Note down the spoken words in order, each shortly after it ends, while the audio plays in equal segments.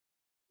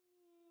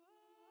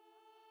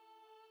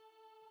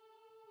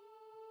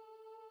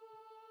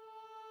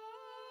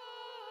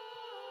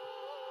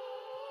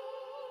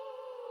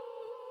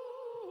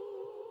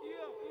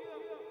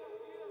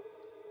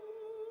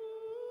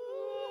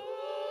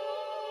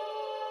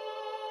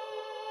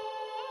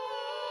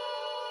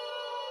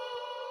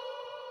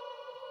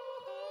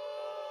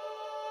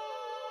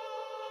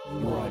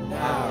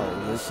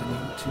listening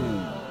to...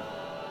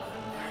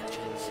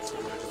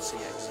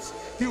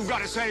 You've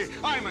got to say,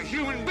 I'm a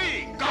human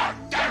being. God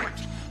damn it!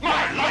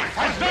 My life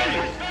has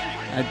value!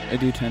 I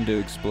do tend to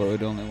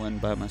explode only when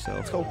by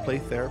myself. It's called play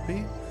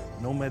therapy.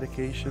 No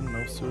medication,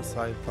 no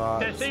suicide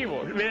thoughts. That's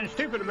evil. Being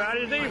stupid about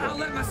it is evil. I'll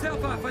let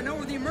myself off. I know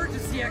where the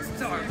emergency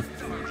exits are.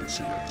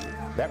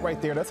 That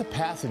right there, that's a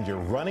passenger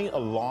running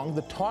along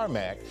the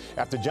tarmac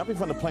after jumping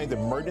from the plane. The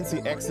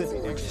emergency exit.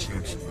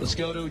 Let's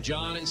go to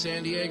John in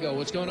San Diego.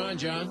 What's going on,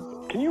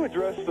 John? Can you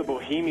address the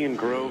Bohemian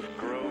Grove?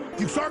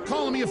 You start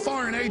calling me a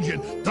foreign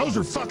agent, those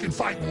are fucking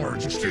fighting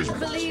words, excuse me. I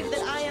believe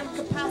that I am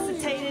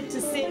capacitated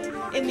to sit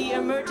in the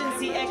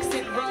emergency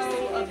exit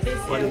row of this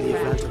But in the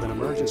event of an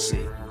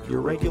emergency,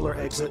 your regular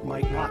exit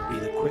might not be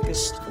the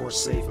quickest or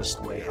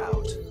safest way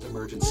out.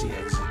 Emergency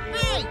exit.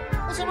 Hey!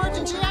 This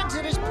emergency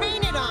exit is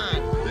painted on!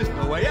 There's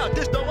no way out!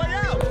 There's no way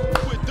out!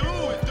 We're through!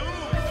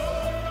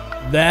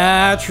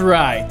 That's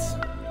right.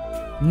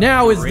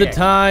 Now is the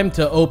time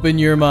to open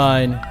your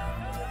mind.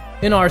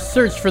 In our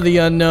search for the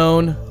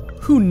unknown,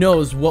 who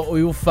knows what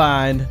we will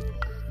find?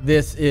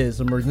 This is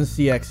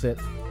Emergency Exit.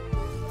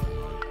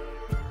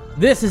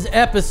 This is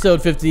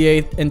episode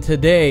 58, and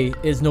today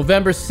is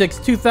November 6,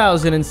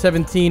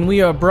 2017.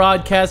 We are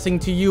broadcasting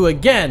to you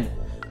again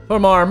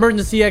from our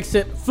Emergency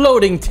Exit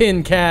floating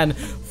tin can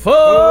far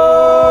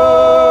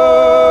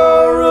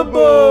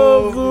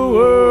above the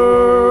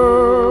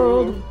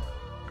world.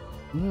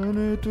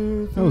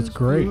 That was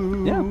great.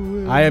 Yeah.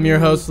 I am your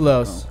host,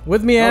 Los.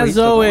 With me, as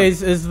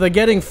always, is the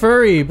getting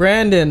furry,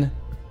 Brandon.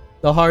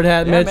 The hard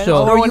hat, Mitchell.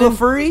 Oh, are you a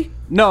furry?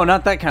 No,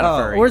 not that kind of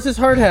furry. Where's his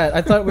hard hat?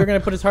 I thought we were going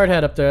to put his hard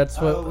hat up there. That's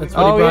what he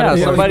brought yeah,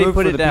 us. somebody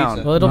put it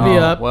down. Well, it'll be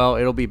up. Well,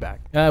 it'll be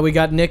back. We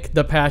got Nick,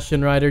 the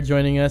Passion Rider,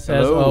 joining us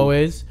as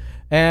always.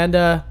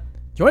 And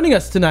joining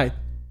us tonight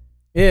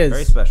is...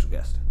 very special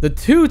guest. The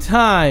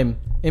two-time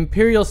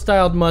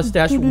Imperial-styled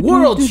mustache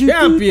world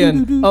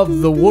champion of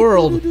the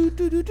world.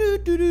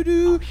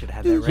 Should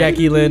have that right.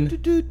 Jackie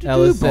Lynn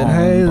Ellison.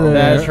 Hey there.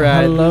 That's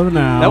right. Hello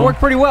now. That worked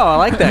pretty well. I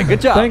like that.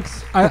 Good job.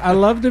 Thanks. I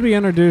love to be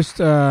introduced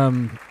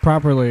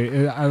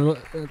properly.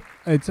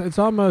 It's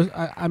almost.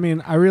 I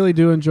mean, I really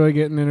do enjoy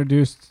getting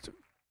introduced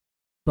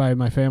by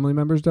my family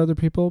members to other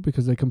people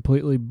because they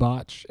completely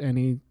botch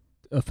any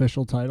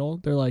official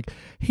title. They're like,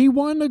 he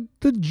won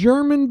the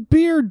German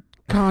beard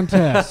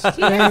contest.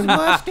 He has a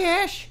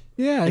mustache.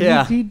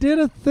 Yeah. He did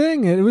a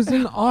thing. It was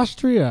in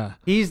Austria.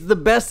 He's the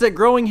best at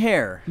growing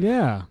hair.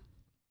 Yeah.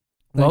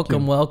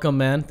 Welcome,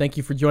 man. Thank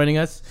you for joining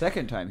us.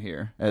 Second time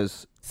here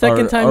as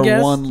Second-time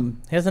guest.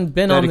 One hasn't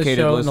been on the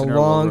show in a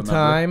long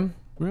time.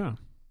 Yeah.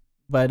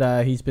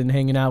 But he's been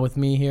hanging out with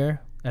me here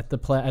at the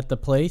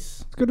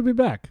place. It's good to be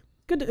back.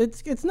 Good.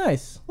 It's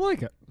nice. I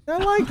like it. I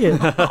like it.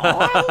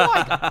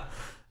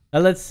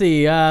 Let's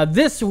see.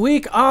 This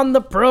week on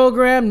the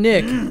program,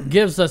 Nick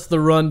gives us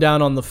the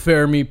rundown on the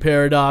Fermi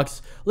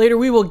Paradox. Later,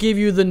 we will give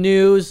you the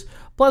news.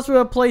 Plus,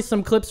 we'll play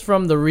some clips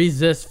from the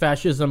Resist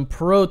Fascism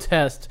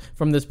protest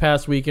from this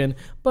past weekend.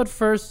 But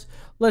first,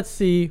 let's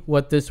see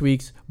what this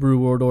week's Brew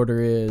World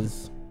Order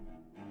is.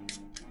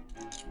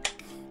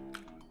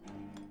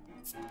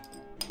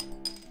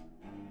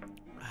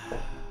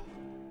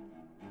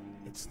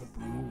 It's the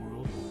Brew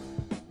World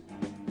Order.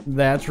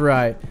 That's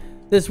right.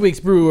 This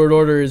week's Brew World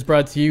Order is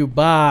brought to you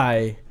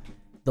by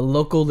the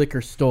local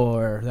liquor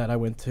store that I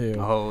went to.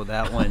 Oh,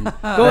 that one.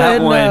 Go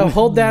ahead and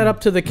hold that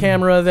up to the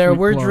camera there. Sweet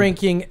We're plug.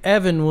 drinking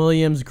Evan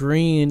Williams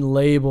Green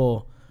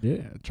Label.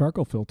 Yeah,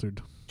 charcoal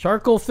filtered.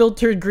 Charcoal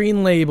filtered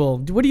Green Label.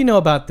 What do you know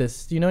about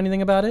this? Do you know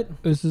anything about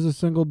it? This is a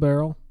single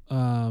barrel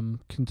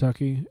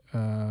Kentucky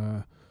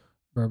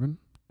bourbon,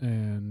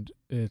 and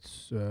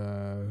it's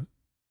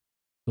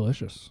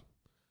delicious.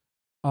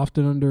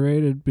 Often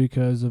underrated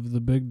because of the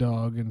big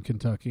dog in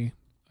Kentucky.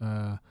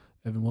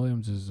 Evan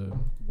Williams is a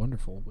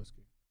wonderful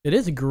whiskey. It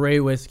is a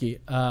great whiskey.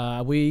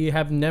 We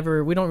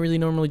don't really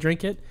normally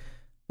drink it,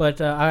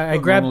 but I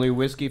grabbed normally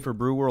whiskey for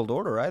Brew World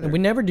Order either. We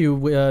never do,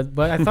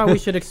 but I thought we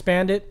should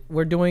expand it.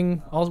 We're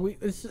doing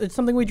it's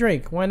something we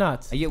drink. Why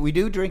not? Yeah, we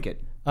do drink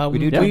it. We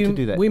do tend to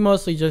do that. We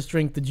mostly just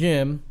drink the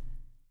gym,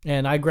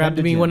 and I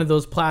grabbed me one of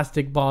those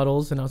plastic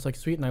bottles, and I was like,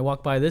 sweet. And I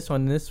walked by this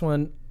one. And this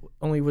one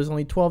was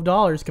only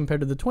 $12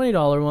 compared to the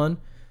 $20 one,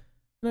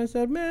 and I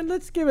said, man,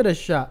 let's give it a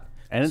shot.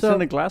 And it's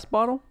in a glass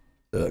bottle?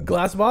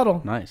 Glass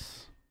bottle.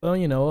 Nice.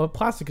 Well,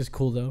 plastic is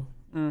cool, though.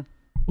 Well,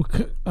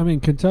 I mean,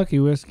 Kentucky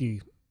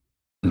whiskey,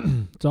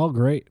 it's all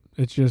great.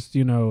 It's just,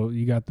 you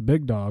got the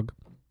big dog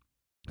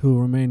who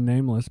will remain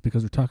nameless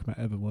because we're talking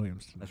about Evan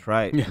Williams today. That's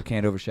right. Yeah. We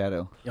can't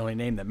overshadow. The only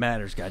name that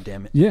matters,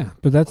 goddammit. Yeah,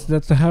 but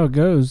that's how it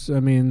goes. I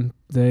mean,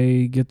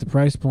 they get the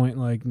price point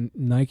like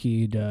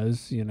Nike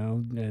does,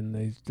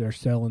 and they're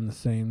selling the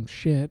same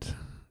shit.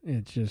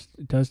 It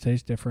does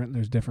taste different.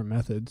 There's different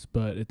methods,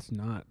 but it's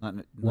not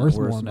worth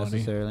more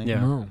necessarily.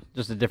 Yeah, no.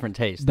 Just a different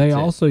taste. They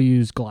also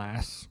use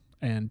glass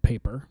and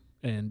paper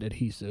and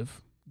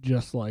adhesive,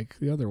 just like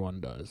the other one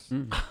does.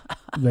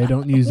 They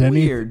don't use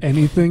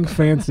anything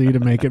fancy to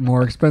make it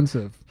more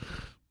expensive.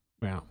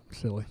 Yeah,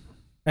 silly.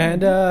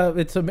 And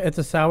it's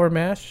a sour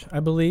mash, I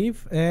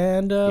believe.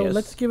 And Yes.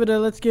 let's give it a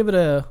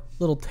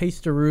little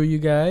tasteroo, you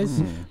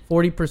guys.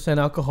 40%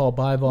 alcohol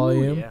by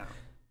volume. yeah.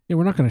 Yeah,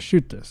 we're not going to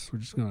shoot this. We're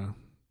just going to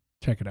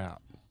check it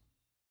out.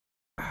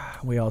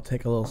 We all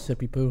take a little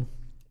sippy poo.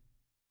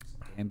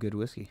 Damn good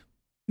whiskey.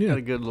 Yeah. Got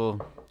a good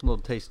little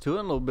taste to it,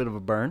 and a little bit of a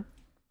burn.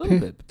 A little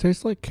bit.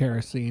 Tastes like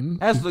kerosene.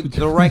 Has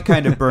the right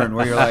kind of burn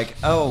where you're like,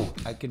 oh,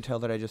 I can tell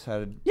that I just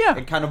had. Yeah.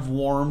 It kind of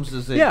warms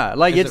as it. Yeah,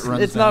 like as it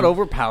runs it's not down.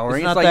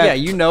 overpowering. It's It's, not like that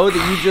you know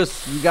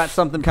that you got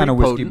something kind of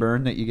pretty whiskey potent.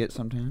 burn that you get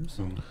sometimes.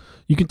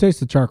 You can taste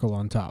the charcoal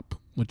on top,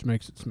 which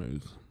makes it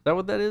smooth. Is that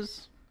what that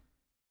is?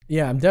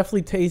 Yeah, I'm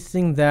definitely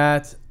tasting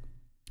that.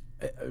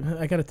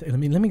 I gotta. Let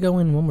me go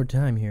in one more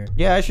time here.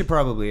 Yeah, I should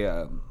probably.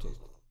 Taste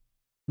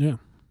Yeah.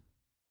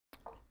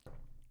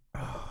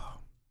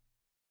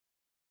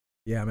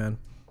 Yeah, man.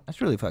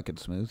 That's really fucking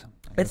smooth.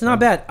 It's not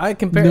bad. I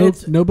compare.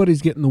 It's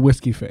Nobody's getting the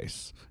whiskey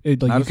face. You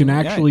can Absolutely, yeah.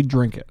 actually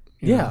drink it.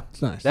 You know, Yeah.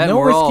 it's nice. That No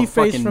we're all whiskey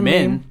face fucking from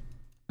men. me.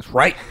 That's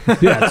right.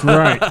 Yeah, that's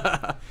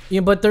right.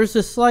 yeah, but there's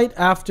a slight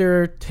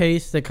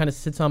aftertaste that kind of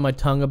sits on my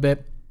tongue a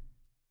bit,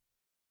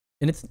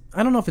 and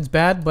I don't know if it's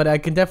bad, but I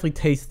can definitely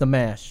taste the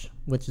mash,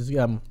 which is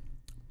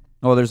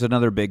Oh, there's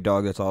another big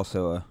dog that's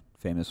also a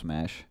famous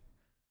mash.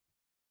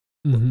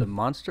 Mhm. The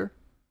monster.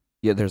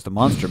 Yeah, there's the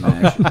Monster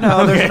Mash.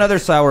 No, there's another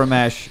sour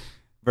mash,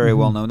 very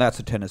well known. That's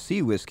a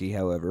Tennessee whiskey,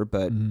 however,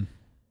 but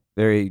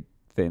very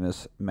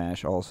famous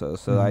mash also.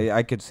 So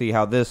I could see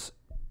how this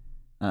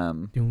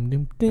kind of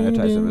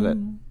ties in with that.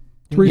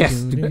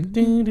 Yes.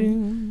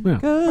 Yeah.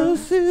 'Cause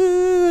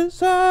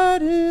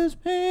suicide is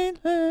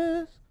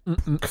painless.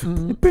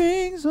 It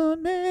brings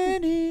on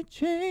many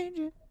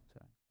changes.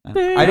 I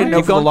didn't know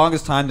Keep for the going.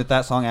 longest time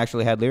that song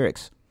actually had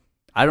lyrics.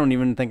 I don't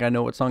even think I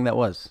know what song that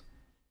was.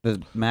 The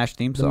MASH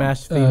theme the song.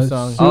 mash theme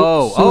song.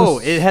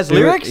 It has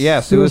lyrics? Yeah,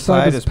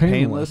 suicide Suicide is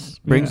painless.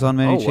 Brings Yeah. on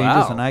many Oh, changes,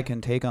 wow. and I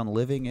can take on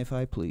living if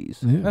I please.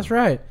 Yeah. That's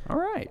right. All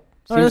right. All right,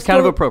 Seems let's kind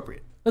of go-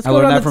 appropriate. Let's I go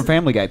learned down that the from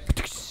Family Guy.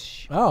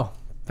 Oh,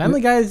 Family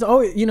Guy is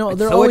always, they're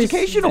so always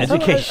educational. It's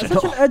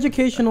such an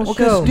educational Well,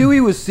 show. because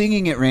Stewie was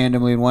singing it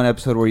randomly in one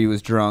episode where he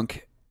was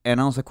drunk,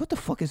 and I was like, "What the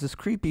fuck is this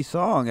creepy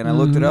song?" And I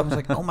looked it up. I was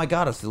like, "Oh my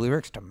god, it's the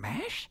lyrics to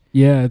MASH."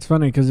 Yeah, it's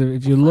funny because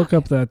if you look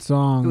up that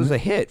song, It was a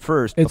hit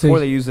first It's before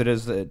a- they used it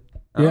as the.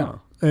 yeah.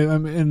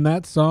 And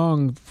that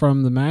song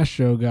from the MASH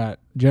show got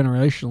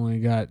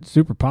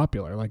super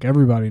popular. Like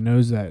everybody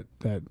knows that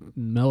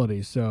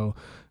melody. So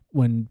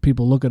when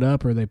people look it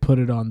up or they put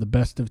it on the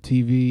best of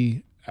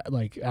TV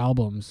like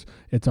albums,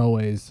 it's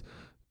always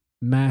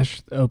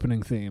MASH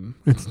opening theme.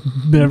 It's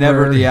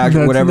Never the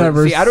actual that's whatever.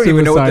 never See, I don't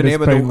even know what the Suicide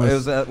name is of Painless.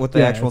 is that what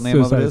the actual name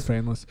of it Suicide is.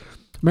 Painless.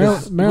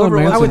 Because Marilyn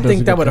whoever- Manson I would does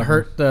think a that good would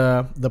cover. hurt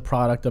the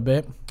product a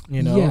bit.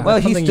 Yeah. Well,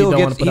 he Something you still don't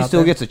wanna gets put out still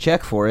there. gets a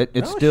check for it.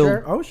 It's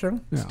still Oh, sure.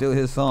 Yeah. still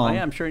his Oh, song.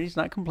 yeah, I'm sure he's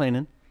not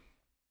complaining.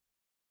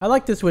 I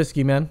like this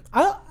whiskey, man.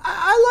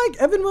 I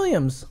like Evan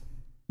Williams.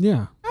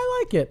 Yeah. I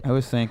like it. I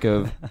always think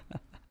of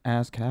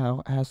ask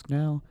how, ask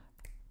now,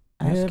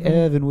 ask Evan.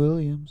 Evan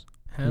Williams.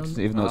 How-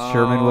 Even though it's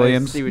Sherman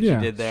Williams. See what Yeah,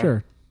 you did there.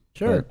 sure.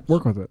 Sure.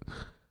 Work with it.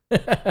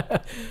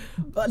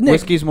 Nick,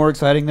 Whiskey's more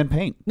exciting than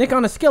paint. Nick,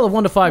 on a scale of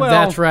 1 to 5, Well-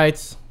 that's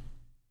right.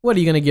 What are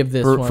you gonna give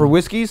this one For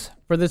whiskeys?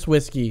 for this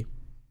whiskey?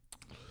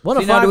 1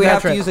 See, to now 5. do we that's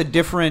have to right. use a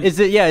different? Is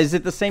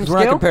it the same We're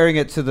not scale? comparing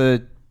it to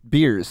the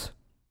beers.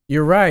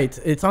 You're right.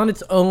 It's on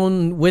its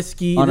own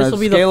whiskey. On This a will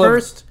be the scale of-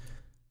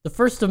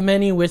 first of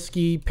many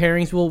whiskey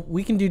pairings.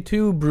 We can do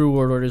 2 brew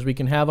world orders. We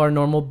can have our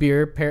normal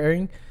beer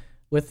pairing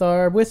with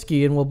our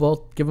whiskey, and we'll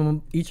both give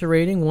them each a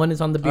rating. One is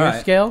on the beer All right.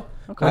 scale.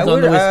 Okay. One's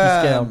on the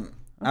whiskey scale.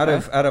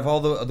 Out of all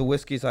the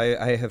whiskeys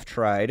I have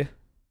tried,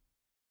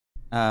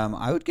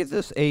 I would give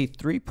this a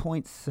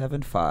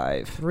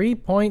 3.75.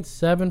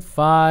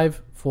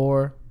 3.75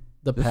 for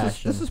the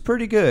passion. This is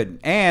pretty good,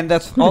 and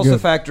that's Pretty also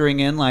good. factoring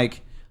in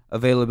like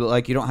available.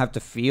 Like you don't have to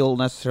feel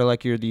necessarily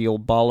like you're the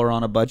old baller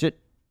on a budget.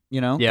 You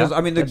know, Yeah,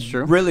 I mean the that's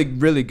true. really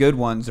really good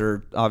ones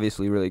are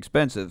obviously really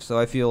expensive. So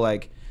I feel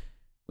like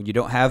when you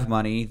don't have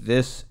money,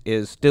 this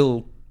is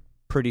still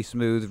pretty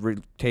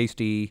smooth,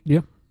 tasty, Yeah.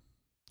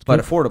 but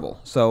affordable.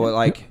 So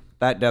like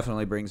that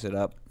definitely brings it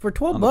up. For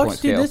 12 on the point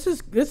bucks, dude, scale.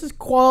 this is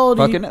quality.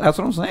 Fucking, that's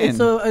what I'm saying.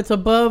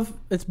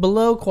 It's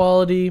below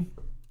quality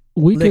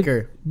We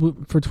liquor.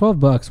 for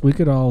 $12, we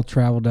could all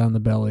travel down the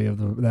belly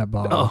of that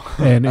bottle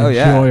and Oh, enjoy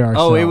yeah. ourselves.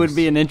 Oh, it would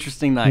be an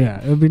interesting night.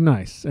 Yeah, it would be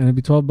nice, and it'd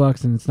be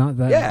 $12, and it's not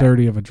that Yeah.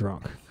 dirty of a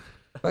drunk.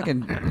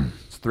 Fucking,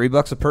 it's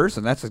 $3 a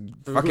person. That's a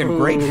fucking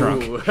great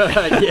drunk.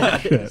 Yeah.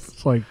 Shit,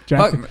 it's like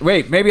Jack. Fuck,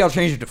 wait, maybe I'll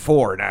change it to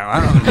 4 now. I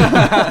don't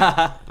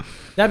know.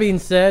 That being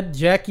said,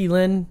 Jackie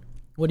Lynn,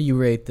 what do you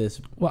rate this?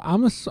 Well,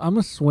 I'm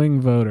a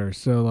swing voter,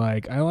 so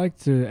like I like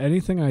to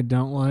anything I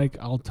don't like,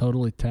 I'll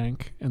totally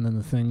tank, and then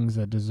the things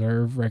that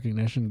deserve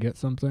recognition get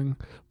something.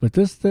 But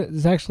this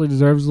actually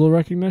deserves a little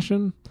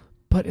recognition.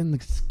 But in the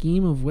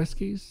scheme of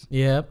whiskeys,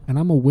 Yep. and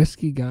I'm a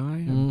whiskey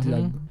guy.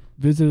 I've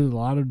visited a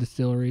lot of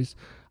distilleries.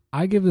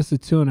 I give this a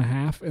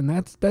 2.5, and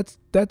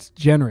that's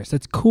generous.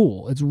 That's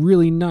cool. It's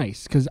really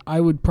nice because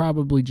I would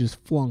probably just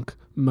flunk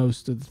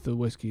most of the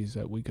whiskeys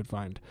that we could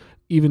find,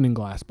 even in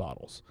glass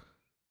bottles.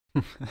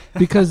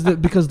 because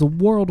the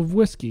world of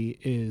whiskey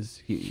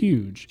is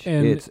huge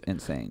and it's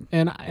insane.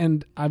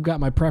 And I've got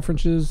my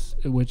preferences,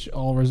 which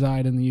all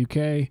reside in the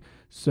UK.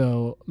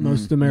 So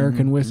most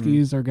American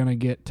whiskeys are gonna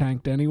get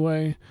tanked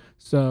anyway.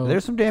 So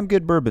There's some damn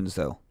good bourbons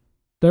though.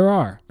 There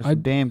are. There's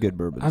some damn good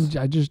bourbons.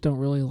 I just don't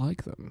really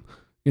like them.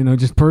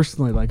 Just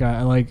personally, like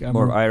I like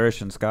more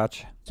Irish and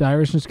Scotch. It's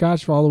Irish and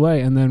Scotch all the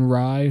way, and then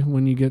rye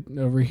when you get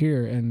over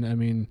here. And I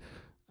mean,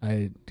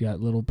 I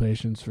got little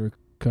patience for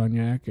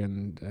cognac,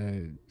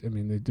 and I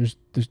mean, there's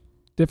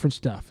different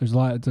stuff. There's a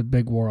lot. It's a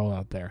big world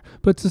out there,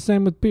 but it's the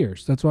same with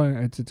beers. That's why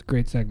it's a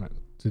great segment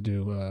to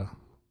do.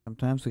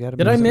 Sometimes we got to.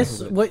 Did I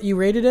miss what you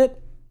rated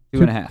it?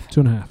 2.5.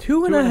 2.5.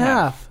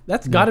 2.5.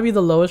 That's got to be the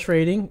lowest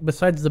rating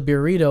besides the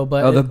burrito.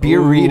 But the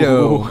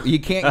burrito, you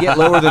can't get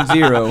lower than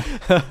 0.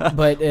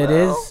 But it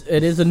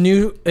is a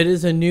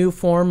new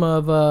form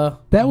of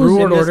that was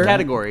in this order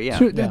category.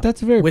 Yeah,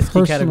 that's a very whiskey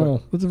personal. Category.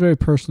 That's a very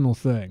personal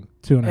thing.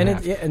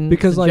 2.5. And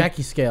because it's a like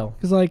Jackie scale.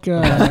 Because like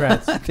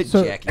Jackie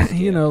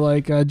scale.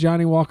 like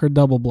Johnny Walker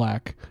Double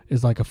Black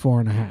is like a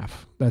 4.5.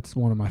 That's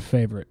one of my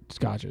favorite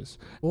scotches.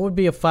 What would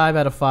be a 5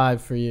 out of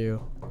 5 for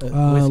you?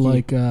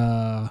 Like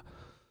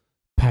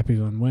Pappy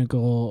Van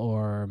Winkle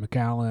or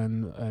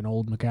Macallan, an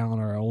old Macallan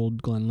or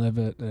old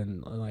Glenlivet,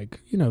 and like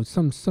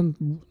some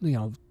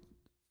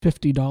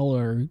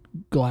 $50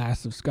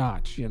 glass of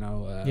scotch.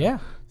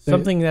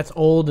 Something that's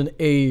old and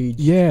aged.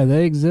 Yeah,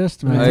 they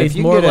exist, man. It tastes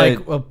more like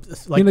you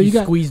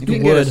squeezed wood. You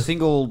can get a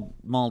single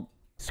malt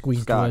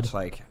squeezed scotch wood.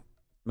 like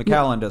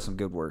Macallan does some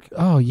good work.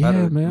 Oh yeah,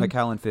 man.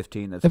 Macallan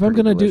 15. That's if I'm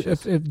gonna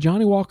delicious. if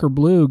Johnny Walker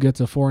Blue gets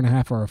a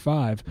 4.5 or a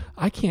 5,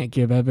 I can't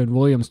give Evan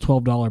Williams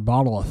 $12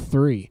 bottle a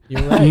 3.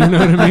 You're right. You know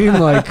what I mean?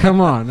 Like, come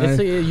on.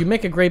 You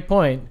make a great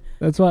point.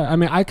 That's why. I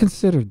mean, I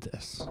considered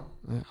this.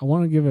 I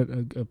want to give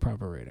it a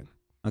proper rating.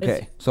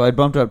 Okay, so I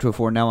bumped it up to a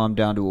 4. Now I'm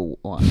down to a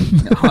 1.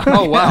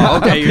 Oh wow!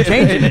 Okay, you're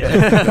changing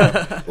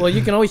it. Well,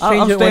 you can always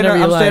change it whenever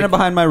you I'm like. standing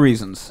behind my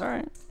reasons. All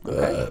right.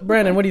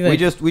 Brandon, what do you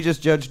think? We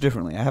just judge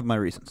differently. I have my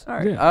reasons. All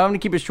right. I'm gonna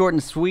keep it short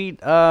and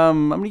sweet.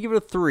 I'm gonna give it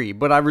a 3,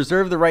 but I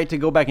reserve the right to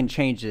go back and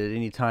change it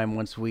anytime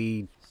once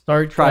we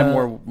try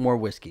more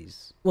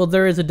whiskeys. Well,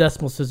 there is a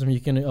decimal system you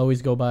can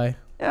always go by.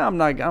 Yeah,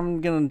 I'm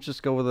gonna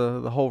just go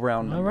with the whole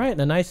round number. All right,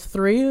 a nice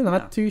 3,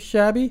 not too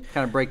shabby.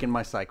 Kind of breaking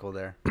my cycle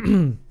there.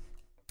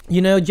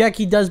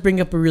 Jackie does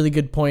bring up a really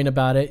good point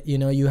about it.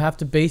 You have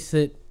to base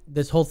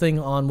this whole thing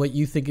on what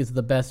you think is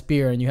the best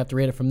beer, and you have to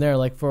rate it from there.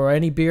 Like for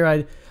any beer,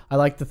 I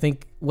like to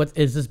think, what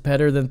is this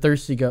better than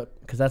Thirsty Goat?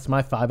 Because that's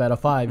my 5 out of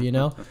 5.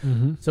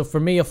 Mm-hmm. So for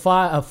me, a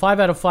 5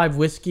 out of 5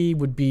 whiskey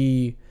would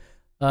be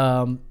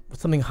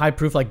something high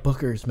proof like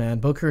Booker's. Man,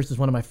 Booker's is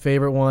one of my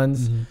favorite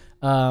ones.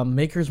 Mm-hmm.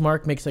 Maker's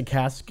Mark makes a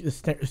cask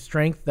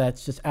strength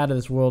that's just out of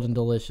this world and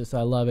delicious.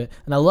 I love it,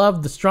 and I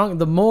love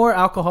the more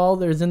alcohol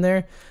there's in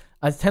there,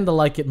 I tend to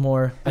like it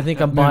more. I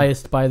think I'm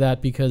biased by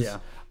that because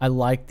I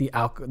like the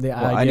idea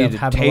I need of to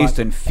having taste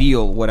and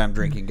feel what I'm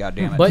drinking.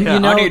 Goddamn it! But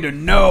I need to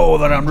know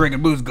that I'm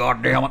drinking booze.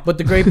 Goddamn it! But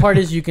the great part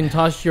is you can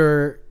toss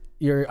your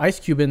ice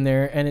cube in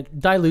there and it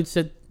dilutes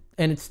it,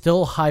 and it's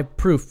still high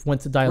proof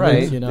once it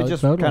dilutes. Right. It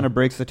just kind of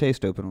breaks the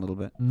taste open a little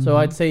bit. So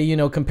I'd say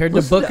compared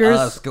Listen to Booker's,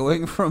 to us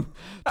going from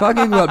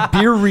talking about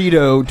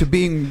burrito to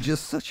being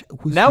just such a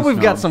whiskey now we've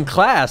snob. got some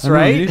class,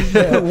 right? With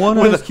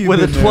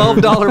a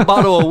 $12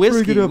 bottle of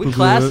whiskey. We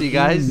classy,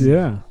 guys.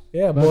 Yeah.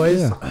 Yeah,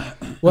 boys. Yeah.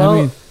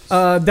 Well,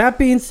 that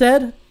being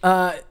said,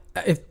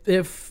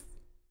 if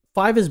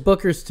 5 is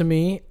Booker's to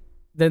me,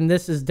 then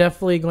this is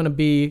definitely going to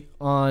be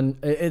on.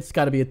 It's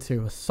got to be a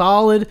 2, a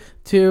solid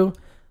 2.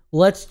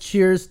 Let's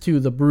cheers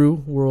to the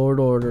Brew World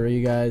Order,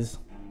 you guys.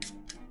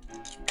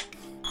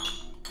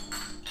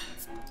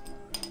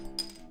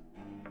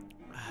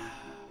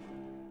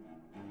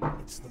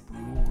 It's the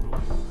Brew World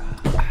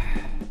Order.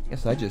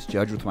 Guess I just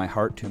judge with my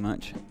heart too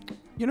much.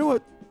 You know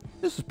what?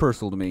 This is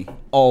personal to me.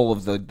 All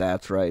of the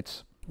that's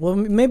rights. Well,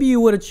 maybe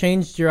you would have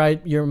changed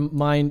your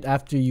mind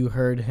after you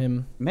heard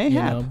him.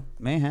 Mayhap.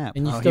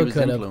 And you still he was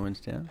could have.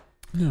 influenced,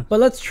 yeah. But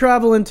let's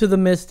travel into the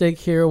Mystic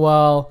here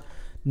while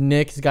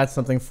Nick's got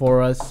something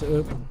for us.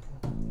 It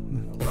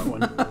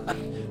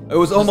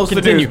was almost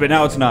the news, but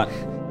now it's not.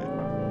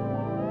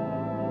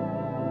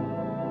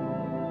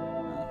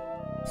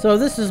 So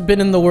this has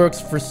been in the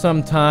works for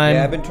some time.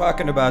 Yeah, I've been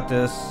talking about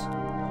this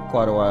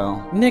quite a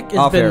while. Nick has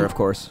Off been air, of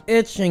course.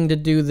 itching to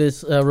do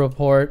this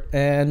report,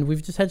 and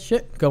we've just had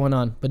shit going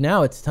on. But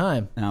now it's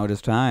time. Now it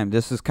is time.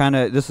 This is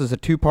a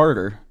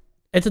two-parter.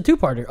 It's a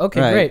two-parter.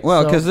 Okay, right. great.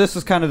 Well, because this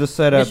is kind of the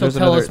setup. You'll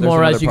tell us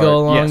more as you go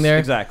along yes, there.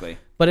 Exactly.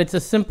 But it's a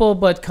simple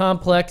but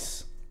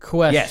complex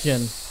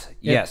question.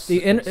 Yes.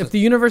 If the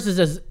universe is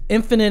as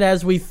infinite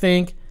as we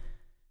think,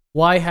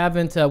 why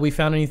haven't we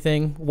found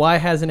anything? Why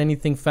hasn't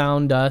anything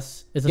found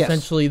us? Is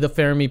essentially the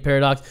Fermi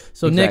paradox.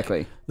 So exactly.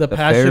 Nick, the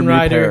Passion Fermi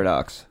Rider,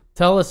 paradox.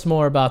 Tell us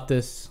more about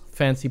this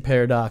fancy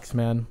paradox,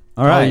 man.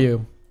 All right. How are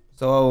you?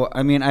 So,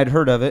 I mean, I'd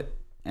heard of it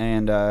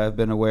and I've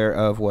been aware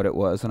of what it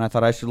was, and I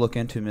thought I should look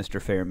into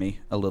Mr. Fermi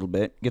a little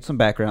bit, get some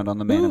background on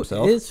the man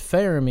himself. Who is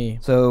Fermi?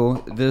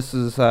 So this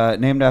is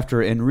named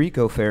after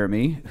Enrico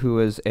Fermi, who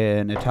is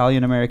an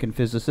Italian-American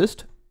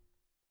physicist.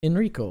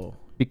 Enrico.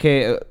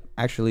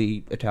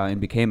 Actually Italian,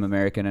 became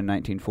American in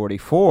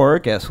 1944.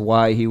 Guess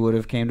why he would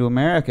have came to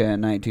America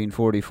in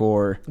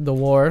 1944? The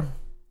war.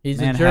 He's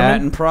a German?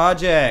 Manhattan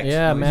Project.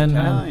 Yeah, Manhattan.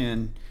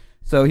 Italian.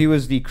 So he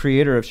was the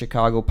creator of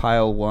Chicago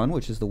Pile 1,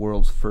 which is the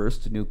world's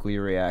first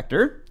nuclear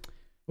reactor.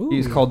 Ooh.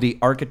 He's called the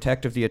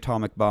architect of the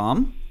atomic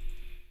bomb.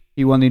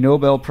 He won the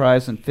Nobel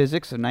Prize in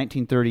Physics in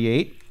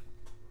 1938.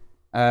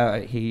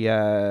 He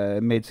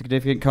made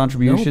significant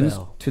contributions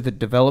to the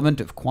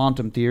development of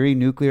quantum theory,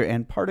 nuclear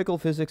and particle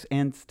physics,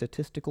 and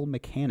statistical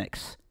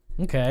mechanics.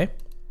 Okay.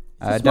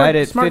 Died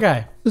at smart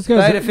guy.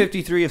 Died at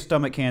 53 of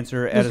stomach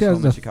cancer at his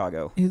home in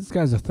Chicago. This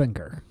guy's a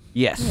thinker.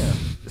 Yes. Yeah.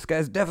 This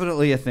guy's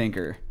definitely a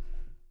thinker.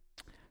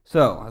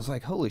 So I was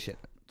like, holy shit.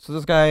 So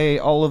this guy,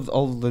 all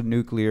of the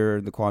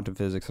nuclear, the quantum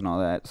physics and all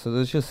that. So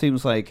this just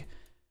seems like,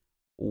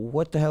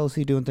 what the hell is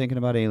he doing thinking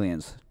about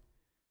aliens?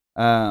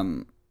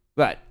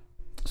 But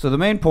so the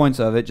main points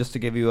of it, just to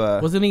give you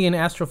a... Wasn't he an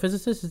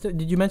astrophysicist?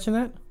 Did you mention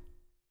that?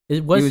 He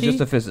was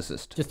just a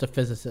physicist. Just a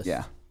physicist.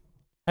 Yeah.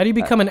 How do you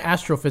become an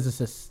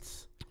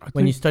astrophysicist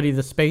when you study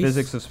the space?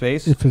 Physics of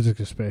space? Physics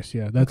of space,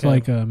 yeah. That's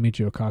like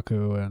Michio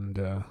Kaku and...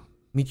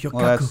 Michio Kaku.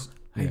 Well, that's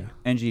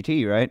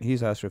NGT, right?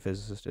 He's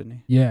astrophysicist, isn't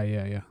he?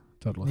 Yeah.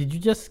 Totally. Did you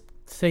just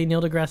say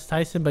Neil deGrasse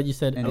Tyson, but you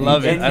said... I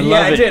love it.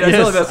 I did.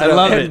 Yes, I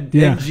love it.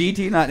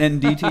 NGT, not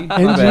NDT.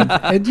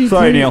 NGT.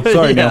 Sorry, Neil.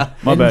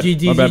 My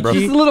bad. My bad, bro.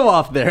 Just a little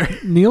off there.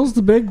 Neil's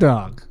the big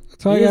dog.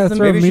 That's why I gotta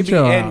throw maybe it should be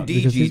Michio out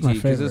because he's my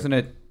NDGT, favorite. isn't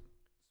it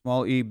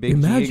small e, big G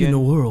Imagine again? a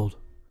world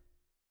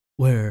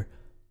where...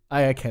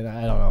 I can't.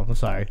 I don't know. I'm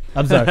sorry.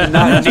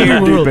 Not near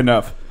deep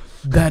enough.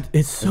 That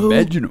is so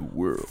Imagine a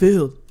world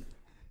filled.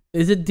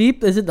 Is it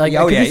deep? Is it like...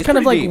 Oh, yeah, it's kind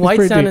of like deep.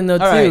 white sounding though,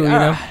 too, All right, you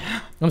know?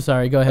 I'm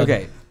sorry. Go ahead.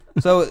 Okay.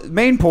 So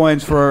main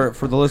points for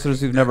the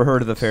listeners who've never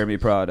heard of the Fermi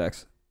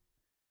Paradox.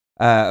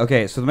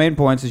 Okay, so the main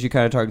points is you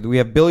kind of talked. We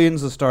have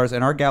billions of stars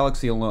in our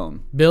galaxy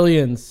alone.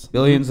 Billions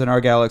in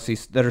our galaxy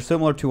that are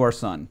similar to our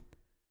sun.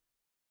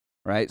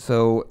 Right,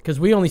 so because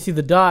we only see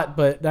the dot,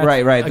 but that's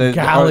right. a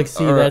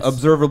galaxy our that's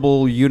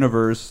observable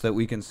universe that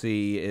we can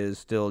see is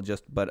still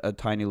just but a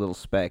tiny little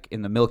speck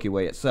in the Milky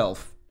Way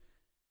itself.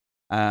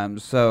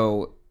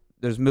 So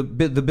there's the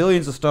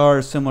billions of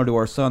stars similar to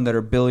our sun that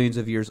are billions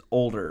of years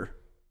older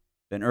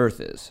than Earth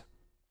is.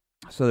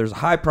 So there's a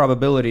high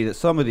probability that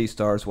some of these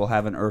stars will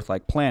have an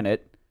Earth-like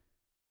planet.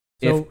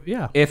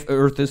 If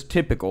Earth is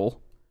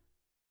typical,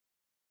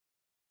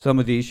 some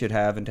of these should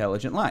have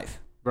intelligent life.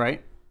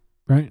 Right.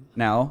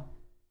 Now,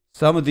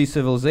 some of these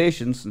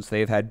civilizations, since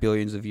they've had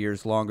billions of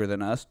years longer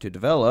than us to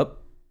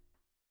develop,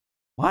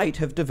 might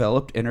have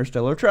developed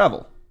interstellar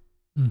travel.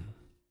 Mm.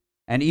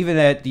 And even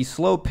at the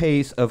slow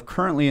pace of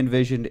currently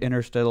envisioned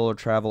interstellar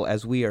travel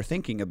as we are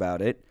thinking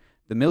about it,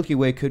 the Milky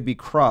Way could be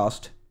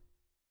crossed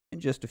in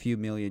just a few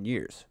million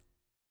years.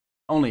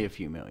 Only a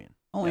few million.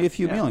 Only a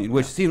few million,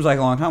 which seems like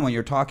a long time when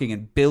you're talking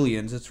in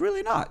billions. It's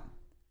really not.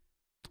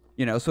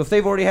 You know, so if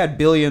they've already had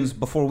billions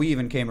before we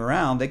even came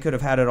around, they could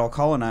have had it all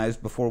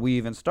colonized before we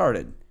even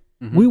started.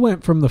 Mm-hmm. We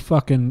went from the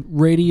fucking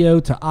radio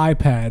to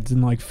iPads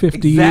in like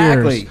 50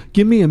 Exactly. years.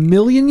 Give me a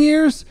million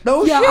years?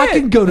 No yeah, shit. I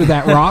can go to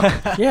that rock.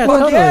 Yeah, well,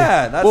 totally.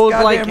 yeah, that's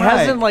goddamn right.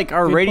 Hasn't like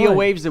our Good radio point.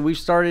 waves that we've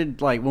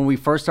started like when we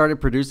first started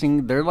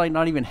producing, they're like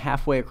not even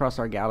halfway across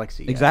our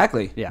galaxy yet.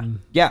 Exactly. Yeah.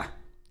 Yeah.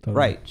 Totally.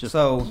 Right.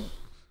 So,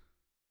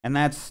 and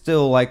that's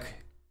still like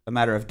a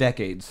matter of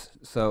decades.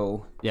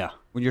 So, yeah,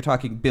 when you're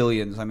talking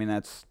billions, I mean,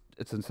 it's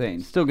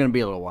insane. Still going to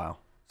be a little while.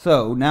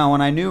 So now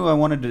when I knew I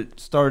wanted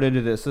to start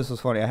into this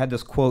was funny. I had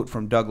this quote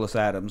from Douglas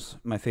Adams,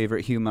 my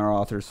favorite humor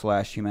author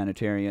 /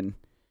 humanitarian.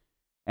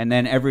 And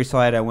then every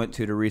site I went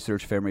to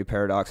research Fermi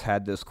Paradox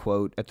had this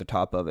quote at the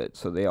top of it.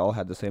 So they all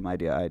had the same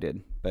idea I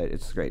did, but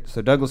it's great.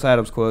 So Douglas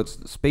Adams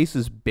quotes, "Space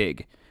is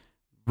big,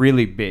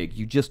 really big.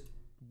 You just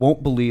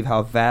won't believe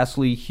how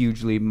vastly,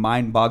 hugely,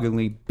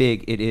 mind-bogglingly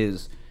big it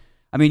is.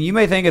 I mean, you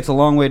may think it's a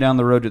long way down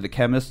the road to the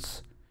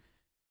chemists.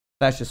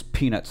 That's just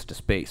peanuts to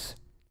space."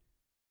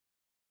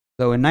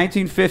 So in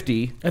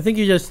 1950... I think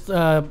you just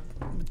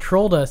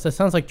trolled us. That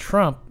sounds like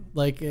Trump.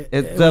 Like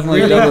it's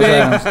definitely really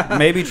Douglas Adams.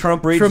 Maybe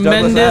Trump reads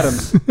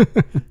Tremendous. Douglas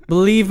Adams.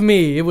 Believe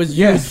me, it was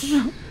huge.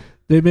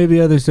 There may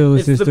be other solar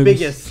systems. It's the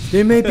biggest.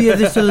 There may be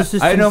other solar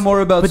systems. I know more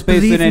about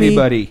space than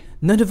anybody. Me,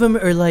 none of them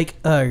are like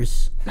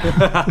ours.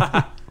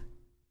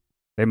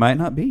 They might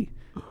not be.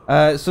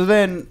 So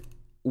then,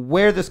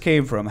 where this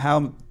came from,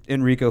 how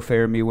Enrico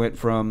Fermi went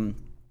from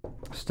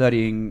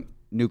studying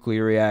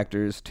nuclear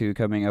reactors to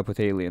coming up with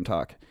alien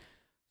talk.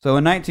 So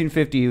in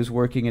 1950, he was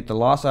working at the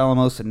Los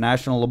Alamos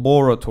National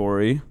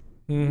Laboratory.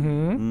 He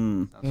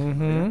was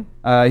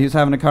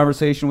having a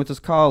conversation with his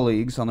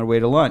colleagues on their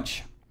way to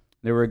lunch.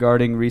 They were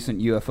regarding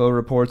recent UFO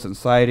reports and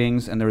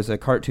sightings, and there was a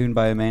cartoon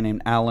by a man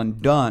named Alan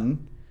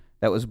Dunn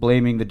that was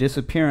blaming the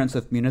disappearance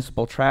of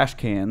municipal trash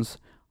cans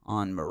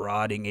on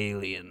marauding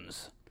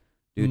aliens.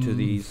 due to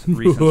these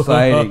recent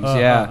sightings.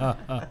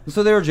 Yeah.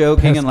 So they were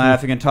joking and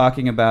laughing and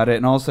talking about it,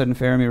 and all of a sudden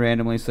Fermi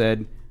randomly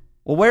said,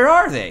 well, where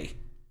are they?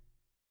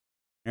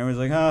 And everyone's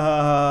like, ha, ha,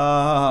 ha,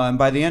 ha, ha. And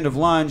by the end of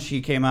lunch,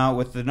 he came out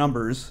with the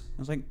numbers.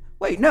 I was like,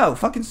 wait, no,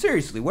 fucking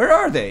seriously, where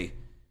are they?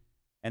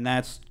 And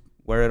that's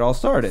where it all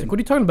started. What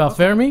are you talking about,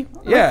 Fermi?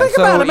 Yeah, Think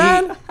so about it,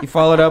 man. he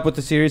followed up with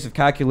a series of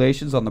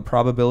calculations on the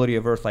probability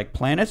of Earth-like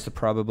planets, the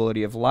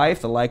probability of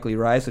life, the likely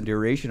rise and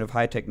duration of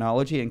high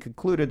technology, and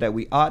concluded that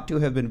we ought to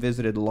have been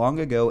visited long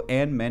ago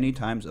and many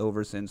times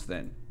over since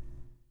then.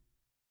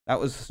 That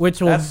was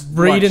which will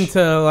breed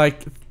into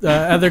like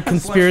other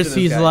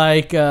conspiracies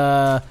like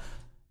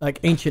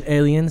ancient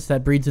aliens.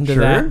 That breeds into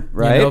that.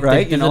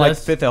 Right. You know, like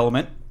Fifth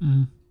Element.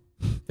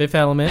 Fifth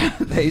Element.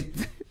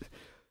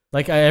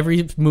 Like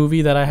every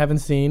movie that I haven't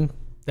seen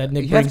that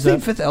Nick brings up. You haven't seen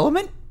Fifth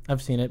Element?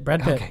 I've seen it.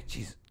 Brad Pitt. Okay,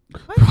 jeez.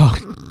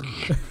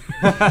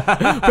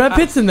 Brad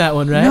Pitt's in that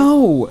one, right?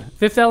 No.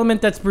 Fifth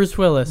Element, that's Bruce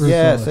Willis.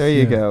 Yes, there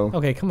you go.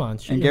 Okay, come on.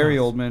 And Gary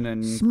Oldman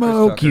and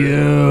Smoke Chris Tucker.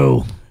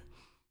 you.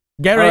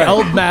 Gary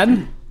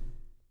Oldman.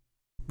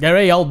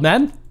 Gary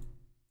Oldman.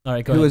 All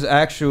right, go ahead. Who was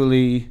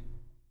actually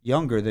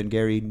younger than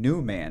Gary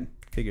Newman.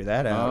 Figure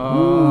that out.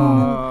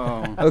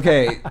 Oh.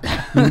 Okay.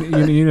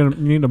 You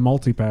need a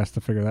multi-pass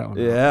to figure that one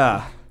out.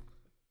 Yeah.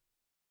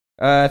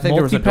 I think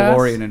there was a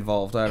DeLorean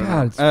involved. I don't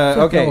know. It's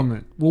okay.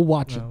 Element. We'll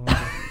watch it.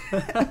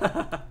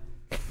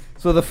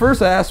 So the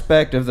first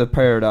aspect of the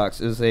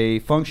paradox is a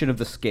function of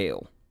the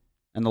scale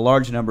and the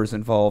large numbers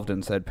involved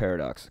in said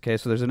paradox. Okay,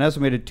 so there's an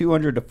estimated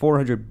 200 to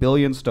 400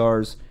 billion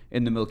stars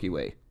in the Milky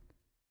Way.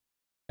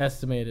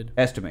 Estimated.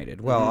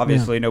 Well,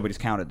 obviously nobody's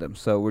counted them,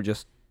 so we're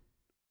just...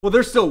 Well,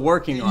 they're still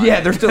working on it. Yeah,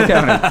 they're still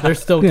counting. They're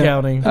still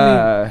counting.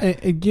 I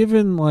mean,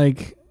 given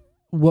like...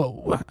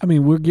 Well, I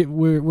mean,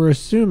 we're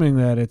assuming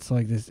that it's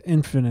like this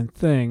infinite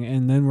thing,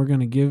 and then we're going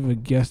to give a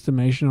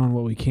guesstimation on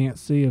what we can't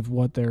see of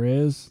what there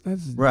is.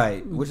 That's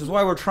right, which is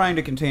why we're trying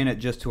to contain it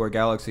just to our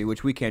galaxy,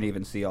 which we can't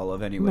even see all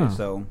of anyway. No.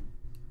 So,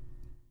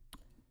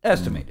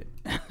 estimated.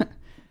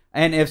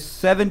 And if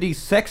 70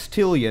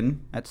 sextillion,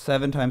 that's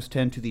 7 times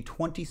 10 to the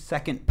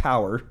 22nd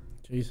power.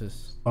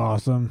 Jesus.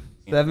 Awesome.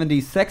 70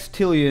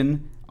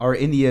 sextillion are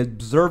in the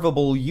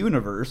observable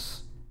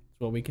universe.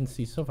 That's what we can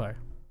see so far.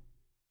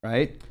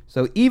 Right?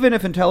 So even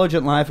if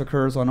intelligent life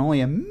occurs on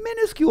only a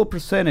minuscule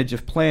percentage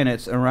of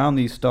planets around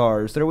these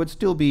stars, there would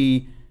still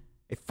be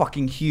a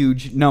fucking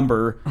huge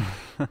number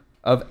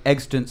of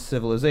extant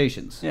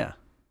civilizations. Yeah.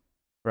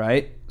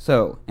 Right?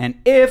 So, and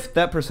if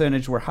that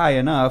percentage were high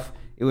enough,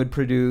 it would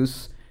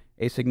produce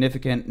a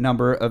significant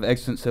number of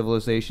extant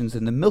civilizations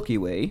in the Milky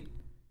Way.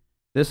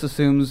 This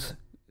assumes,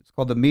 it's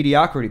called the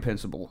mediocrity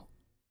principle,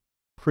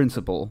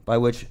 by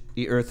which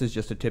the Earth is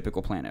just a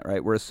typical planet,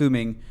 right? We're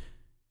assuming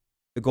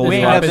the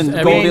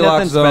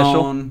Goldilocks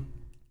zone,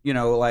 you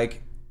know,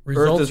 like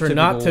results Earth is are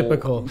typical, not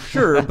typical.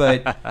 Sure,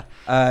 but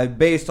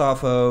based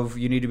off of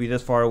you need to be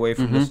this far away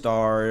from the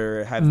star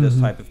or have this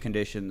type of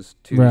conditions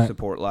to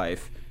support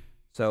life.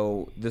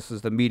 So this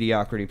is the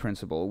mediocrity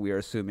principle. We are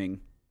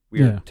assuming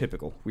we are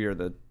typical. We are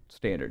the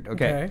standard.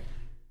 Okay.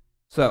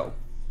 So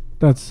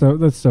that's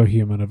so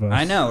human of us.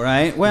 I know,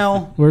 right?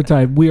 Well, we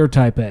are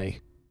type A.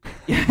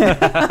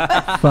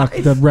 Fuck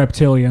the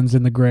reptilians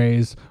and the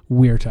Greys.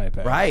 We're type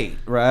A.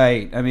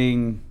 Right. I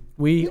mean,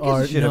 we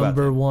are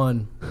number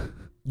one.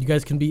 You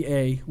guys can be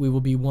A. We will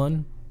be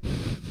one.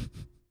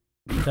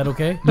 Is that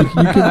okay?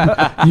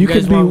 You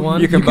can be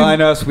one. You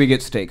combine us, we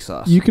get steak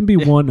sauce. You can be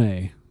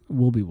 1A.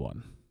 We'll be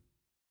 1.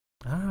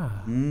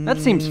 That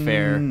seems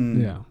fair.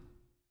 Yeah.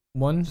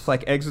 One. Just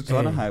like exits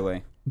on a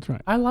highway. That's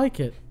right. I like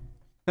it.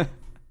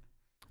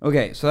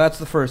 Okay, so that's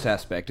the first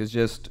aspect. Is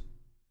just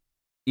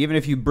even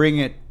if you bring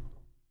it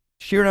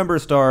sheer number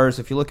of stars,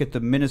 if you look at the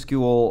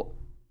minuscule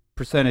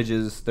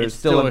percentages, there's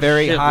still a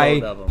very high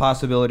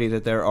possibility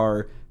that there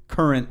are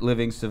current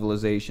living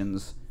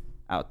civilizations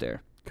out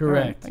there.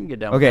 Correct. I can get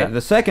down with that. Okay,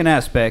 the second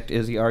aspect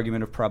is the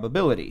argument of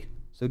probability.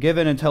 So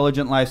given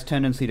intelligent life's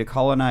tendency to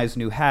colonize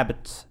new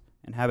habits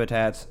and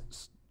habitats,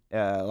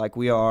 like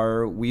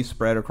we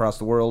spread across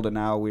the world, and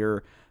now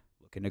we're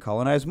looking to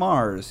colonize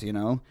Mars, you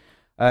know.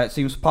 It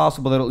seems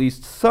possible that at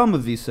least some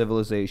of these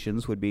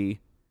civilizations would be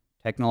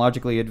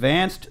technologically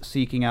advanced,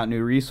 seeking out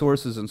new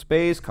resources in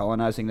space,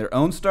 colonizing their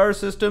own star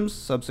systems,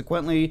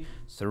 subsequently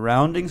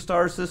surrounding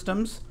star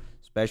systems,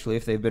 especially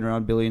if they've been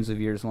around billions of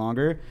years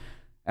longer.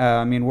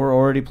 I mean, we're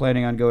already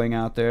planning on going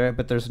out there,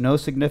 but there's no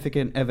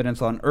significant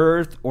evidence on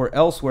Earth or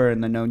elsewhere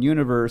in the known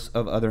universe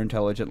of other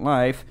intelligent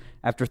life.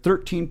 After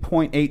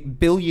 13.8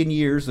 billion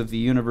years of the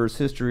universe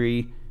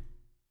history,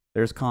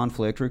 there's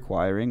conflict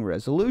requiring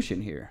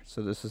resolution here.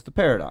 So this is the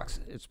paradox.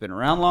 It's been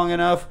around long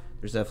enough.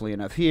 There's definitely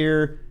enough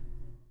here.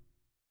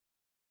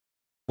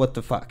 What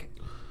the fuck?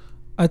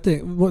 I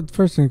think what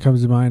first thing that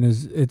comes to mind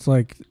is it's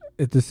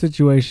a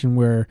situation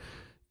where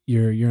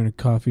you're in a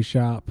coffee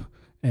shop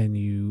and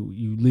you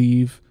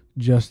leave,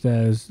 just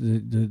as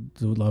the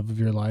love of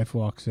your life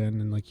walks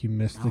in, and like you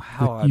miss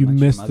How you much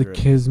miss your the mother-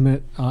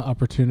 kismet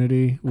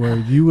opportunity where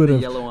you would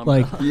have yellow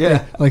like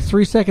Yeah. like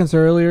 3 seconds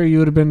earlier you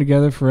would have been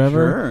together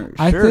forever. Sure,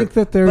 I sure. think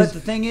that there's But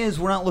the thing is,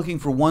 we're not looking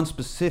for one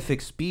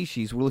specific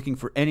species. We're looking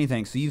for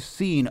anything. So you've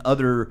seen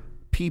other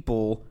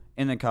people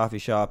in the coffee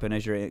shop, and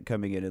as you're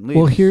coming in and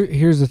leaving. well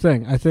here's the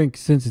thing. I think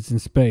since it's in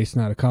space,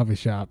 not a coffee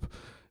shop.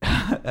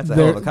 That's a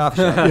hell of a coffee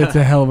shop. It's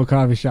a hell of a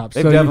coffee shop.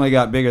 They've So definitely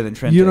got bigger than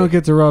Trent. you don't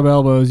get to rub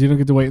elbows. You don't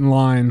get to wait in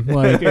line.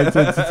 Like it's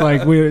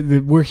like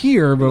we're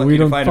here, but Lucky we to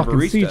don't find a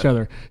fucking see barista. each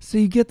other. So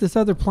you get this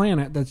other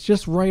planet that's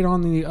just right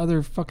on the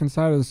other fucking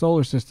side of the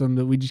solar system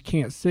that we just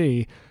can't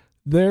see.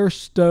 They're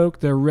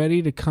stoked. They're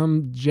ready to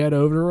come jet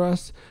over to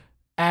us.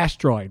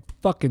 Asteroid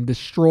fucking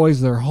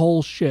destroys their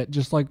whole shit,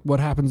 just like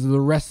what happens to the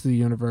rest of the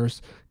universe.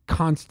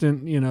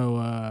 Constant,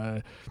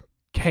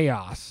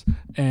 chaos,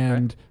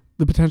 and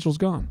the potential's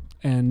gone.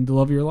 And the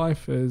love of your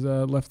life is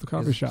left the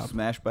coffee shop.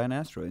 Smashed by an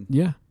asteroid.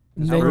 Yeah.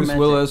 Bruce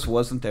Willis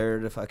wasn't there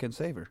to fucking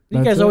save her.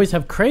 You guys always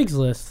have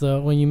Craigslist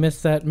though when you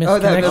miss that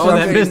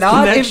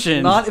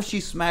misconnection. Not if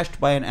she's smashed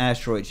by an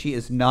asteroid. She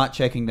is not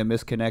checking the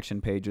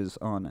misconnection pages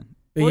on it.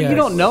 Well, you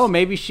don't know.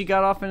 Maybe she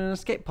got off in an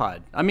escape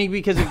pod. I mean,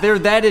 because if they're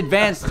that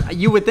advanced,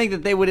 you would think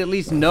that they would at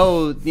least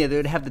know. Yeah, they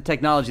would have the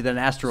technology that an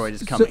asteroid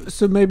is coming.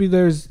 So maybe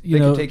there's They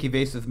can take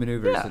evasive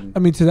maneuvers. And I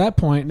mean, to that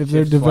point, if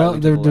they're shift slightly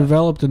to the left.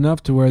 developed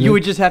enough to where you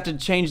would just have to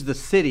change the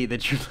city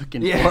that you're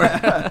looking for.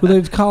 well,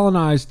 they've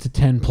colonized to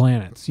 10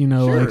 planets. Sure.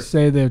 Like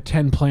say they're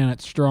 10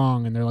 planets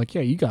strong, and they're like,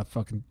 yeah, you got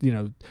fucking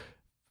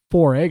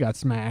 4A got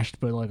smashed,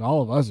 but like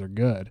all of us are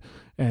good,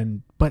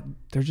 but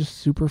they're just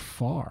super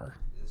far.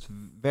 It's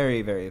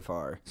very, very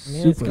far.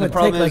 Yeah, it's going to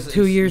take like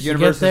 2 years to get there.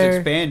 Universe is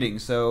expanding,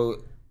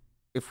 so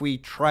if we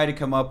try to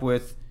come up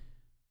with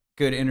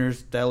good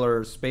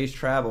interstellar space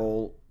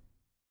travel,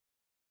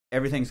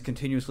 everything's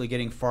continuously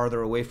getting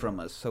farther away from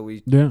us. So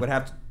we would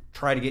have to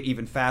try to get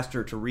even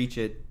faster to reach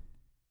it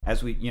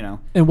as we,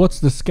 And what's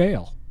the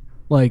scale?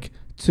 Like,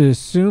 to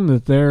assume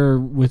that they're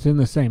within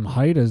the same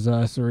height as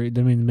us, or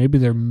maybe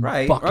they're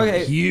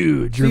fucking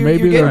huge, So or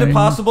maybe you're getting they're to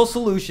possible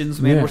solutions,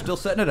 man. Yeah. We're still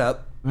setting it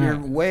up. All You're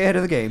right. way ahead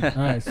of the game. All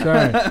right,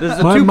 sorry. This is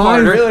a my two-parter.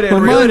 mind, Reel it in, my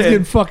reel it mind's in.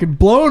 getting fucking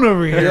blown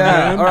over here.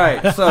 Yeah, man. all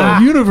right, so- the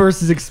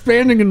universe is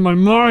expanding in my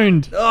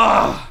mind.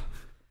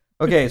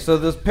 Okay, so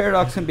this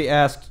paradox can be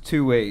asked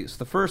two ways.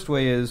 The first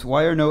way is,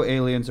 why are no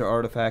aliens or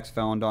artifacts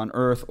found on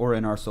Earth or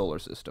in our solar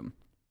system?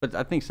 But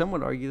I think some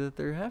would argue that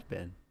there have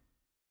been.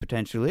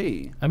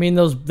 Potentially. I mean,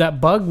 that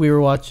bug we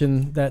were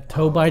watching, that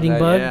toe-biting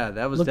bug, Yeah,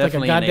 that was looked like a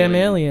definitely goddamn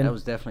an alien. That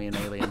was definitely an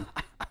alien.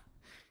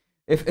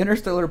 If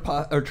interstellar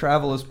or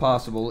travel is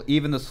possible,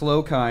 even the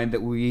slow kind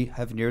that we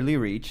have nearly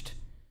reached,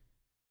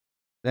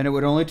 then it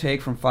would only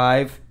take from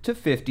 5 to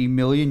 50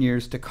 million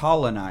years to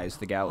colonize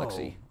the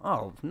galaxy.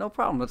 Oh, no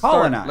problem. Let's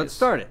Colonize. Let's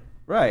start it.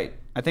 Right.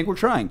 I think we're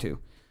trying to.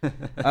 They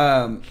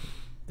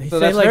so say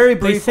that's like very they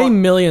brief. say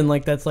million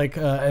like that's like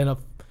in a.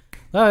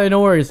 Oh,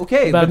 no worries.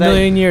 Okay, about a but that-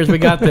 million years, we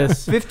got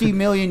this. 50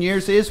 million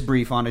years is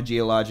brief on a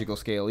geological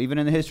scale. Even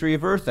in the history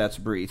of Earth, that's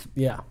brief.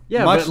 Yeah.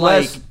 Yeah, Much but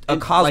less like, a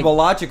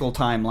cosmological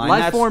timeline.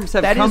 Life forms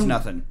have that come, is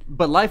nothing.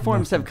 But life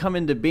forms have come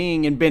into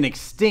being and been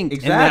extinct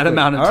in that Exactly.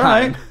 amount of All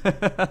time.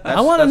 right.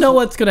 I want to know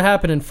what's going to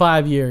happen in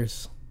 5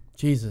 years.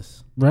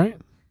 Jesus. Right?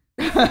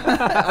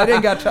 I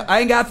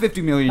ain't got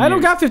 50 million years. I don't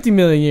got 50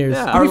 million years.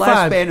 Yeah, Give our me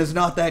 5. lifespan is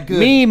not that good.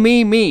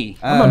 Me.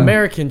 I'm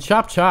American.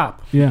 Chop,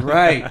 chop. Yeah.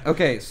 Right.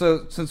 Okay,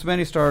 so since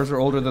many stars are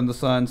older than the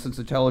sun, since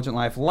intelligent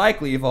life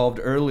likely evolved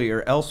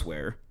earlier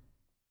elsewhere,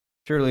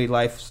 surely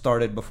life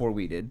started before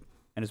we did,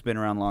 and it's been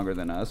around longer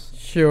than us.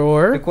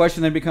 Sure. The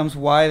question then becomes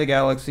why the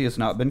galaxy has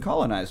not been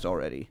colonized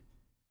already.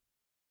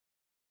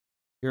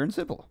 Pure and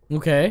simple.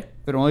 Okay. It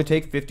would only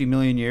take 50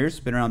 million years,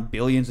 been around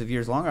billions of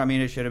years longer. I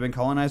mean, it should have been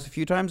colonized a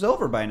few times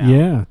over by now.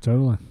 Yeah,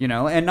 totally.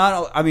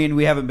 And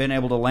we haven't been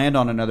able to land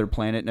on another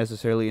planet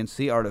necessarily and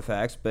see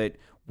artifacts, but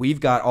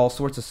we've got all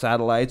sorts of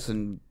satellites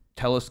and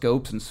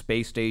telescopes and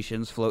space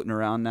stations floating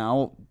around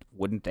now.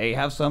 Wouldn't they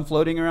have some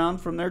floating around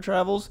from their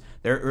travels?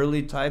 Their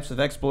early types of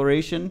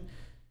exploration?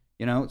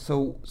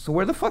 So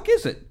where the fuck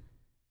is it?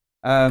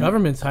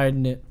 Government's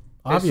hiding it.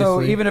 Obviously.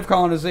 So even if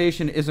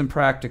colonization isn't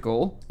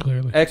practical,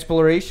 Clearly.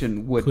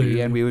 exploration would be, Clearly.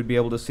 and we would be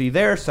able to see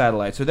their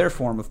satellites or their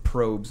form of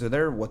probes or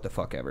their what the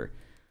fuck ever.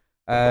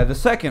 The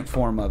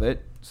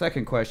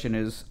second question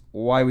is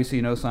why we see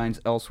no signs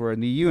elsewhere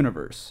in the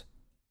universe.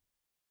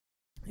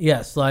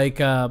 Yes, like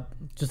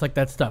just like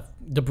that stuff,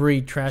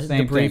 debris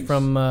Same things.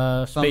 from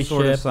Some spaceship,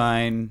 sort of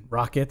sign,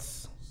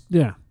 rockets.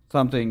 Yeah.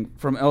 something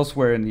from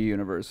elsewhere in the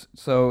universe.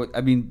 So,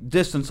 I mean,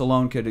 distance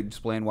alone could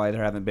explain why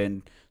there haven't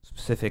been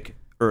specific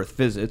Earth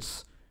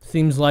visits.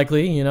 Seems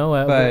likely,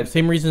 But-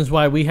 same reasons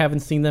why we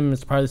haven't seen them.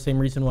 It's probably the same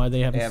reason why they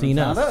haven't seen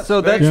found us.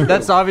 So Very true.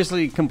 that's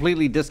obviously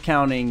completely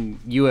discounting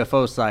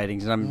UFO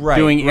sightings. And I'm Right,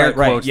 doing air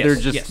right, quotes. yes, They're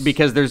just yes.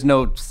 because there's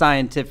no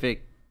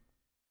scientific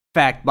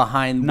fact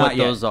behind Not what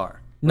yet. those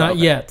are. Not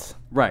yet.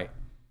 Right.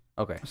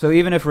 Okay. So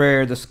even if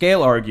rare, the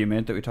scale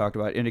argument that we talked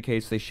about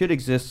indicates they should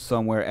exist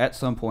somewhere at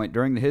some point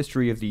during the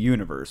history of the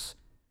universe.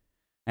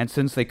 And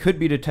since they could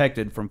be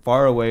detected from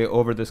far away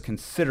over this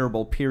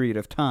considerable period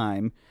of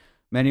time,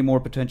 many more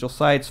potential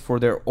sites for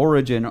their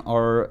origin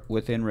are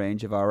within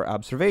range of our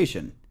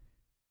observation.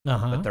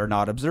 But they're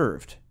not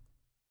observed.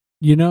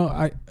 You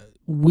know,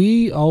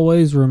 we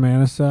always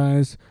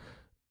romanticize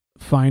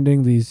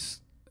finding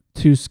these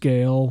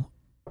 2-scale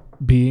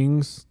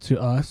beings to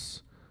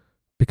us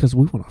because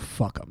we want to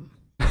fuck them.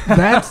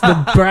 That's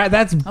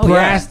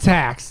brass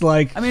tacks.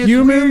 Like,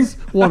 humans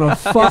want to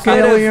fuck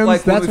aliens.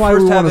 Like that's why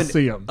we want to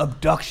see them.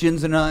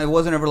 Abductions, and it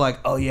wasn't ever like,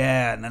 oh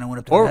yeah, and then I went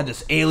up to had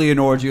this alien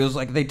orgy. It was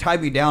like they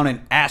tied me down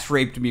and ass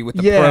raped me with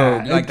the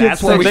probe. Like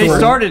that's what they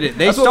started it.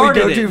 They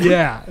started it.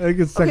 Yeah, it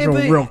gets sexual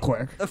real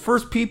quick. The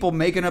first people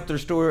making up their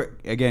story,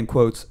 again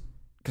quotes,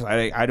 because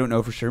I don't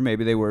know for sure.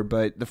 Maybe they were,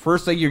 but the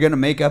first thing you're gonna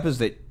make up is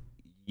that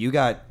you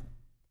got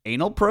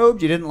anal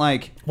probed. You didn't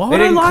like. Why would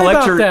I lie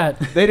about that?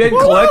 They didn't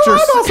collect your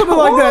something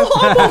like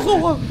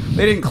that.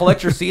 They didn't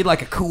collect your seed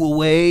like a cool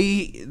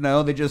way.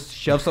 No, they just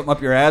shove something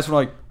up your ass and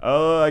like,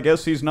 I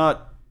guess he's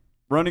not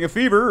running a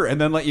fever, and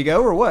then let you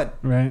go or what?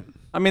 Right.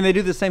 I mean, they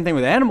do the same thing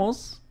with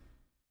animals.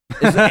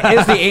 Is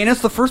the anus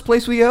the first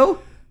place we go?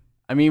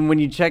 I mean, when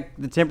you check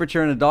the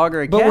temperature in a dog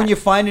or a cat. But when you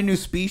find a new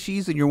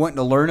species and you're wanting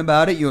to learn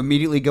about it, you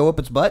immediately go up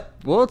its butt?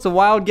 Well, it's a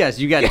wild guess.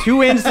 You got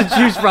 2 ends to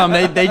choose from.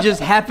 They just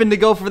happen to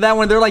go for that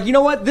one. They're like, you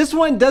know what? This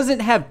one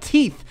doesn't have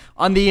teeth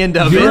on the end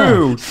of it.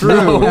 True.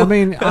 So, I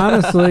mean,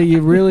 honestly,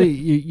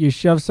 you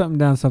shove something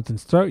down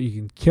something's throat, you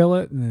can kill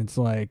it, and it's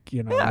like,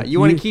 you know. Yeah,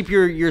 you want to keep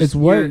your it's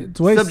way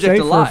subject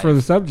safer alive. for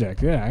the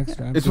subject. Yeah,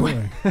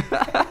 absolutely.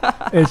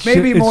 It's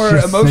maybe more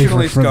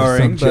emotionally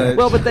scarring, but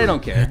but they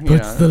don't care.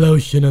 Puts the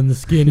lotion on the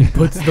skin and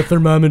puts the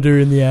thermometer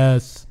in the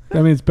ass.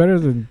 I mean, it's better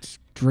than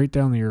straight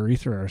down the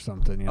urethra or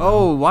something. You know?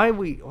 Oh, why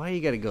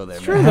you got to go there?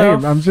 It's true,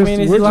 man? though. I'm just.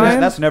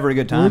 That's never a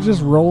good time. We're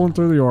just rolling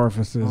through the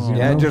orifices. Oh. You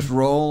Yeah, know? just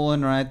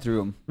rolling right through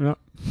them. Yep.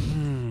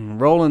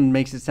 Rolling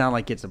makes it sound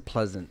like it's a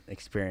pleasant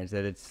experience.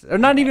 That it's or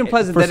not even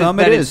pleasant. For some,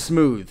 it is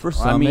smooth. For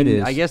some, it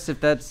is. I guess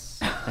if that's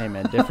hey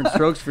man, different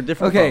strokes for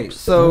different. Okay, folks.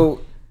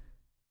 so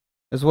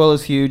as well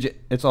as huge,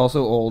 it's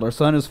also old. Our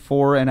sun is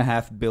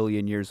 4.5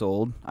 billion years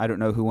old. I don't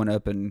know who went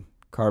up and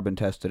carbon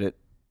tested it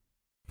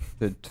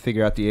to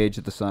figure out the age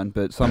of the sun,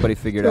 but somebody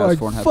figured out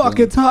it's 4.5 fuck,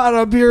 billion. it's hot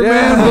up here,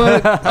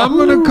 man, but I'm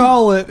going to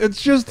call it. It's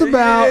just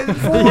about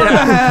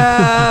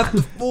 4.5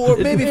 to 4,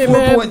 maybe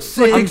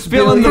 4.6. I'm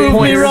feeling the Prove me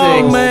point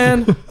wrong,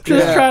 man.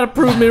 Just try to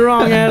prove me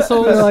wrong,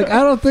 asshole. They're like,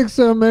 I don't think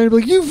so, man.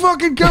 Like, you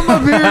fucking come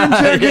up here and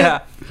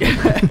check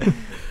it.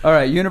 All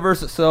right,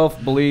 universe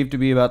itself believed to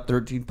be about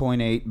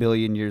 13.8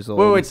 billion years old.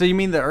 Wait, so you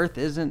mean the Earth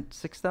isn't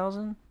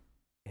 6,000?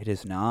 It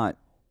is not.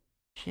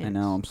 Shit. I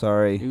know, I'm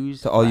sorry.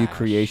 News to all you flash.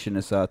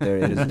 creationists out there,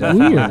 it is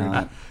definitely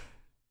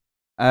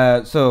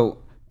not. So,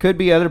 could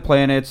be other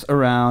planets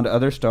around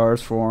other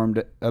stars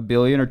formed 1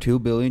 billion or 2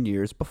 billion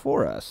years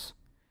before us.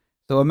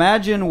 So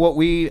imagine what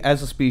we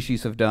as a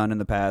species have done in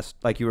the past,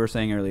 like you were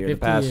saying earlier, the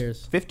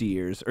past 50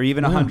 years, or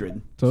even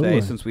 100,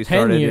 totally. say, since we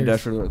started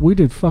industrial. We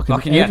did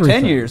fucking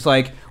everything. 10 years.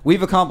 Like,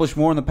 we've accomplished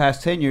more in the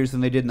past 10 years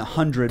than they did in the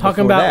 100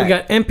 Talking before about, that. we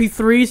got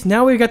MP3s.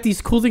 Now we got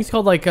these cool things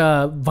called like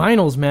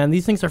vinyls, man.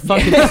 These things are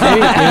fucking insane,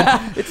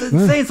 dude. It's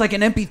insane. It's like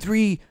an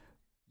MP3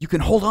 you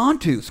can hold on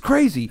to. It's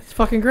crazy. It's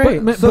fucking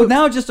great. So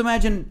now just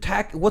imagine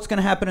what's going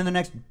to happen in the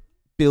next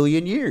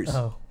billion years.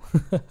 Oh.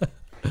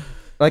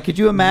 Like, could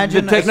you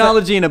imagine the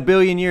technology in 1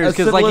 billion years?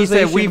 Because, like you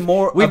said, we've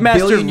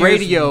mastered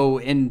radio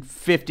in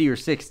 50 or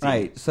 60.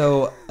 Right.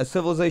 So a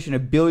civilization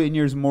 1 billion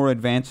years more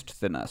advanced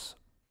than us.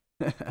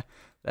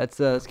 That's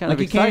kind of like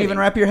you exciting. can't even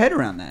wrap your head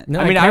around that. No,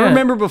 I mean, I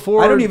remember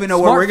before. I don't even know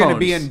where we're going to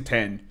be smartphones. in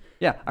 10.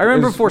 Yeah, I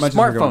remember As before much as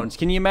we're going. smartphones.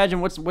 Can you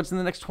imagine what's in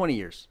the next 20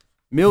 years?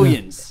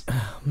 Millions.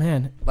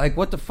 Man, like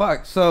what the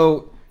fuck?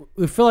 So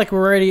we feel like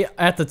we're already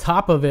at the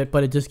top of it,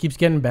 but it just keeps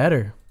getting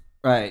better.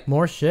 Right.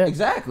 More shit.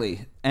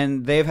 Exactly.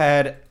 And they've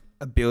had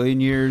 1 billion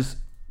years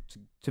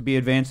to be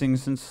advancing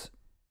since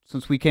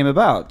we came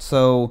about.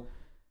 So,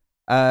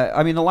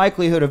 I mean, the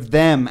likelihood of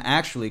them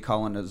actually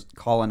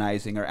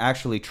colonizing or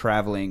actually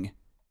traveling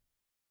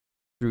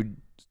through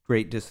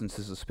great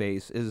distances of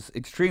space is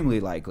extremely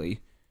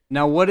likely.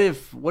 Now, what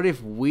if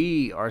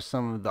we are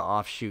some of the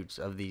offshoots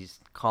of these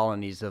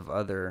colonies of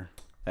other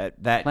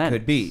that planets?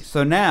 Could be.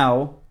 So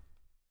now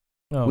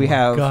we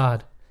have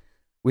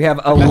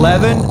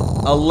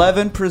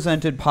 11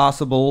 presented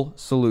possible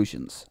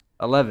solutions.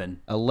 11.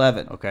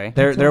 Okay.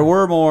 There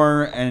were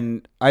more,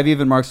 and I've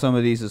even marked some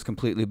of these as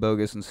completely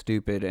bogus and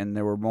stupid, and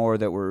there were more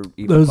that were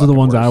even Those are the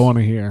ones worse. I want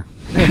to hear.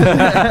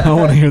 I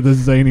want to hear the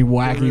zany,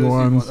 wacky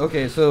ones.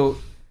 Okay, so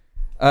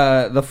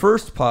the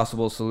first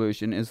possible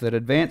solution is that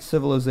advanced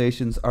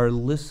civilizations are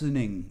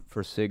listening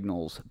for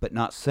signals, but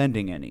not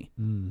sending any.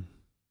 And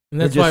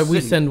that's why we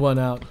send one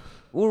out.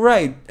 Well,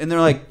 right. And they're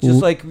like,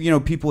 just like,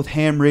 people with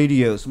ham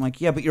radios. I'm like,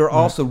 yeah, but you're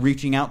also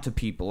reaching out to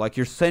people. Like,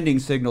 you're sending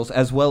signals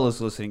as well as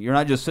listening. You're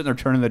not just sitting there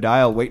turning the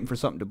dial waiting for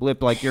something to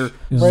blip. Like, you're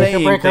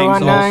saying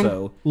things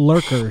also.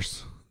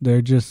 Lurkers.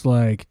 They're just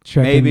like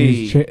checking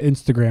these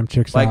Instagram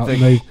chicks like out.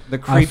 The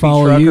creepy I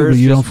follow truckers you, but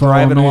you don't just follow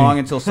driving me. along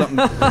until something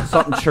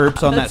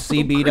chirps on that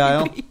CB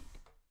dial.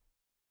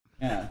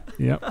 Yeah.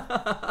 Yep.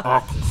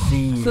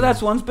 So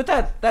that's one, but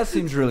that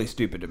seems really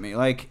stupid to me.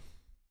 Like,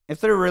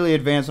 if they're really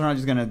advanced, they're not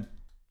just gonna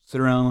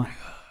sit around like,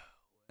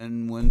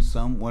 and when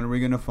are we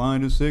gonna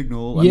find a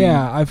signal?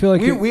 I feel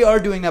like we are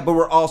doing that, but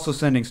we're also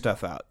sending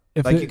stuff out.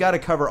 Like, you got to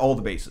cover all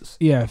the bases.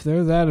 Yeah, if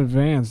they're that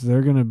advanced,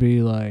 they're gonna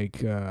be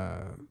like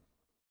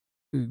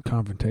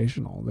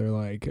confrontational. They're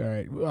like,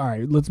 all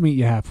right, let's meet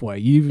you halfway.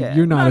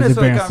 You're not as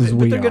advanced as we are.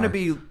 But they're gonna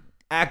be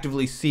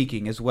actively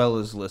seeking as well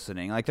as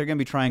listening. Like, they're gonna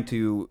be trying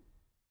to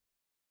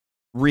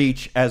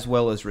reach as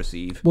well as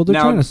receive. Well, they're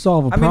trying to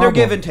solve a problem. I mean,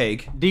 they're give and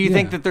take. Do you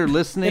think that they're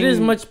listening? It is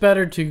much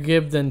better to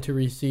give than to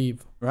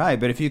receive. Right,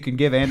 but if you can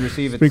give and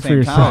receive at Speak the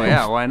same for time, oh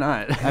yeah, why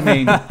not? I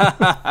mean,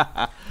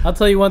 I'll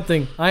tell you one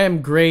thing: I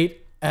am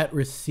great at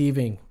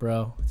receiving,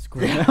 bro. It's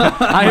great.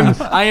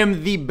 I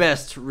am the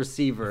best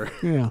receiver.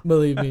 Yeah,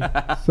 believe me.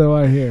 So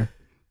I hear.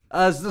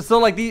 So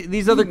like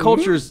these other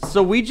cultures.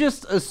 So we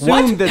just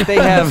assume that they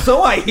have.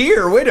 So I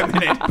hear. Wait a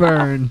minute.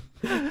 Burn.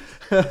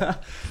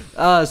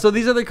 So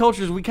these other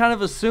cultures, we kind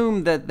of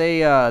assume that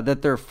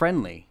they're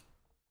friendly.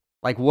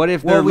 Like, what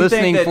if they're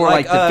listening for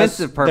like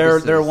defensive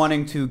purposes? They're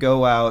wanting to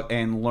go out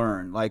and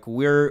learn. Like,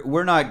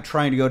 we're not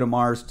trying to go to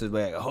Mars to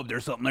like, I hope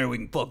there's something there we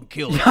can fucking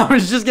kill it. I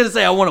was just gonna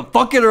say I want to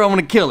fuck it or I want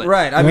to kill it.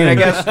 Right. I mean, I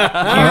guess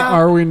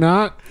are we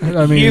not?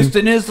 I mean,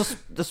 Houston is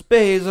the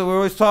space that we're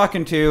always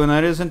talking to, and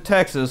that is in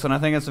Texas, and I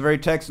think it's a very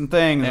Texan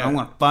thing. Yeah. I'm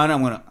gonna find it.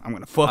 I'm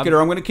gonna fuck it or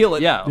I'm gonna kill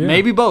it. Yeah,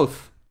 maybe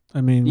both. I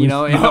mean, and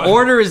the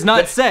order is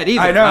not set either.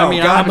 I know. I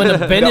mean, I'm gonna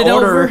bend it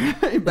over.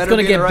 It's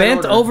gonna get bent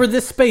order. over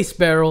this space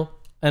barrel,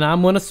 and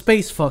I'm gonna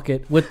space fuck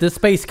it with the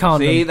space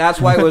condom. See,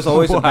 that's why it was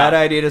always a bad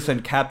idea to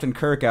send Captain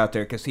Kirk out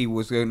there, because he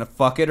was gonna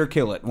fuck it or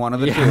kill it, one of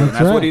the two. And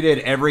that's what he did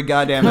every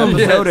goddamn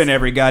episode and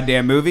every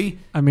goddamn movie.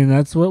 I mean,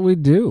 that's what we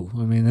do.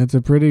 I mean, that's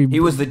a pretty. He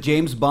was the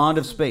James Bond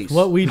of space.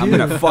 What we do. I'm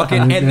gonna fuck it,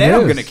 and then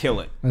I'm gonna kill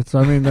it. That's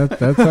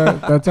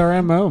that's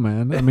our MO,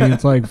 man. I mean,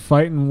 it's like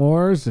fighting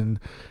wars and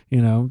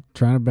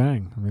trying to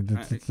bang. I mean,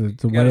 it's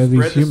a way of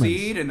these humans. The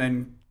seed and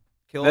then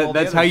kill all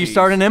that's the how you seeds.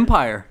 start an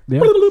empire. Yeah.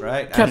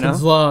 Right.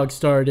 Captain's log,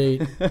 star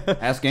date.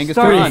 Ask Genghis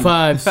Khan.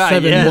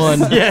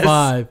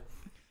 35715.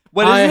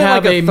 What is it,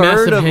 like a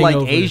third of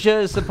like Asia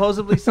is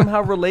supposedly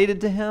somehow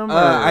related to him?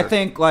 I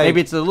think like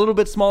maybe it's a little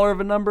bit smaller of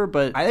a number,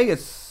 but I think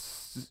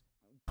it's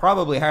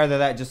probably higher than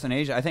that just in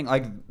Asia. I think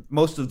like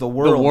most of the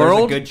world?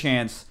 There's a good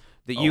chance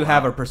that you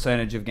have a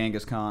percentage of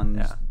Genghis Khan's.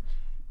 Yeah.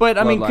 But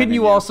I mean, couldn't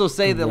you also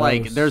say that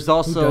like there's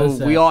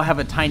also we all have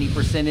a tiny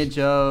percentage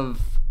of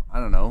I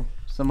don't know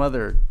some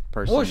other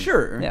person? Well,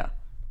 sure, yeah,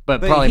 but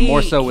probably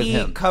more so with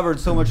him. He covered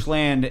so much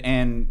land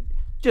and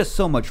just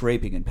so much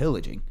raping and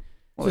pillaging.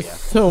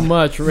 So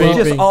much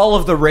raping. Just all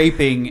of the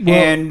raping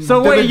and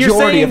so the wait,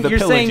 majority of the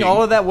pillaging. You're saying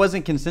all of that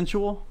wasn't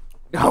consensual?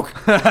 Well,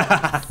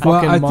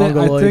 I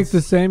think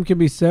the same can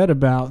be said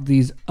about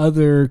these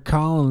other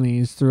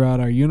colonies throughout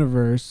our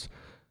universe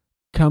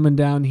coming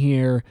down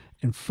here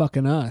and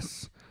fucking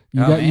us.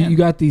 You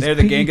got these. They're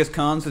the Genghis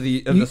Khans of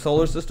the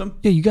solar system.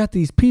 Yeah, you got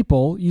these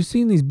people. You've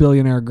seen these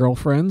billionaire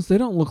girlfriends. They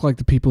don't look like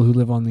the people who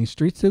live on these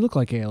streets. They look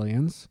like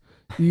aliens.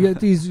 You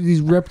got these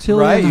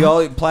reptilian. Right, you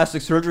all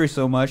plastic surgery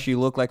so much you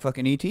look like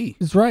fucking E.T.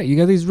 That's right. You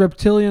got these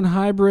reptilian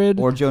hybrid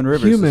or Joan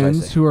Rivers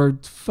humans who are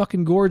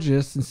fucking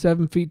gorgeous and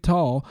 7 feet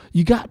tall.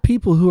 You got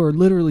people who are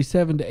literally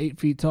 7 to 8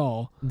 feet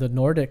tall. The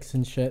Nordics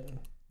and shit.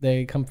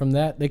 They come from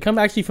that. They come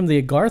actually from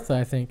the Agartha,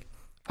 I think.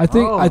 I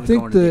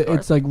think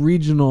it's like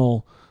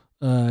regional.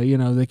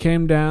 They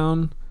came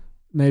down.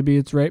 Maybe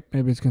it's rape.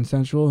 Maybe it's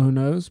consensual. Who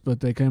knows? But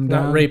they came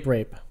down. Not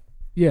rape.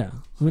 Yeah.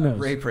 Who knows?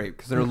 Rape,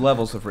 because there are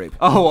levels of rape.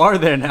 Oh, are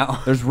there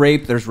now? There's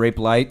rape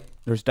light,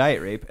 there's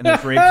diet rape, and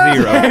there's rape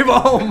zero.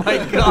 Oh my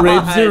god.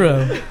 Rape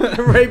zero.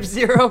 Rape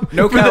zero.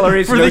 No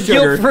calories, for no the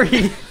sugar.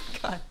 Guilt-free.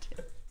 God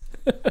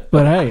damn.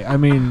 But hey, I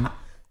mean,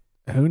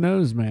 who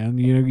knows, man?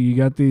 You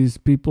got these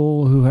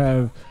people who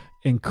have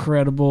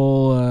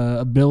incredible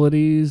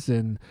abilities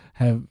and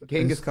have.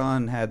 Genghis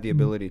Khan had the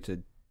ability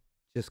to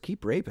just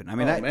keep raping. I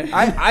mean,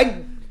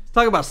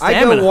 talk about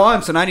stamina. I go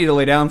once and I need to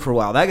lay down for a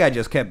while. That guy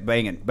just kept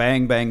banging,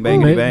 bang,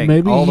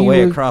 maybe all the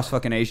way across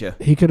fucking Asia.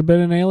 He could have been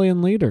an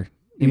alien leader.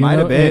 He might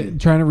have been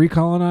trying to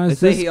recolonize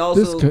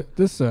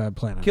this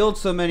planet. Killed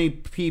so many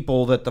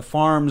people that the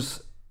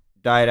farms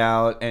died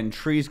out and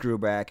trees grew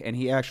back, and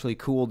he actually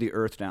cooled the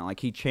earth down.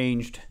 Like he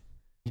changed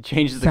the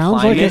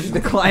climate.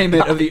 The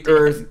climate of the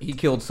earth. He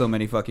killed so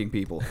many fucking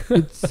people.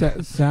 It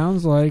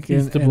sounds like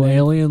an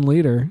alien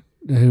leader.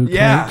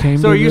 Came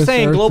so to you're this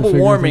saying earth global to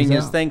figure warming things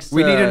is out. thanks to...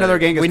 We need another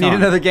Genghis Khan. We need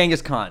another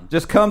Genghis Khan.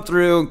 Just come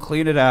through and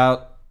clean it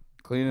out.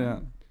 Clean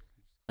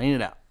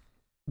it out.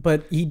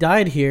 But he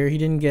died here. He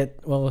didn't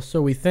get... Well,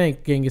 so we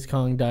think Genghis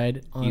Khan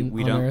died on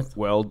Earth.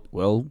 Well,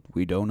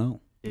 we don't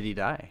know. Did he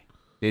die?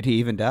 Did he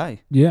even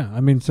die? Yeah,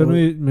 I mean, some of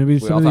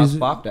these...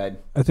 Spock died.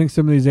 I think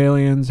some of these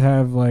aliens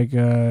have, like,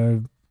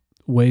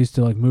 ways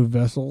to, like, move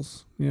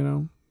vessels,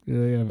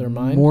 They have their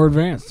mind? more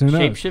advanced. Who knows?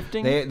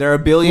 Shape-shifting? They're a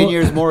billion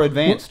years more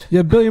advanced.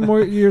 Yeah, a billion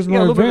more years more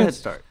a little bit of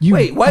advanced. head start.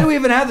 Wait, why do we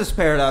even have this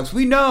paradox?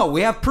 We know.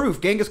 We have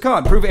proof. Genghis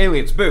Khan. Prove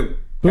aliens. Boom.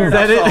 Boom. Is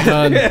that it?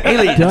 Done.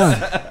 Aliens.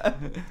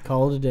 Done.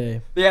 Call it a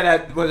day. Yeah,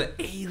 that was it.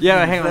 Aliens.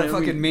 Yeah, hang on. That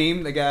fucking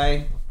meme, the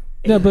guy.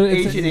 Yeah, but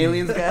it's Ancient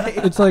aliens guy.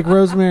 It's like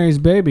Rosemary's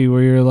Baby,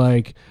 where you're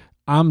like,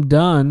 I'm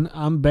done.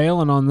 I'm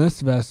bailing on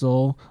this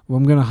vessel.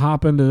 I'm gonna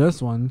hop into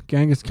this one.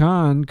 Genghis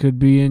Khan could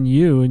be in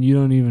you, and you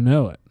don't even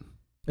know it.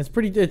 It's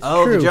pretty. It's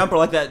Oh, true. the jumper,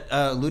 like that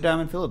Lou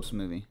Diamond Phillips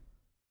movie.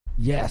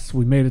 Yes,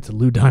 we made it to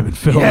Lou Diamond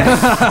Phillips.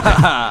 Yes.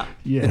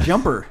 Yeah. The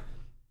jumper.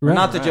 Right.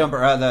 Not the jumper.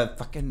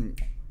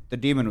 The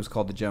demon was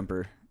called the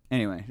jumper.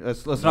 Anyway,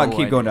 let's not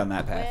keep going down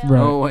that path. Right.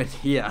 Oh,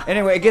 yeah.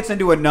 Anyway, it gets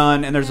into a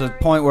nun, and there's a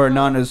point where a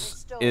nun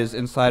is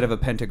inside of a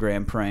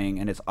pentagram praying,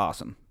 and it's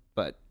awesome.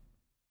 But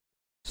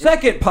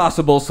second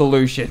possible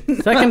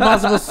solution. Second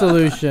possible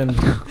solution.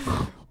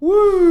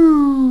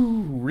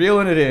 Woo!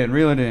 Reeling it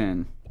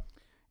in.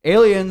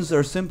 Aliens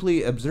are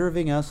simply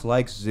observing us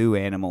like zoo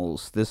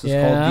animals. This is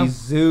called the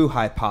zoo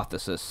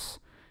hypothesis.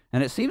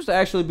 And it seems to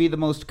actually be the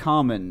most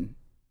common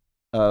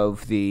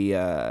of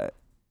the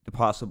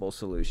possible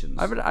solutions.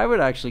 I would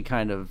actually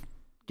kind of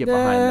get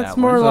behind that it's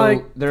more one.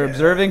 like they're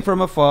observing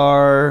from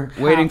afar,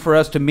 waiting for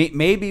us to meet,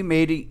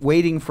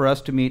 waiting for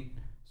us to meet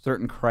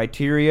certain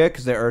criteria,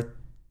 because there are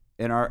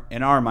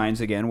in our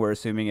minds, again, we're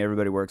assuming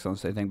everybody works on the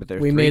same thing, but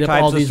there's three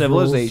types of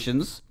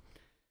civilizations.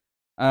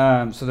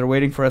 So they're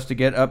waiting for us to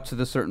get up to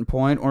the certain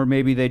point, or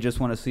maybe they just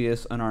want to see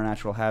us in our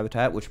natural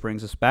habitat, which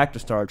brings us back to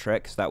Star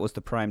Trek, because that was the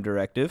prime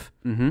directive,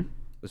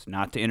 was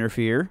not to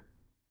interfere.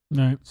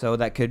 Right. So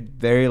that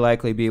could very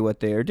likely be what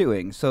they are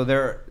doing. So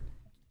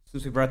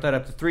since we brought that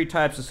up to three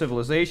types of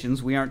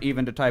civilizations, we aren't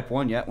even to type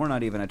 1 yet. We're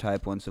not even a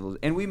type 1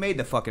 civilization. And we made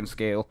the fucking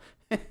scale.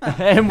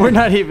 And we're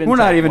not even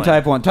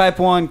type 1. Type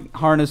 1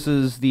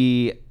 harnesses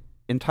the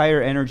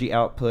entire energy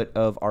output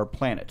of our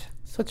planet.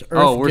 Such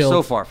Earth we're guilt.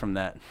 so far from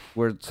that.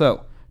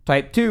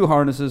 Type 2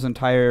 harnesses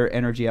entire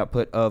energy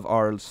output of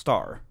our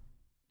star,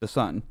 the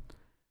sun.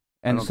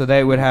 And so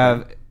they would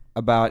have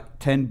about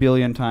 10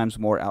 billion times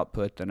more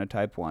output than a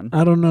type 1.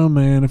 I don't know,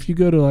 man. If you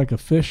go to like a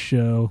fish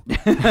show.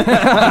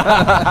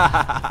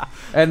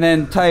 And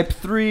then type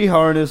 3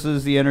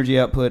 harnesses the energy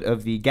output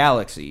of the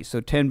galaxy.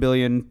 So 10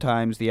 billion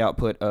times the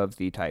output of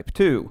the type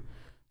 2.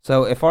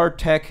 So if our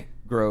tech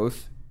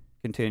growth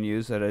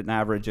continues at an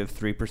average of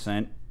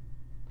 3%,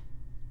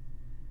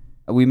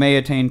 we may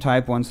attain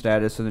type 1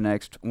 status in the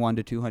next 1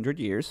 to 200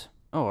 years.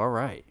 Oh, all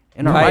right.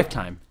 In our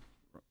lifetime.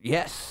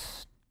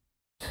 Yes.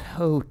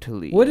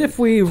 Totally. What if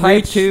we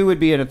type 2 would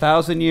be in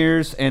 1,000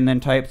 years, and then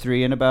type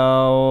 3 in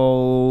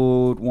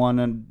about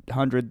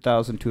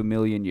 100,000 to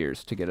 1,000,000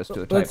 years to get us to a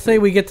type Let's say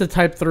we get to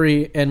type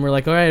 3 and we're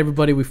like, all right,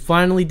 everybody, we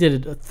finally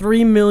did it.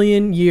 3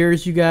 million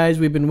years, you guys.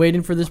 We've been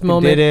waiting for this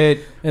moment. Did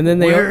it. And then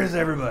Where is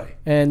everybody?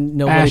 And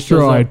nobody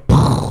Asteroid. shows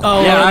up.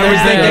 Oh, yeah, I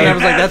was thinking. I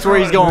was like, that's where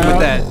he's going with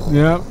that.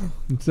 Yep.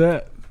 That's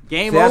it.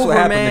 Game that's over, what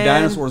happened. man. The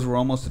dinosaurs were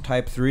almost a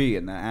type 3,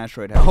 and the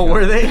asteroid had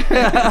were they?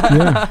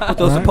 Yeah. With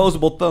those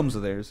opposable thumbs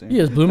of theirs. You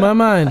just blew my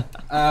mind.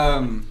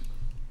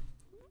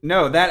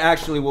 No, that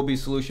actually will be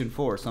solution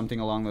 4, something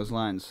along those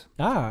lines.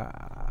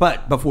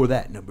 But before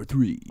that, number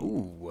 3.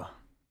 Ooh.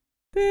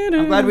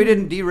 I'm glad we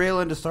didn't derail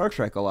into Star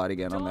Trek a lot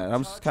again on that. I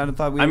just kind of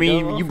thought we. I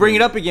mean, you bring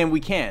it up again,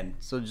 we can.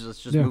 So let's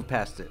just move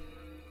past it.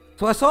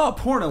 So I saw a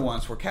porno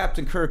once where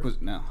Captain Kirk was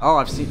Oh,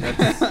 I've seen that.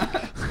 That's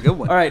a good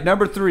one. All right,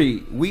 number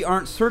 3. We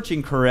aren't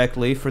searching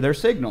correctly for their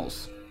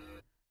signals.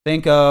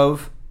 Think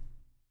of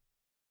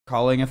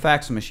calling a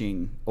fax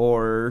machine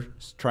or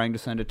trying to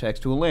send a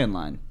text to a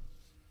landline.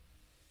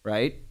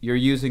 Right? You're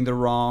using the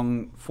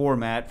wrong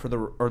format for the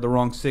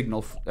wrong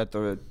signal at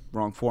the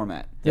wrong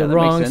format. The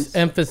wrong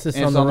emphasis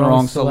and on the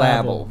wrong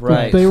syllable.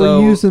 Right. They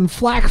were using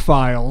FLAC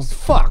files.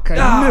 Fuck,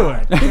 I knew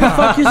it. Who the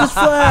fuck uses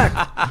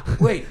FLAC?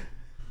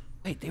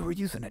 Wait, they were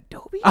using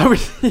Adobe?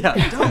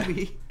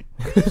 Adobe.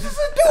 This is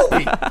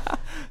Adobe.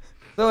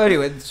 So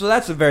anyway,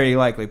 that's a very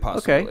likely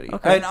possibility.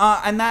 Okay.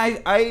 And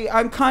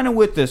I'm kind of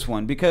with this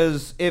one,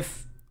 because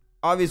if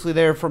obviously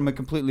they're from a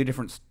completely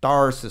different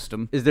star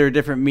system, is there a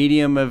different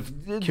medium of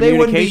communication? They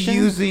wouldn't be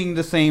using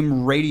the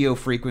same radio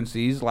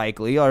frequencies,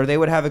 likely, or they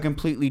would have a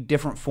completely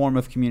different form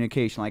of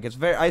communication. Like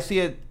I see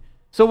it.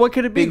 So what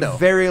could it be though?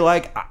 Very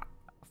like.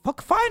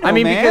 Fuck, fine. I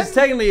mean, man. because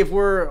technically, if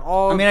we're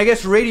all, I mean, I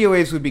guess radio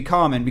waves would be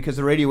common because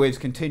the radio waves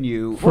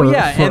continue.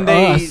 And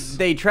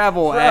they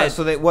travel at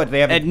so they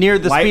have at near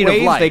the light speed waves?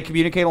 of light. They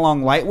communicate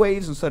along light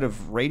waves instead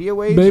of radio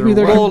waves. Maybe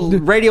they're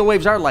radio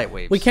waves are light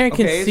waves. We can't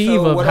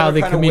conceive of how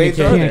they communicate.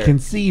 Can't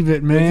conceive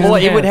it, man. Well,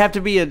 it would have to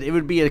be they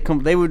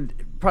would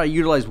probably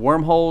utilize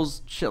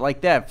wormholes, shit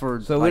like that for.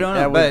 So we don't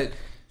know, but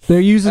they're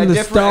using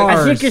the stars.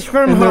 I think it's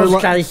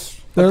wormholes, guys.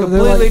 A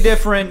completely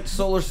different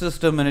solar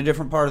system in a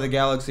different part of the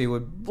galaxy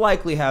would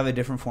likely have a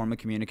different form of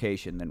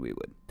communication than we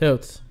would.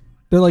 Totes.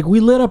 They're like, we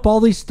lit up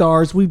all these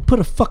stars. We put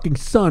a fucking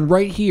sun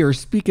right here,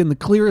 speaking the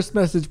clearest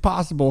message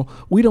possible.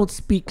 We don't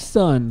speak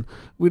sun.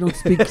 We don't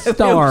speak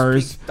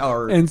stars.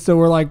 And so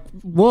we're like,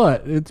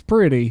 what? It's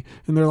pretty.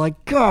 And they're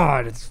like,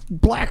 God, it's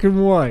black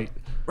and white.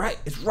 Right.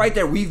 It's right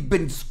there. We've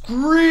been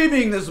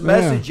screaming this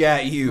message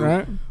at you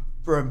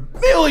for 1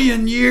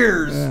 million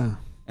years. Yeah.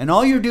 And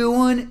all you're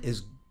doing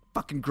is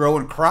fucking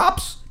growing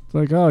crops? It's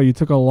like, oh, you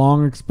took a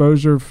long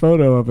exposure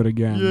photo of it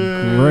again.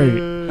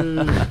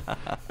 Great.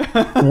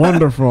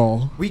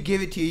 Wonderful. We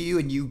give it to you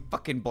and you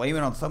fucking blame it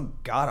on some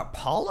god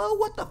Apollo?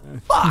 What the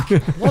fuck?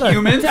 What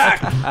humans?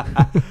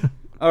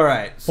 All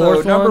right.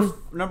 So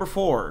number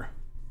 4.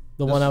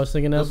 The one I was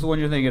thinking of? That's the one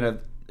you're thinking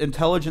of.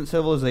 Intelligent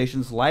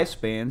civilizations'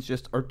 lifespans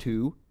just are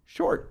too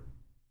short.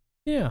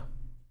 Yeah.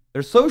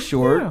 They're so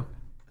short,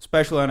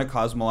 especially on a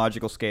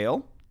cosmological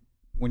scale,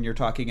 when you're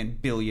talking in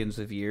billions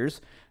of years,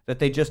 that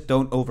they just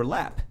don't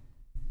overlap.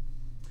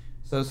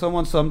 So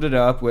someone summed it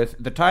up with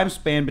the time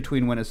span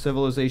between when a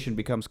civilization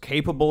becomes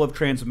capable of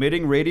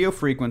transmitting radio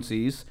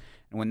frequencies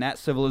and when that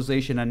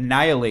civilization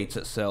annihilates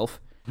itself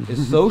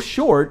is so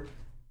short,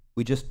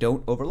 we just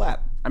don't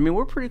overlap. I mean,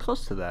 we're pretty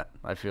close to that,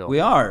 I feel.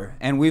 We are.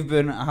 And we've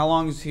been, how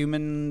long has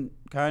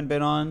humankind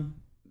been on?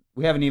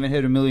 We haven't even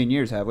hit 1 million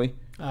years, have we?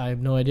 I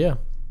have no idea.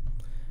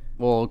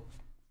 Well,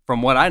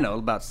 from what I know,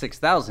 about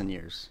 6,000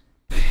 years.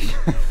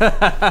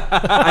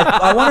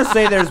 I want to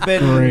say there's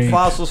been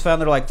fossils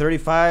found that are like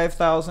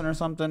 35,000 or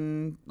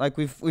something. Like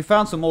we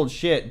found some old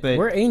shit, but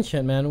we're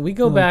ancient, man. We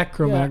go back.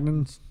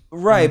 Cro-Magnons.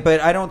 Right, but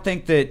I don't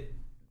think that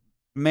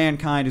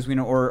mankind, as we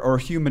know, or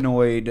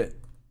humanoid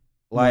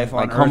life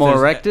on like Earth Homo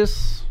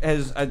erectus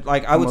has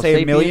like I would say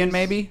sapiens? 1 million,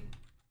 maybe.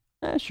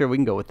 Sure, we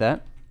can go with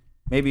that.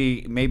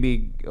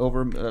 Maybe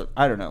over.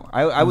 I don't know.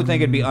 I would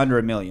think it'd be under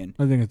 1 million.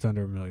 I think it's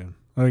under 1 million.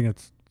 I think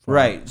it's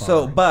right.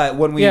 So, but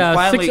when we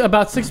finally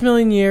about 6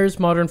 million years,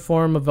 modern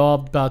form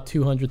evolved about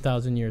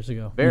 200,000 years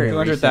ago. Very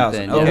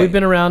 200,000. Yeah, we've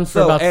been around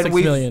for about 6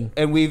 million.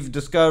 And we've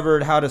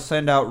discovered how to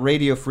send out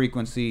radio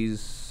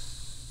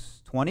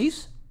frequencies.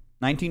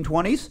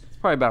 1920s.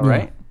 Probably about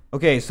right.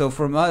 Okay, so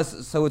from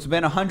us, so it's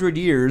been 100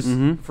 years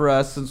for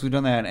us since we've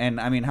done that, and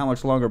I mean, how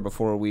much longer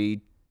before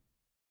we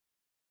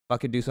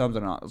fucking do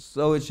something else?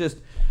 So it's just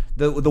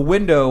the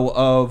window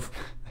of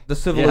the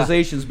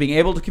civilizations being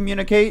able to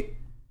communicate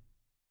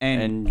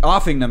and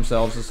offing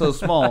themselves is so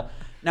small.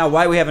 Now,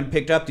 why we haven't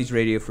picked up these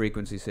radio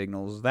frequency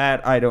signals,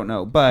 that I don't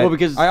know. But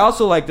because I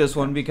also like this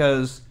one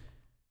because,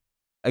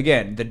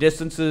 again, the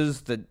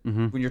distances that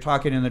when you're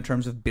talking in the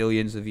terms of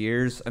billions of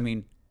years, I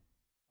mean,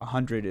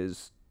 100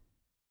 is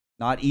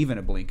not even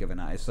a blink of an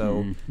eye,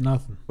 so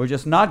nothing. We're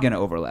just not going to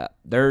overlap.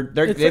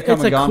 They've come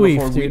and gone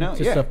before we know.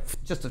 Just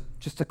a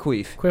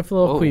queef. Quiff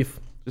little queef.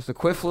 Just a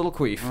quiff little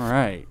queef. All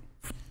right.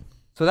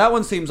 So that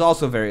one seems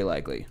also very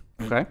likely.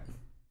 Okay.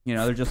 You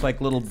know, they're just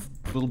like little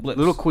blips.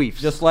 Little queefs.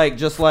 Just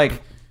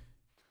like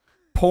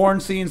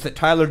porn scenes that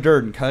Tyler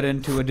Durden cut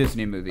into a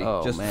Disney movie.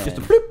 Oh, just man. a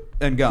bloop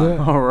and gone.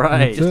 Yeah. All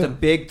right. Just a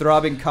big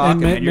throbbing cock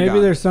and then you're maybe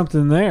gone. there's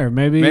something there.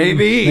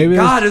 Maybe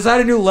God, is that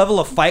a new level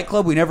of Fight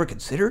Club we never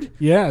considered?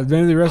 Yeah,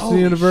 maybe the rest of the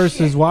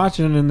universe is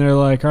watching and they're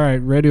like, all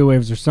right, radio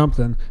waves or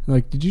something.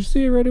 Like, did you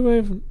see a radio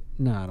wave?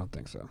 No, I don't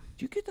think so.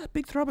 Did you get that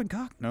big throbbing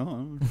cock?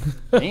 No.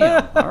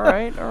 Damn. All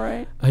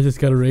right. I just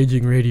got a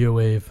raging radio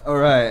wave. All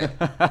right.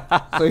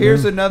 So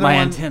here's another My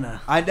one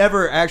antenna. I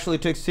never actually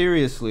took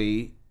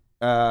seriously.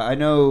 I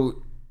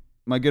know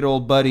my good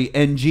old buddy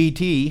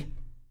NGT.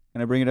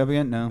 Can I bring it up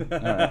again? No. All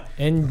right.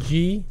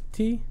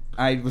 NGT?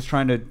 I was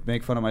trying to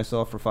make fun of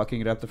myself for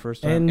fucking it up the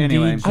first time. NDGT.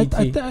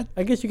 Anyway,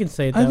 I guess you can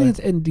say it that I think way. it's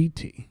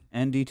NDT.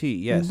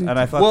 NDT, yes. NDT. And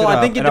I fucked Well, it up.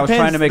 I think it and I was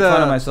trying to make depends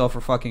fun of myself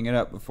for fucking it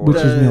up before. Which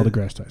is Neil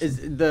deGrasse Tyson.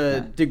 Is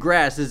the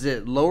deGrasse, is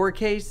it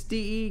lowercase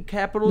d-e,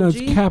 capital No,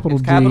 G? it's capital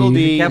It's capital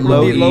D,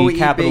 Capital D, low low E, E,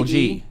 capital big G.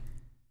 E.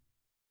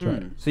 That's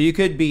right. So you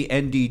could be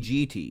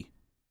NDGT.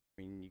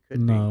 I mean, you could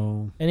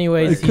No.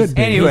 Anyways, It could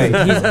be. Anyway,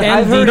 he's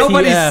I've heard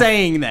Nobody's NDTF.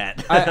 saying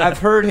that. I've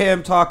heard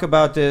him talk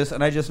about this,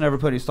 and I just never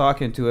put any stock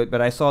into it,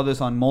 but I saw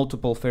this on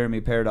multiple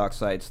Fermi Paradox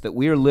sites, that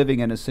we are living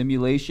in a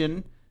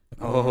simulation.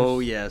 Oh,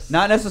 yes.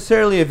 Not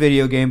necessarily a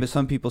video game, but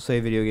some people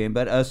say video game,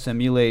 but a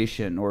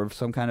simulation or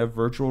some kind of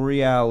virtual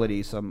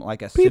reality,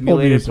 like a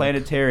simulated music.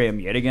 planetarium.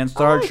 Yet again,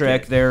 Star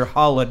Trek, their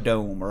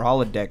holodome or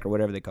holodeck or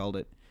whatever they called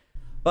it.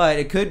 But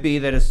it could be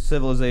that a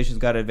civilization's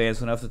got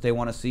advanced enough that they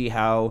want to see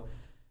how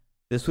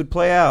this would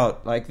play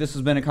out. Like, this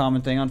has been a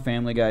common thing on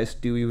Family Guy.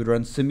 Stewie would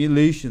run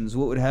simulations.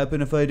 What would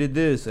happen if I did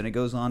this? And it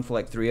goes on for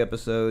like 3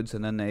 episodes,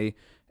 and then they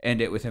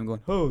end it with him going,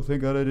 oh,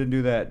 thank God I didn't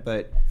do that.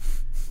 But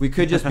we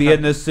could just be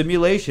in this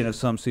simulation of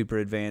some super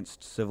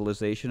advanced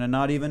civilization and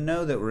not even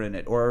know that we're in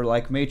it. Or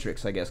like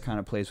Matrix, I guess, kind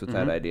of plays with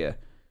that idea.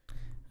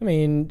 I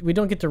mean, we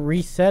don't get to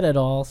reset it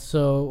all,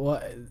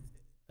 so...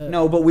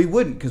 No, but we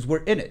wouldn't, because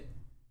we're in it.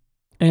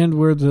 And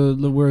we're the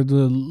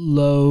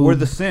low. We're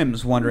the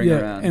Sims wandering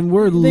around. And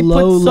we're they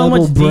low put so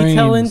level much brains.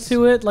 detail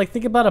into it. Like,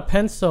 think about a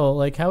pencil.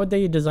 Like, how would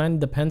they design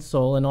the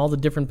pencil and all the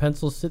different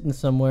pencils sitting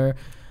somewhere?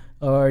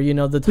 Or, you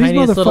know, the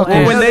tiniest little...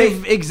 motherfuckers- When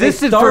they've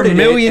existed for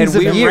millions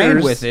of and we years.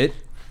 ran with it.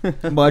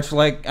 Much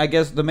like, I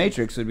guess, the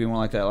Matrix would be more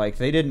like that. Like,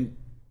 they didn't...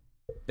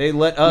 They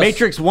let us...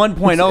 Matrix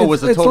 1.0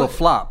 was a total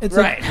flop. It's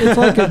like, it's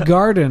like a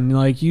garden.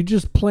 Like, you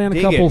just plant a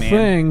Dig couple it, man.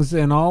 things,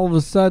 and all of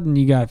a sudden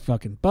you got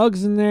fucking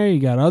bugs in there.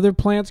 You got other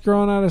plants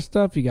growing out of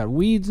stuff. You got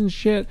weeds and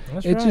shit.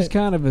 That's it right. just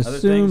kind of things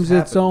assumes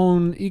its happen.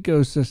 own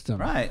ecosystem.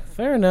 Right.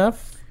 Fair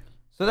enough.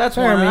 So that's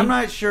Fair one. me. I'm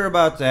not sure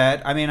about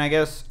that. I mean, I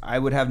guess I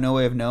would have no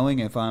way of knowing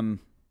if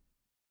I'm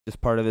just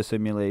part of a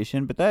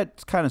simulation, but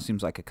that kind of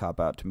seems like a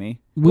cop out to me.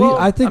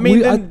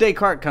 Then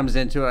Descartes comes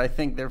into it. I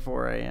think,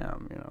 therefore I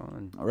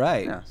am. All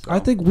right. Yeah, so. I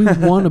think we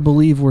want to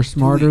believe we're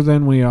smarter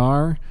than we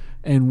are,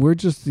 and we're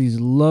just these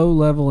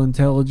low-level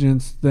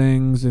intelligence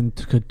things, and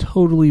could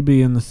totally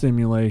be in the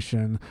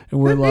simulation. And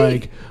we're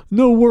like,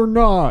 no, we're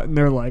not. And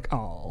they're like,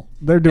 oh,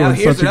 they're doing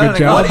such a good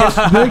job.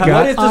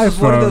 What if this is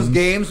one of those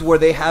games where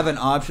they have an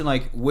option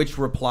like, which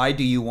reply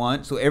do you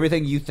want? So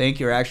everything you think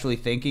you're actually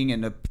thinking,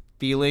 and the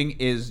feeling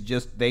is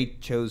just they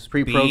chose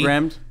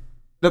pre-programmed. B.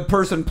 The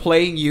person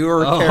playing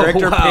your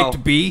character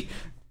picked B.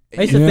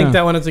 I used to think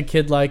that when I was a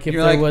kid, like if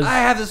you're there like, was, I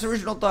have this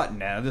original thought.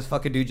 No, this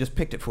fucking dude just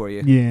picked it for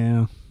you.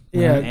 Yeah.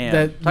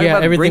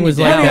 Everything was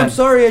like, I'm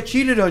sorry, I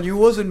cheated on you. It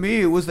wasn't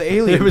me. It was the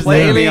alien. It was the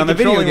playing me alien on the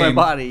video controlling game.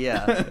 my body.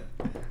 Yeah.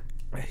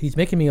 He's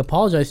making me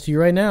apologize to you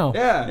right now.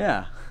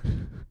 Yeah.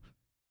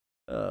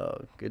 Oh,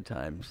 good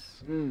times.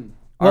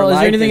 Well, is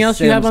there anything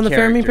else you have on the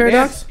Fermi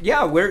paradox?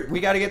 Yeah, we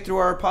got to get through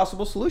our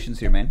possible solutions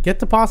here, man. Get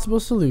the possible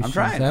solutions. I'm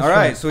trying. That's All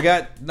right, so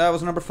that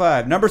was number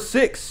 5. Number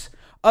 6,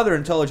 other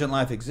intelligent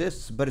life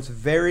exists, but it's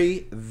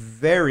very,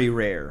 very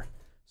rare.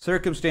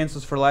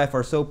 Circumstances for life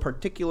are so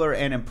particular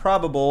and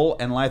improbable,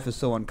 and life is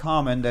so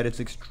uncommon that it's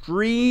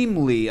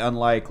extremely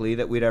unlikely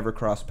that we'd ever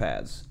cross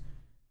paths.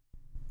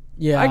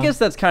 Yeah. I guess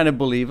that's kind of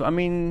believe. I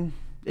mean,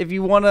 if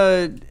you want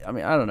to, I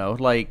don't know,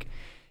 like,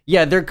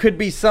 yeah, there could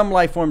be some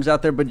life forms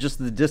out there, but just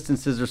the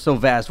distances are so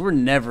vast, we're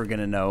never going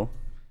to know.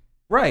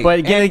 Right. But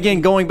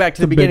again, going back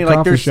to the beginning,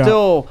 like there's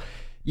still,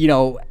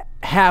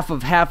 half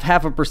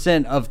a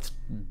percent of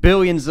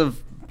billions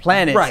of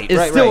planets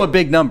is still a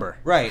big number.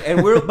 Right.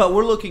 And we're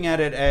looking at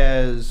it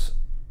as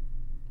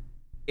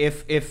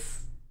if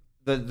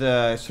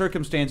the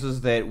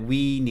circumstances that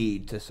we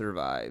need to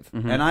survive.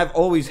 Mm-hmm. And I've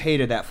always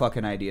hated that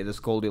fucking idea, this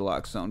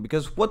Goldilocks zone,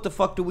 because what the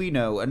fuck do we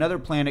know? Another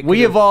planet.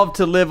 We evolved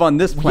to live on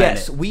this planet.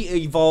 Yes, we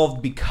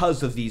evolved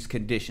because of these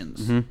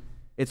conditions. Mm-hmm.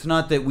 It's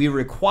not that we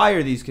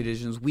require these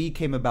conditions. We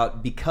came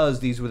about because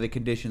these were the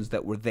conditions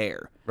that were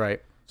there.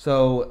 Right.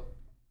 So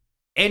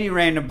any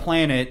random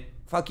planet,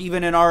 fuck,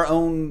 even in our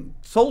own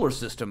solar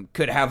system,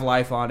 could have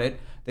life on it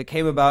that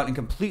came about in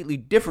completely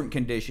different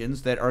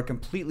conditions that are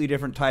completely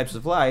different types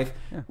of life.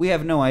 Yeah. We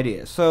have no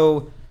idea.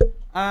 So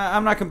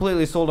I'm not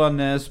completely sold on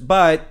this,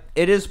 but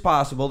it is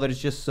possible that it's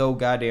just so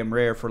goddamn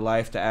rare for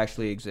life to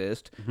actually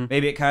exist. Mm-hmm.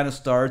 Maybe it kind of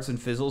starts and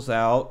fizzles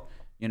out,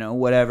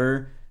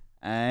 whatever,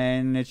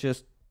 and it's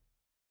just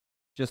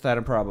that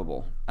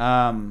improbable.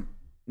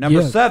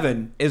 Number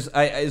 7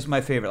 is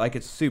my favorite. Like,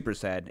 it's super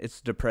sad.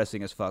 It's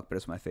depressing as fuck, but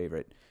it's my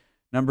favorite.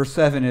 Number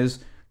 7 is,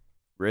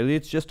 really,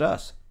 it's just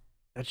us.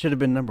 That should have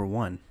been number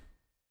 1.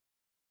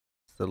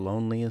 It's the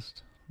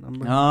loneliest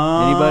number.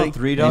 Anybody?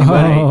 3 dogs.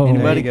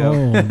 Anybody? There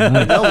you go.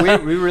 Nice. No,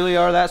 we really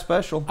are that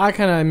special. I'm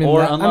kind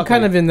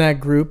of in that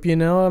group,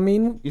 I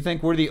mean, you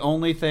think we're the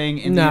only thing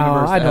in the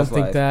universe? No, I don't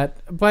think that.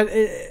 But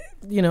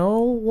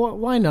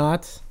why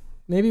not?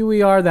 Maybe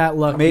we are that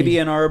lucky. Maybe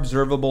in our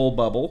observable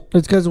bubble.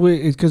 It's because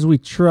we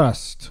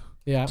trust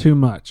too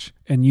much,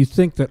 and you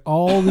think that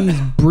all these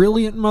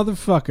brilliant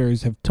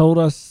motherfuckers have told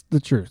us the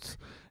truth.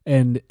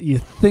 And you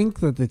think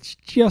that it's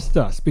just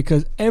us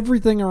because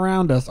everything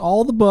around us,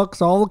 all the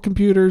books, all the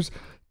computers,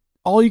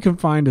 all you can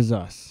find is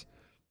us.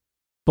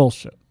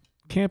 Bullshit.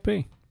 Can't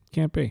be.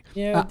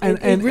 Yeah,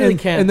 it really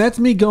can't. And that's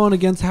me going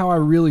against how I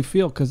really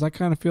feel, because I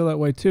kind of feel that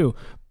way too.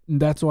 And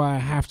that's why I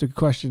have to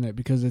question it,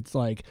 because it's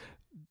like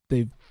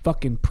they've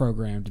fucking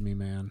programmed me,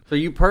 man. So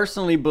you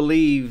personally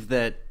believe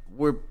that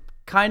we're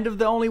kind of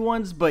the only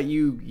ones, but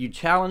you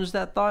challenge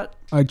that thought?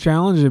 I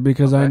challenge it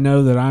because I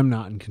know that I'm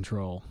not in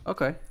control.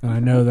 Okay. And I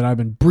know that I've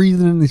been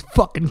breathing in these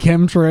fucking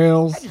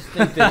chemtrails. I just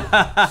think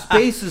that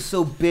space is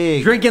so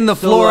big. Drinking the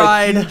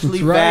fluoride. Like,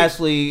 hugely,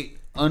 vastly,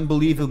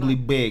 unbelievably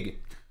big.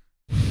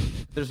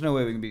 There's no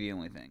way we can be the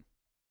only thing.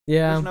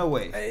 Yeah. There's no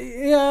way.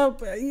 Yeah,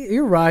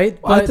 you're right.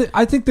 But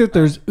I think that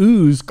there's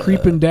ooze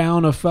creeping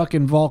down a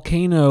fucking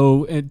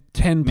volcano at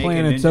 10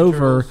 planets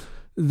over. Turtles.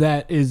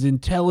 That is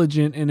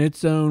intelligent in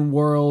its own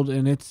world,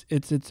 and it's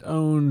its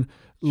own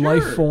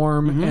life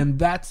form, and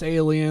that's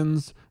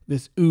aliens.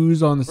 This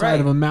ooze on the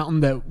side of a mountain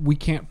that we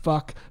can't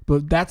fuck,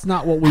 but that's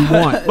not what we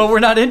want. But we're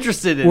not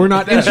interested in. We're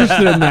not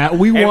interested in that.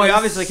 We want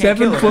obviously can't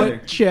kill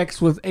 7-foot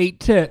chicks with 8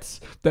 tits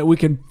that we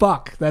can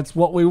fuck. That's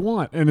what we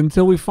want. And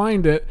until we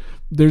find it,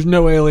 there's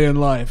no alien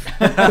life.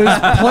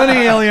 There's plenty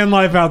of alien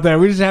life out there.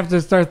 We just have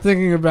to start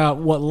thinking about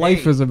what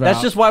life is about.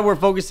 That's just why we're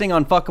focusing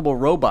on fuckable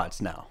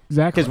robots now.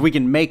 Exactly. Because we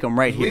can make them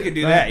right here. We could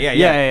do that.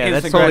 Yeah.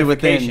 That's totally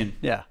within.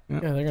 Yeah.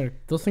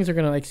 Those things are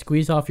gonna like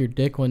squeeze off your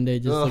dick one day.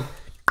 Just like.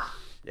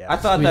 Yeah, I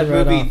thought that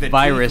movie, The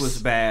virus, was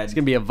bad. It's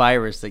gonna be a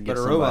virus that gets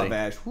a somebody. robot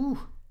bash. Whew.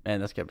 Man,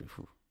 that's gotta be.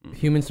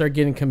 Humans start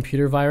getting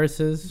computer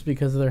viruses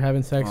because they're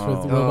having sex with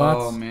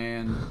robots. Oh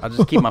man, I'll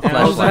just keep my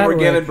flashlight. flashlight. We're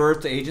giving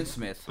birth to Agent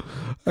Smith.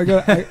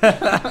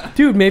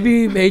 Dude,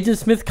 maybe Agent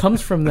Smith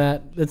comes from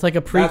that. It's like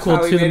a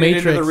prequel to the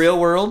Matrix. Into the real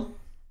world.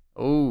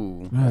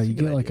 Oh, you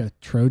get like a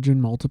Trojan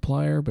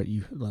multiplier, but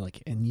you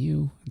like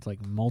it's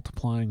like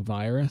multiplying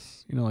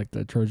virus. Like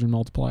the Trojan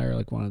multiplier,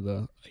 like one of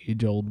the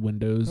age-old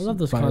Windows. I love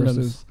those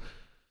viruses. condoms.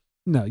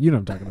 No, you know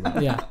what I'm talking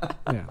about. Yeah.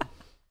 Yeah.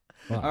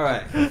 Well, All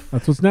right.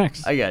 that's what's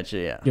next. I got you.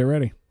 Yeah. Get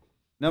ready.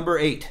 Number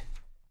 8.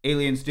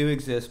 Aliens do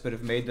exist, but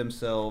have made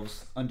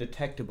themselves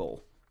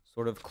undetectable,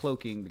 sort of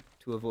cloaking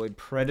to avoid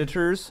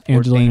predators or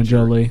Angelina danger.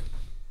 Jolie.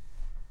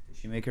 Did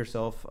she make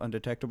herself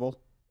undetectable?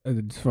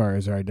 As far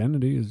as her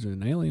identity is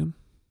an alien.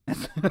 You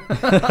seem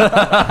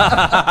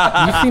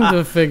to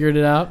have figured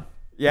it out.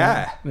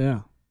 Yeah. Yeah.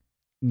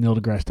 Neil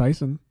deGrasse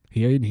Tyson.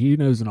 He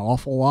knows an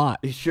awful lot.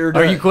 He sure Are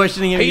does. you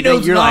questioning anything? He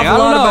knows You're an like, I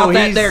awful don't lot know. about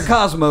that He's- there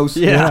cosmos.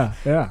 Yeah.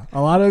 Yeah. A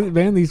lot of,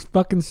 man, these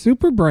fucking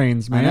super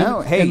brains, man. I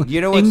know. Hey, And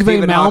you know what Yngwie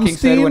Stephen Hawking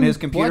said when Malmsteen? his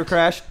computer What?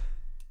 crashed? Wait,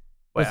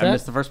 What's I that?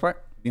 missed the first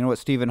part. You know what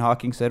Stephen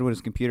Hawking said when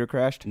his computer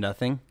crashed?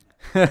 Nothing.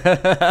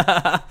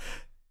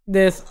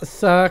 This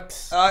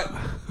sucks.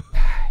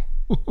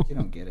 You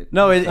don't get it.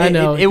 No, I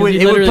know, it would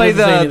 'cause he it would literally play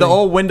doesn't say the anything.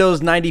 old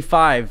Windows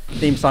 95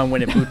 theme song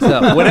when it boots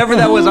up. Whatever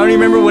that was, I don't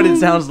even remember what it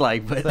sounds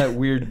like, but that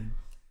weird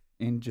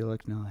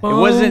angelic noise.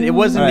 it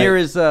wasn't All near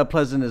right. as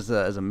pleasant as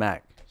a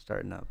Mac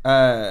starting up.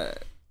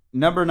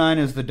 Number 9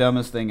 is the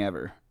dumbest thing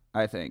ever,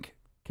 I think.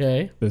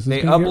 Okay.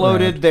 They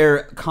uploaded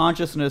their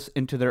consciousness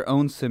into their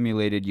own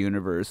simulated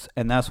universe,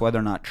 and that's why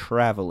they're not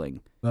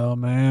traveling. Oh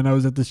man, I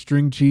was at the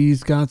String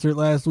Cheese concert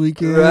last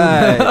weekend.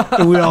 Right.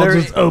 And we all There-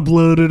 just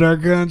uploaded our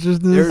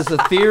consciousness. There's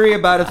a theory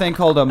about a thing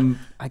called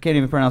I can't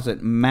even pronounce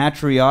it,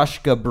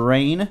 Matryoshka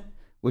brain,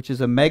 which is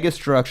a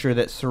megastructure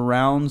that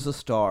surrounds a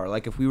star.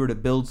 Like if we were to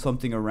build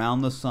something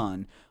around the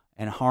sun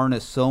and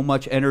harness so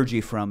much energy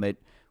from it,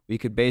 we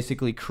could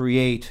basically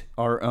create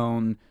our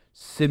own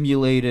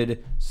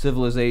simulated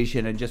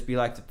civilization and just be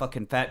like the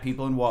fucking fat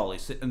people in WALL-E,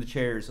 sitting in the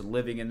chairs and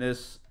living in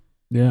this.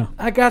 Yeah.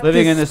 I got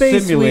living this in this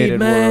space simulated weed,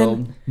 man.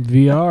 world.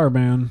 VR,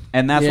 man.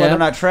 And that's why Yeah. they're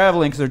not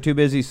traveling, because they're too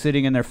busy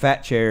sitting in their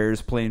fat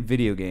chairs playing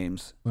video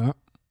games. Yeah.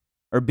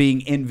 Or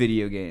being in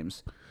video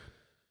games.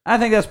 I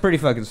think that's pretty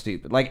fucking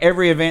stupid. Like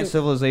every advanced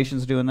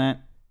civilization's doing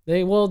that.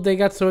 They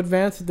got so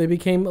advanced that they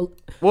became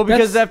because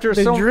that's after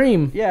the some-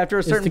 dream. yeah, after a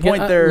is certain to get,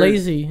 point they're-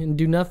 lazy and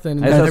do nothing.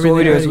 And That's what we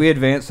everything do. Is ready. we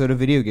advance so to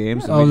video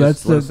games. And Oh, we that's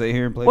just want the- to sit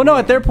here and play. Well, no, video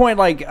at their games. point,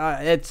 like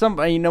at some,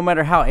 no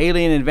matter how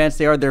alien advanced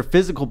they are, their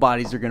physical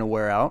bodies are going to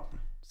wear out.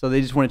 So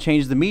they just want to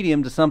change the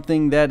medium to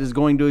something that is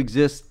going to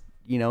exist,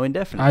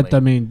 indefinitely. I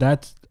mean,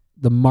 that's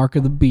the mark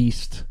of the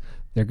beast.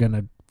 They're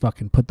gonna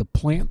fucking put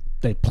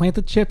they plant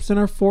the chips in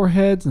our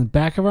foreheads and the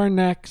back of our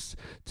necks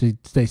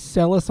they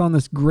sell us on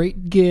this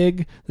great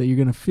gig that you're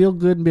gonna feel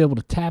good and be able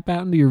to tap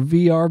out into your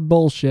VR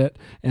bullshit,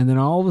 and then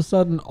all of a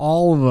sudden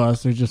all of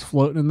us are just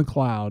floating in the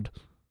cloud.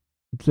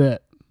 That's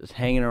it. Just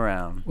hanging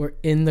around. We're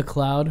in the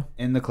cloud.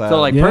 In the cloud. So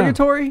like Yeah.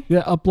 purgatory?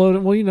 Yeah, upload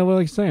it. Well, you know what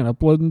I'm saying.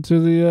 Upload into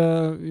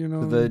the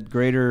the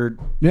greater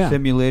Yeah.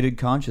 simulated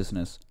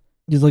consciousness.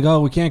 He's like,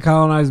 oh, we can't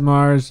colonize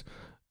Mars.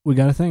 We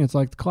got a thing. It's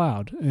like the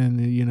cloud. And,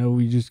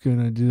 we just going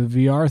to do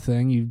the VR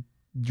thing. You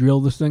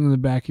drill this thing in the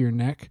back of your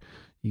neck.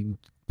 You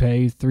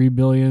pay 3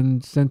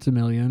 billion cents a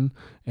million,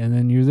 and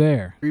then you're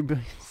there. 3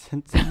 billion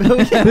cents a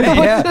billion.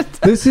 Yeah.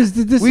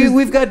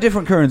 We've got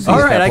different currencies. All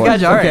right, I got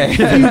you. All right.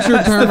 Future That's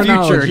the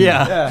terminology. future,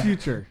 yeah.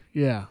 Future.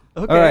 Yeah.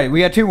 Okay. All right, we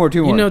got two more.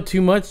 You know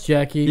too much,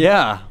 Jackie.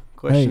 Yeah.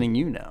 Questioning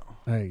you now.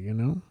 Hey,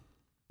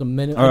 A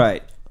minute. All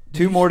right,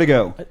 two more to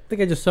go. I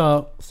think I just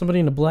saw somebody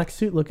in a black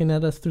suit looking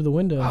at us through the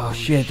window. Oh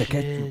shit!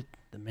 The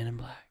Men in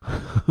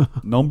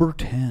Black. Number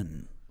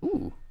 10.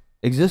 Ooh.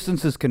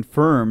 Existence is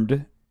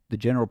confirmed. The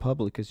general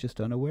public is just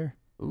unaware.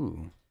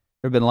 Ooh.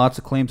 There have been lots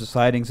of claims of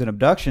sightings and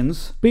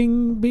abductions.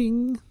 Bing,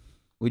 bing.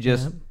 We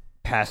just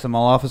pass them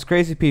all off as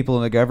crazy people,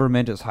 and the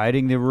government is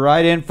hiding the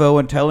right info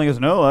and telling us,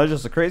 no, I was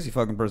just a crazy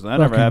fucking person. That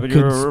never Fucking happened.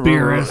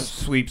 conspiracy.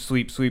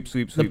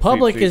 Sweep. The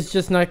public is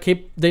just not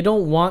they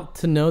don't want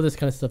to know this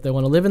kind of stuff. They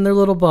want to live in their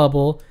little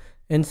bubble,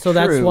 and so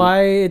that's True.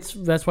 why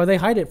they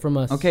hide it from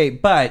us. Okay,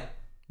 but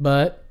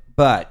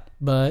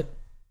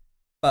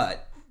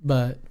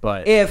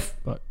if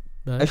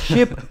a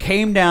ship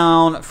came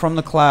down from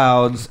the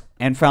clouds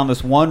and found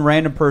this one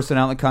random person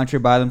out in the country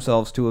by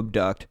themselves to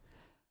abduct,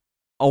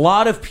 a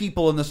lot of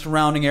people in the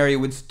surrounding area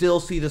would still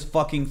see this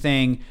fucking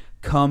thing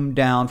come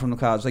down from the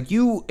clouds. Like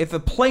if a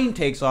plane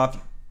takes off,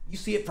 you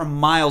see it from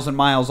miles and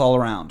miles all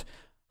around.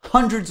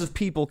 Hundreds of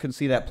people can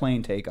see that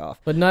plane take off.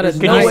 But not as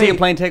Can you see a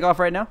plane take off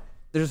right now?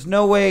 There's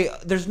no way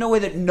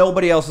that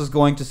nobody else is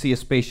going to see a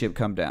spaceship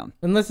come down.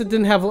 Unless it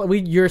didn't have.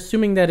 You're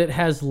assuming that it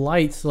has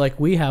lights like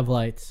we have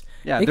lights.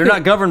 Yeah, It they're could-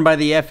 not governed by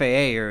the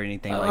FAA or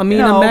anything like I mean,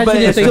 that. No, imagine but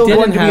if it's they still didn't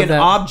going to be have an that.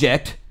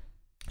 object.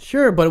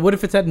 Sure, but what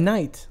if it's at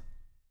night?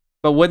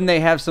 But wouldn't they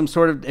have some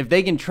sort of, if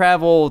they can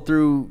travel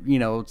through,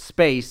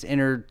 space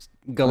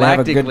intergalactically? have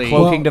a good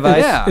cloaking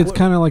device? Yeah. It's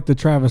kind of like the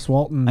Travis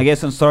Walton. I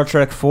guess in Star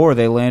Trek 4,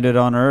 they landed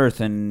on Earth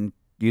and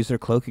used their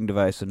cloaking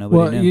device, and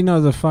nobody knew. You know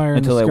the fire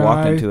until in the they sky,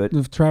 walked into it.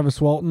 The Travis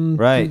Walton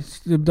Right.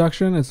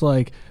 abduction. It's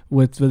like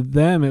with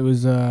them, it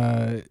was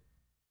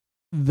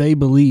they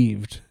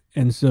believed,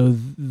 and so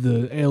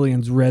the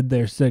aliens read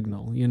their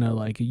signal.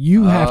 Like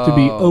you have to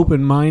be Oh.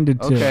 open minded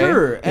to Okay. it.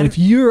 Sure, And if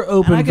you're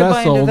open I could buy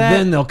into vessel, that.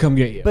 then they'll come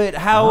get you. But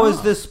how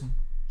is this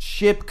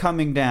ship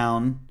coming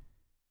down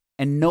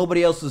and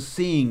nobody else is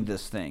seeing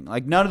this thing.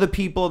 Like none of the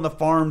people in the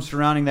farms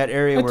surrounding that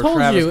area I where told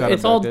Travis you, got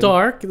it's all abducted.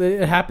 dark.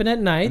 It happened at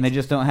night. And they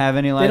just don't have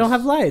any lights? They don't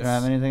have lights. They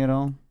don't have anything at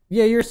all?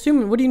 Yeah, you're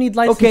assuming. What do you need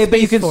lights Okay, in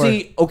but you space can for?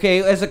 see,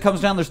 okay, as it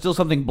comes down, there's still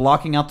something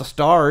blocking out the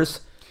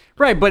stars.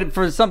 Right, but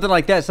for something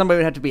like that, somebody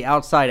would have to be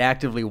outside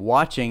actively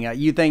watching.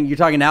 You think you're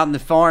talking out in the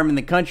farm in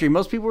the country?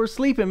 Most people are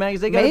sleeping, man,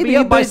 because they got to be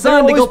up by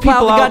sun to go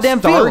plow the goddamn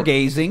field.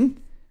 Stargazing.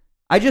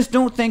 I just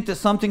don't think that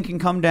something can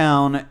come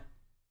down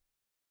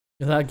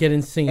without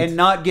getting seen and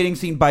not getting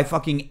seen by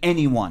fucking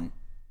anyone.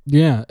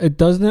 Yeah, it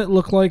doesn't it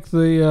look like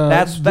the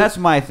that's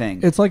my thing.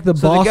 It's like the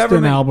So the Boston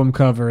government- album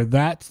cover.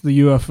 That's the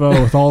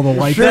UFO with all the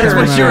lights. Sure, that's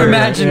coming what out you're of it.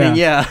 imagining,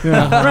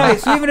 yeah. Right,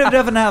 so even if it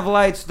doesn't have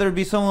lights, there'd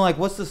be someone like,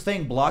 what's this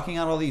thing blocking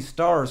out all these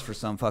stars for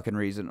some fucking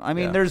reason? I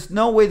mean, there's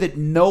no way that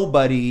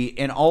nobody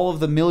in all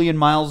of the million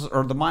miles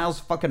or the miles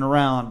fucking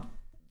around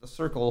the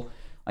circle,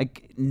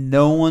 like,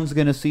 no one's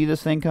going to see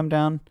this thing come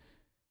down?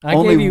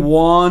 Only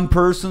one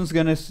person's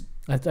going to...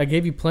 I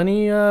gave you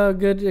plenty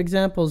good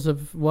examples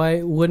of why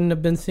it wouldn't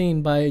have been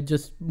seen by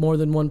just more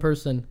than one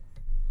person.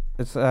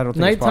 I don't think it's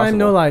Nighttime, possible.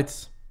 no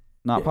lights.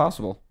 Not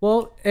possible.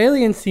 Well,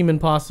 aliens seem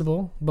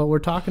impossible, but we're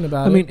talking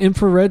about I mean,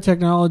 infrared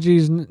technology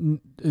is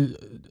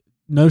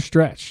no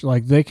stretch.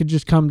 Like they could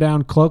just come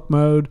down cloak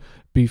mode,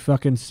 be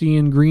fucking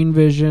seeing green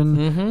vision.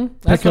 Mm-hmm.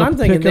 That's what I'm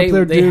thinking.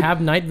 They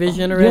have night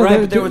vision already. Right,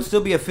 but there would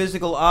still be a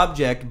physical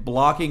object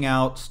blocking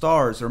out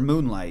stars or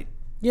moonlight.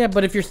 Yeah,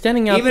 but if you're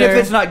standing out Even there...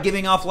 if it's not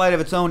giving off light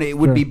of its own, it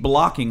would Sure. be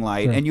blocking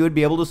light, Sure. and you would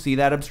be able to see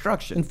that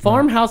obstruction. And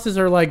farmhouses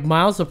are like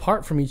miles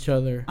apart from each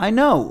other. I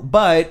know,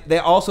 but they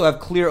also have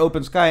clear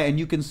open sky, and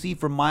you can see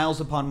for miles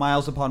upon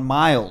miles upon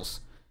miles.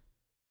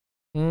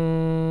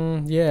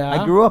 Yeah.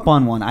 I grew up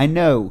on one. I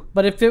know.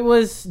 But if it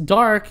was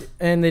dark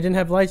and they didn't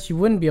have lights, you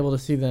wouldn't be able to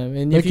see them.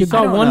 And They if you could- I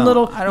saw don't one know.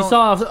 little, I you don't-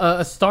 saw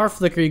a star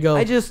flicker, you go,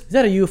 is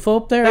that a UFO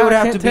up there? They would I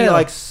have can't to be tell."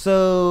 like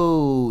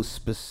so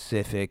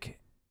specific.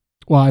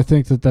 Well, I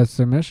think that's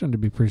their mission to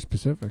be pretty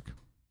specific.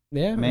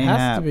 Yeah, it Mayhap.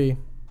 has to be.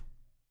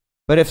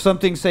 But if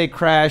something, say,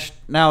 crashed...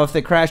 Now, if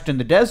they crashed in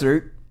the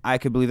desert, I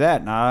could believe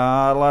that.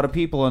 Not a lot of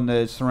people in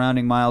the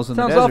surrounding miles in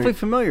the Sounds desert. awfully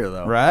familiar,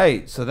 though.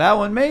 Right. So that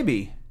one,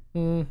 maybe.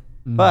 Mm.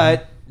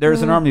 But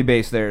there's an army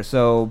base there,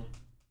 so...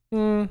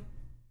 I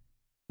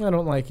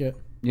don't like it.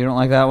 You don't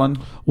like that one?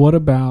 What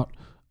about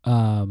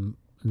that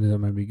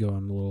might be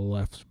going a little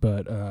left,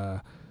 but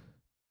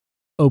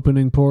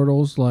opening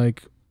portals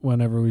like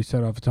whenever we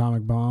set off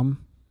atomic bomb,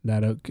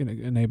 that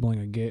enabling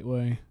a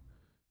gateway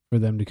for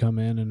them to come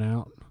in and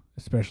out,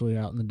 especially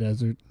out in the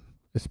desert,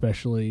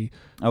 especially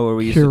where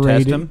we used to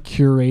test them?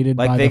 Curated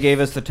Like by they gave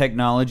us the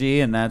technology,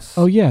 and that's...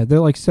 Oh yeah, they're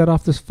like set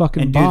off this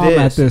fucking And do bomb this,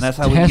 at and this that's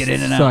how we test get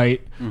in and out.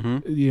 site,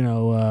 you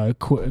know,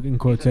 in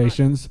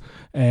quotations,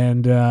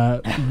 and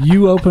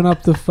you open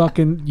up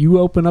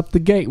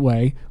the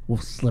gateway, we'll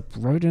slip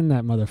right in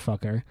that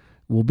motherfucker.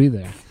 We'll be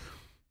there.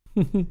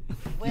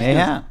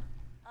 Yeah.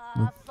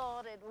 I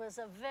thought it was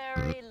a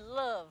very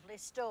lovely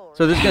story.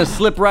 So this is going to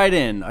slip right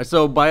in.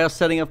 So by us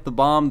setting up the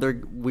bomb,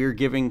 we're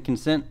giving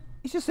consent?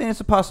 He's just saying it's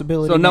a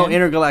possibility. So no man.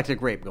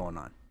 intergalactic rape going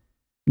on.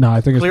 No,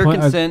 I think Clear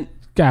it's consent.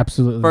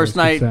 Absolutely, First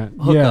there's night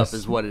consent. hookup Yes.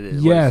 is what it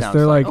is. Yes, what it sounds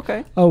they're like,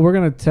 okay. oh, we're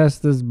gonna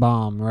test this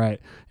bomb,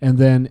 right? And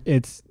then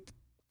it's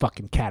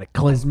fucking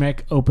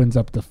cataclysmic. Opens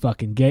up the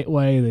fucking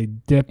gateway. They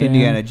dip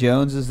Indiana in.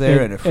 Jones is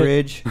there in a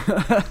fridge.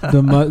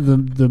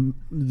 The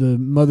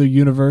Mother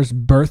Universe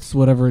births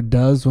whatever it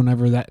does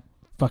whenever that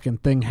fucking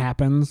thing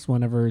happens.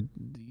 Whenever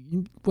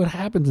what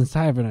happens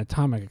inside of an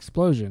atomic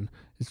explosion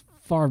is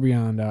far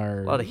beyond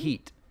our. A lot of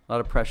heat, a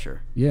lot of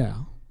pressure. Yeah.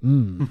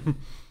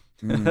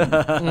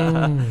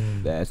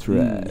 That's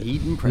right.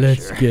 Heat and pressure.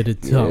 Let's get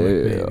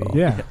atomic, baby.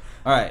 Yeah.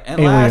 All right, and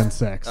Alien last,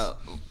 sex.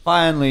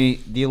 Finally,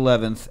 the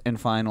 11th and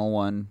final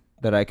one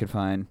that I could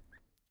find.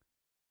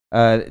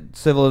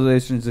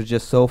 Civilizations are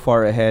just so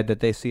far ahead that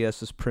they see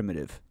us as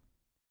primitive.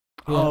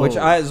 Oh. Which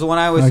is when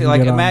I always I say, can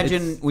like, get on.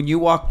 imagine when you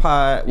walk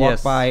by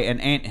Yes. an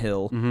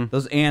anthill,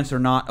 those ants are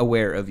not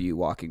aware of you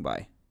walking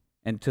by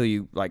until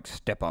you like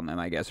step on them,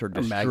 I guess, or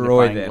destroy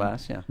magnifying them,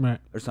 glass, yeah. Right.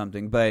 or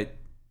something. But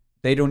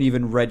they don't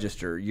even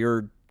register.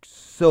 You're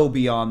so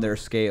beyond their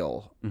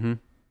scale. Mm-hmm.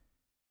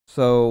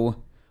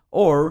 So,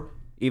 or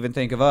even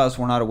think of us,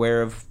 we're not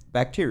aware of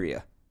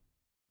bacteria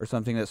or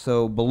something that's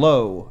so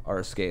below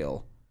our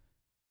scale.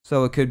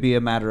 So it could be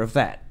a matter of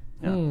that.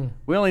 Yeah.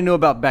 We only knew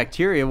about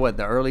bacteria,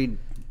 the early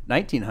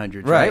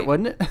 1900s, right?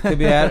 Wasn't it? Could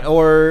be that.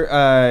 Or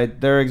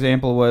their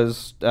example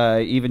was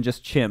even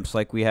just chimps.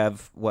 Like we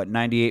have,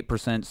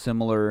 98%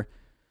 similar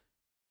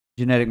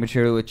genetic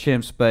material with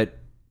chimps, but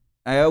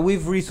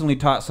we've recently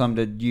taught some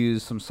to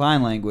use some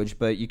sign language,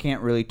 but you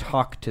can't really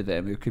talk to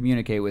them or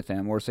communicate with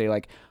them, or say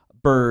like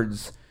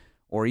birds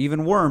or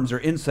even worms or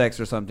insects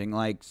or something.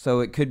 Like, so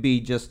it could be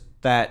just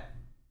that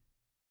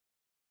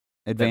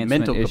advancement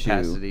mental issue.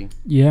 capacity.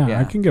 Yeah,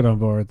 I can get on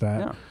board with that.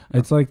 Yeah.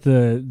 It's like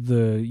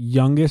the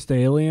youngest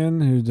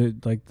alien,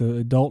 the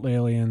adult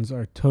aliens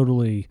are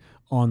totally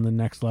on the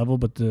next level,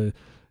 but the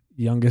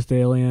youngest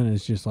alien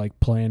is just like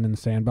playing in the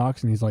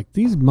sandbox, and he's like,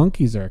 "These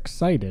monkeys are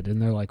excited,"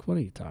 and they're like, "What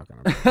are you talking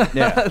about?"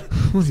 Yeah.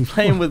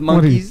 Playing with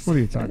monkeys. What are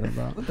you talking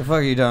about? What the fuck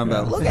are you talking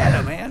about? Look at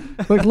him, man.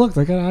 Like, look,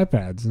 they got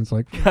iPads, and it's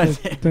like,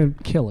 then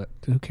kill it.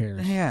 Who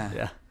cares?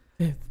 Yeah.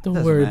 Don't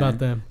Doesn't worry matter. about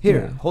them.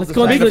 Here, Yeah. hold, Let's this,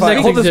 go into the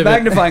next hold this exhibit.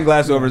 magnifying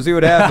glass over and see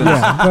what happens.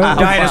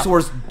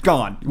 Dinosaurs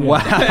gone. Yeah.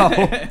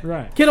 Wow.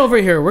 Right. Get over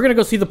here. We're gonna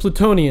go see the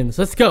Plutonians.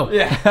 Let's go.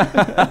 Yeah.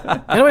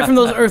 Get away from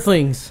those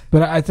Earthlings.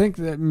 But I think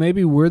that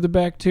maybe we're the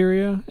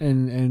bacteria,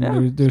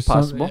 and there's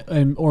possible.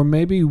 or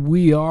maybe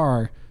we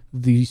are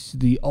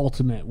the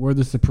ultimate. We're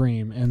the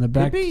supreme, and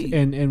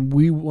and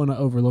we want to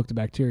overlook the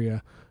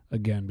bacteria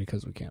again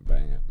because we can't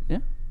bang it. Yeah.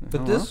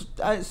 But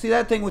I see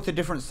that thing with the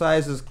different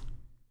sizes.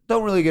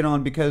 Don't really get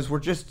on because we're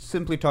just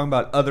simply talking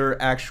about other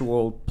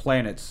actual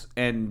planets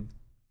and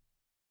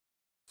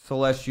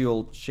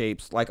celestial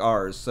shapes like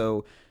ours.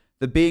 So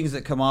the beings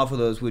that come off of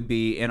those would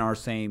be in our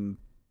same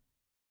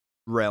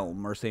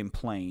realm or same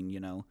plane, you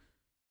know.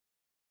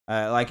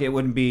 Like it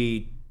wouldn't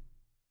be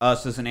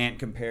us as an ant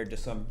compared to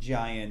some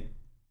giant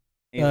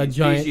alien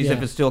species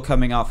if it's still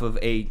coming off of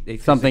a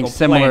something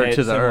similar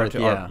to the Earth.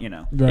 Our, you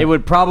know. It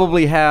would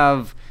probably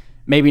have.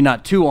 Maybe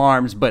not 2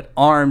 arms, but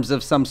arms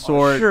of some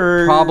sort.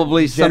 Sure,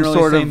 probably some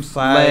sort same of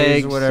size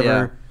legs, or whatever.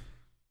 Yeah.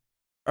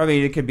 I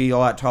mean, it could be a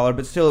lot taller,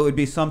 but still, it would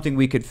be something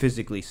we could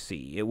physically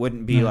see. It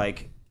wouldn't be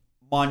like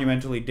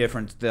monumentally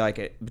different,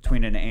 like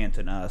between an ant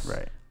and us.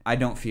 Right. I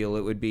don't feel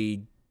it would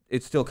be.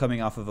 It's still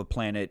coming off of a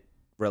planet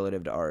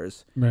relative to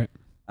ours. Right.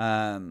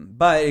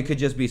 But it could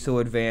just be so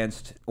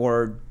advanced,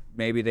 or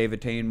maybe they've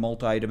attained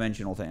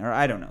multi-dimensional thing, or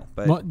I don't know.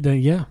 But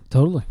yeah,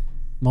 totally.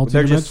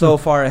 They're just so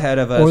far ahead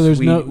of us.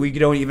 Or we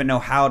don't even know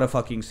how to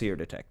fucking see or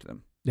detect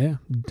them. Yeah,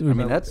 I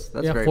mean that's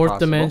very fourth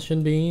possible.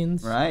 dimension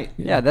beings. Right.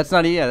 Yeah, that's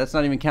not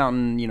even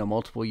counting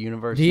multiple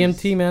universes.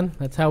 DMT, man.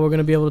 That's how we're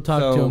gonna be able to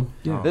talk to them.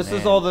 Yeah. This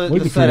is all the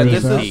setup.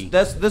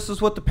 This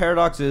is what the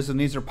paradox is, and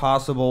these are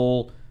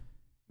possible.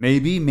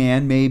 Maybe,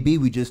 man, maybe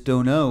we just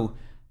don't know.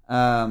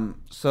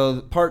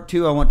 So part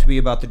 2, I want to be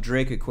about the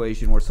Drake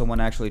equation, where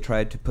someone actually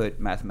tried to put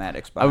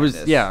mathematics behind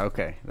this. Yeah,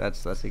 okay,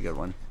 that's a good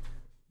one.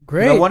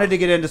 Great. I wanted to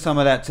get into some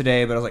of that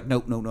today, but I was like,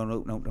 nope, no,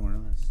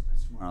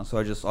 that's tomorrow. So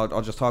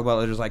I'll just talk about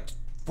it. There's like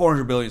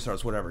 400 billion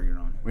stars, whatever, you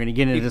know. We're gonna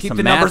get into keep some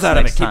the numbers out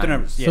of it. next Keep the time.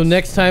 numbers. Yes. So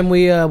next time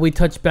we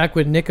touch back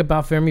with Nick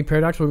about Fermi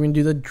Paradox, we're gonna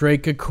do the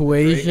Drake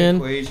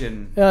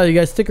equation. You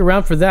guys stick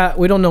around for that.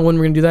 We don't know when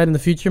we're gonna do that in the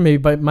future.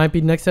 Maybe it might be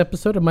next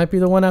episode. It might be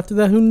the one after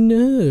that. Who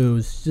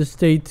knows? Just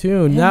stay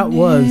tuned. That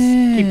was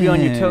keep you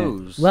on your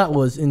toes. That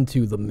was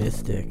Into the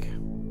Mystic.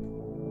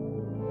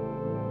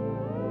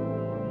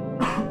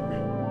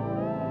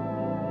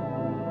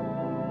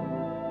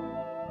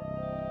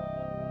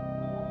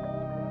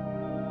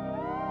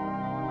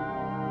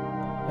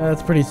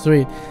 That's pretty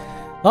sweet.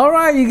 All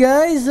right, you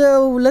guys.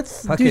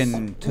 Let's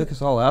fucking took us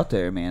all out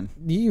there, man.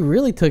 You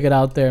really took it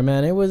out there,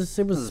 man. It was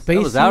spacey. It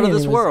was out of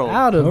this world.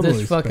 Out of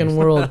this fucking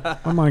world.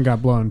 My mind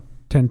got blown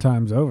 10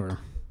 times over.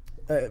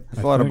 It's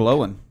a lot of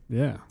blowing.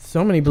 Yeah.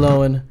 So many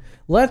blowing.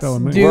 Let's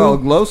do. Well,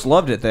 Los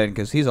loved it then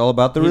because he's all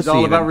about the receiving. He's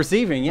all about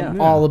receiving, yeah.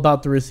 All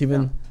about the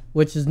receiving,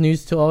 which is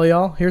news to all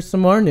y'all. Here's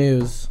some more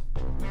news.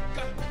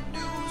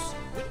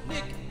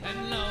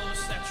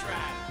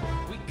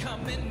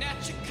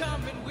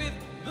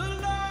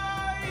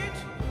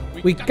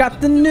 We got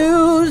the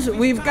news.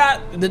 We've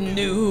got the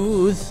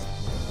news.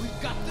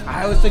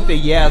 I always think the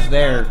yeah's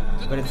there,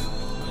 but it's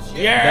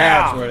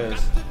that's where it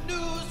is.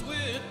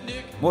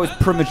 I'm always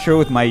premature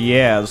with my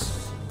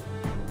yeahs.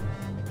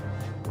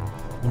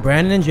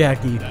 Brandon and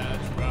Jackie.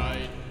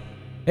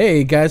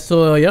 Hey guys,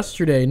 so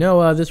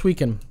this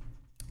weekend,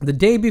 the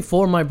day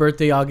before my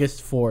birthday,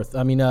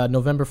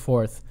 November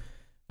 4th,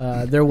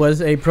 there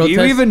was a protest.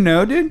 Do you even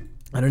know, dude?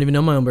 I don't even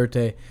know my own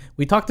birthday.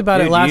 We talked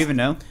about it last. Do you even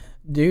know?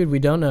 Dude, we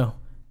don't know.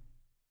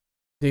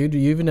 Dude, do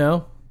you even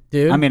know?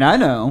 Dude? I mean, I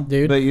know,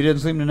 dude, but you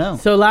didn't seem to know.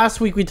 So last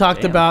week we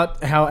talked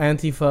about how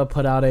Antifa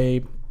put out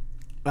a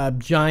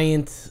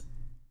giant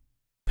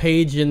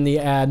page in the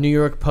New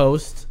York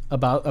Post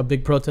about a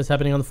big protest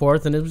happening on the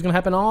 4th, and it was going to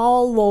happen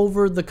all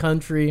over the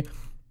country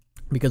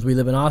because we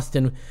live in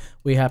Austin.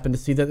 We happened to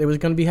see that it was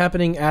going to be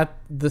happening at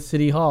the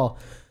City Hall.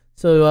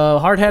 So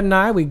Hardhead and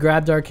I, we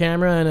grabbed our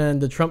camera and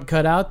the Trump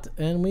cutout,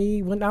 and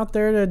we went out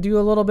there to do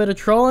a little bit of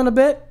trolling a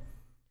bit,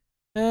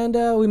 and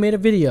we made a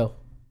video.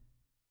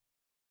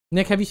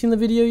 Nick, have you seen the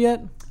video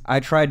yet? I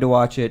tried to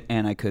watch it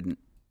and I couldn't.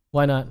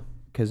 Why not?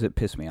 Because it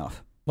pissed me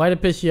off. Why'd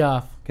it piss you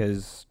off?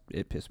 Because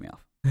it pissed me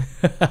off.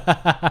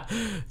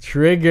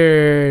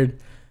 Triggered.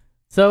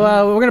 So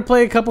we're gonna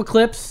play a couple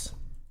clips.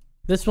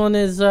 This one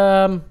is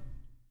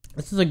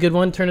this is a good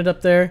one. Turn it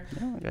up there.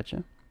 Yeah, I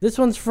gotcha. This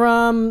one's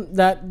from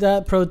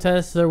that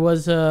protest. There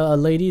was a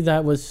lady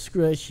that was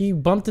she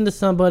bumped into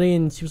somebody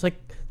and she was like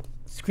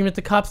screaming at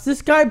the cops.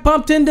 This guy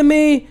bumped into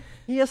me.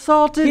 He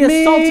assaulted me.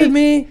 He assaulted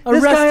me. This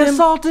Arrest guy him.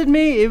 assaulted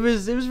me. It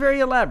was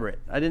very elaborate.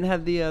 I didn't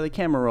have the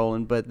camera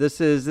rolling, but this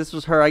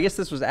was her. I guess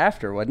this was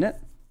after, wasn't it?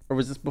 Or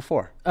was this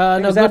before? No,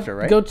 it was go, after,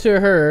 right? Go to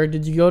her.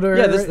 Did you go to her?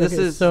 Yeah, this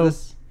is so.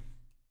 this.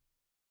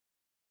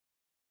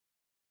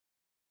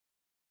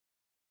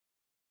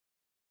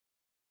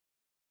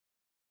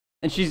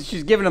 And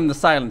she's giving him the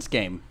silence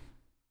game.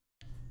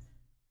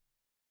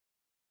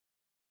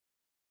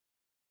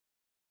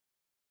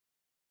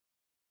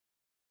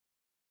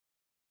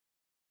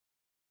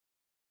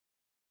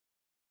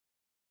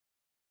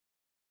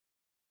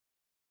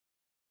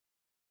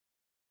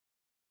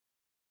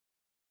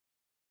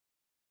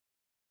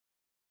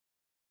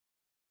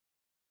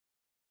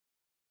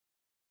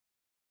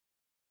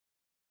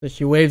 So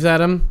she waves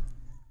at him.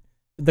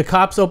 The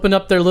cops open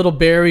up their little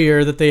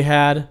barrier that they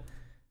had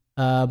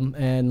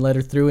and let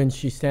her through, and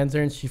she stands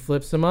there and she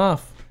flips him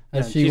off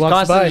as she she's walks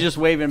constantly by. just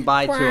waving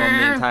bye to him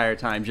the entire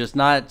time, just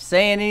not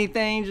saying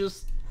anything,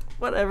 just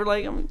whatever.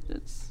 Like, I mean,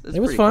 it's It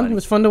was pretty fun. funny. It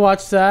was fun to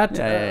watch that.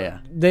 Yeah.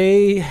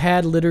 They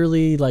had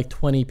literally like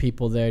 20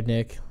 people there,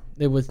 Nick.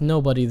 There was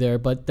nobody there,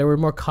 but there were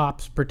more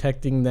cops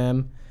protecting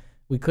them.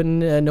 We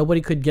couldn't.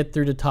 Nobody could get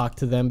through to talk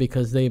to them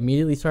because they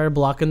immediately started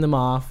blocking them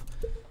off.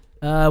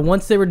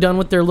 Once they were done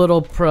with their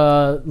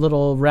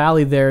little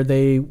rally there,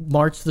 they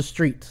marched the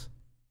streets.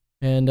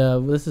 And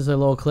this is a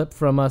little clip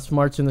from us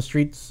marching the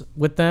streets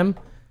with them.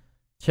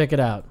 Check it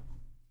out.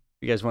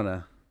 You guys want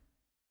to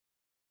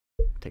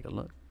take a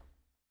look?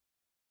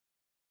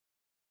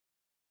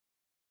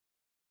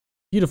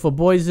 Beautiful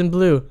boys in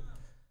blue.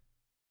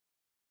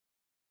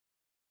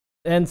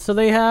 And so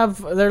they have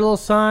their little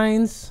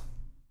signs.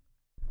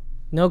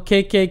 No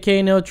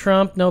KKK, no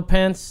Trump, no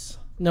Pence,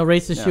 no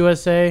racist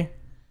USA.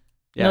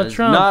 Yeah, no there's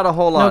Trump. not a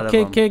whole lot no of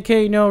them.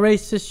 KKK, no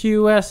racist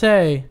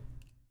USA.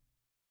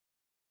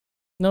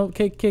 No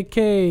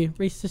KKK,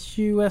 racist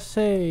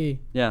USA.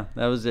 Yeah,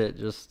 that was it.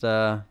 Just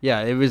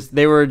it was.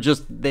 They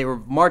were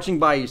marching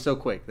by you so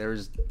quick. There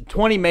was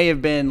 20 may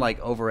have been like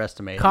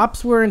overestimated.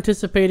 Cops were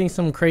anticipating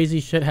some crazy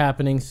shit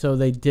happening, so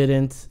they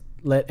didn't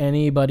let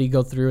anybody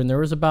go through. And there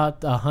was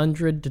about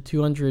 100 to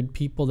 200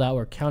 people that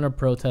were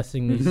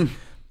counter-protesting these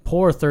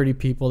poor 30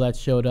 people that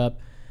showed up.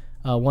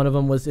 One of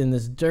them was in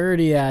this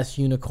dirty ass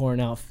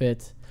unicorn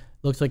outfit.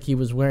 Looks like he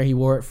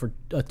wore it for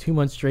 2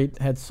 months straight.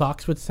 Had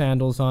socks with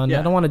sandals on. Yeah.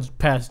 I don't want to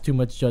pass too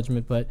much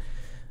judgment, but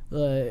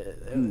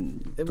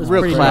it was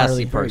Real pretty classy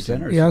gnarly.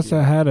 person. He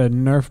also had a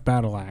Nerf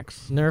battle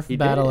axe. Nerf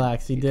battle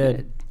axe. He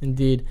did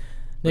indeed.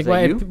 Nick,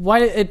 that you? why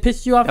it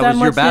pissed you off that was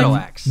much? your battle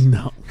Nick? axe.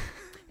 No.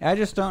 I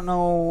just don't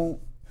know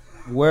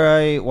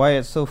why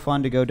it's so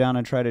fun to go down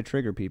and try to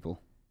trigger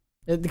people.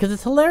 Because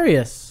it's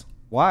hilarious.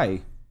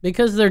 Why?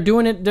 Because they're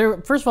doing it.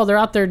 First of all, they're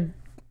out there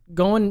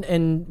going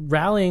and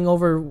rallying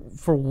over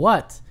for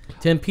what?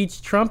 To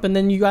impeach Trump, and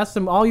then you ask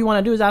them. All you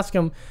want to do is ask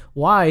them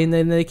why, and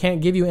then they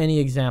can't give you any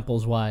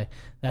examples why.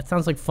 That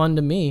sounds like fun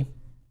to me.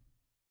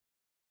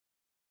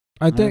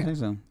 I think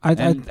so. I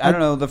don't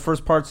know. The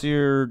first parts of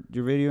your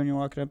video when you're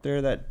walking up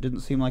there, that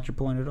didn't seem like your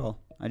point at all.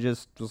 I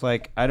just was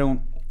like, I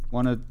don't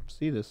want to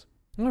see this.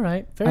 All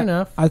right, fair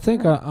enough. I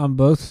think on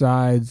both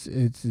sides,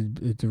 it's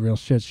a real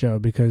shit show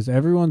because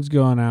everyone's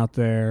going out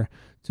there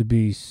to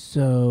be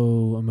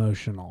so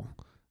emotional.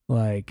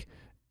 Like,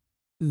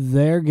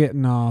 they're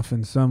getting off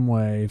in some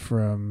way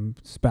from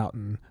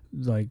spouting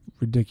like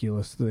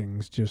ridiculous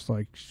things, just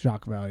like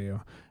shock value,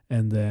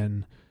 and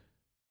then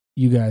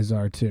you guys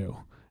are too.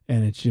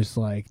 And it's just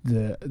like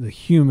the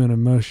human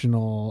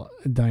emotional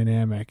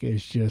dynamic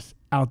is just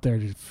out there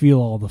to feel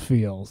all the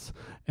feels.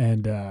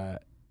 And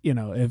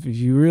if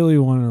you really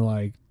want to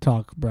like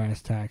talk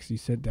brass tacks, you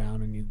sit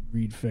down and you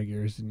read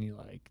figures and you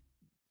like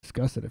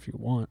discuss it if you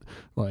want.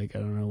 Like, I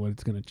don't know what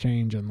it's going to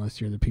change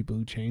unless you're the people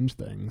who change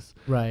things.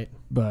 Right.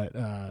 But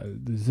the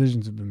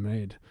decisions have been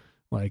made.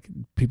 Like,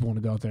 people want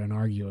to go out there and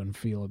argue and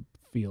feel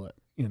it,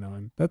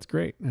 and that's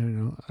great.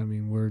 I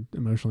mean, we're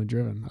emotionally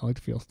driven. I like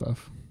to feel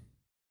stuff.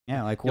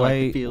 Yeah, like You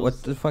why?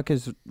 What the fuck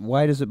is?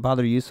 Why does it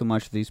bother you so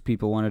much? These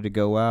people wanted to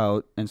go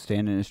out and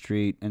stand in the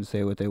street and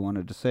say what they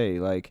wanted to say.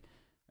 Like,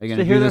 are you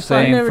gonna do the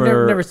same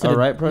for never said a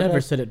right it, protest? never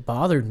said it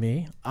bothered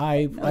me.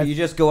 You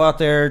just go out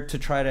there to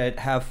try to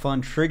have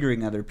fun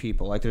triggering other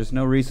people. Like, there's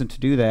no reason to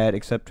do that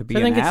except to be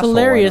an asshole. I think it's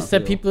hilarious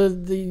that people,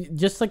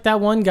 just like that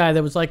one guy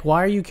that was like,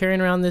 "Why are you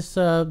carrying around this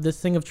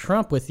thing of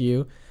Trump with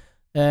you?"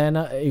 And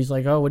he's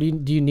like, "Oh, what do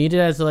you need it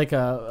as like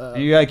a?"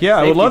 You're like, "Yeah,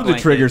 I would love to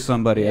blanket." trigger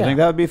somebody. Yeah. I think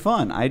that would be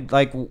fun.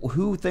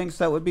 Who thinks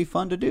that would be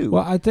fun to do?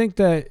 Well, I think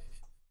that,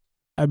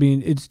 I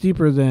mean, it's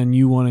deeper than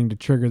you wanting to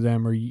trigger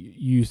them or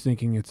you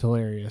thinking it's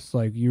hilarious.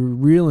 Like, your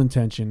real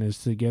intention is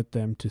to get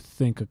them to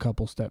think a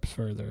couple steps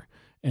further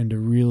and to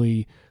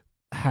really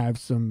have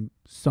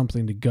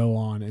something to go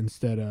on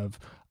instead of,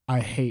 I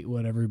hate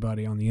what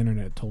everybody on the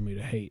internet told me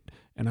to hate.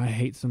 And I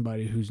hate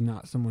somebody who's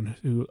not someone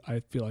who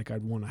I feel like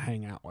I'd want to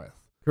hang out with.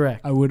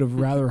 Correct. I would have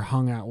rather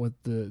hung out with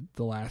the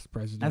last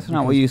president. That's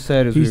not what you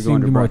said as we were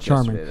going to more brunch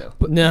charming. yesterday, though.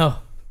 But no.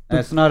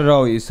 That's not at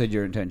all what you said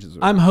your intentions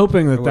were. I'm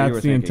hoping or that what you that's were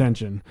the thinking.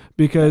 intention,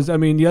 because I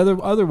mean,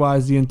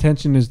 otherwise the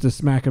intention is to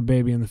smack a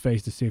baby in the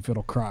face to see if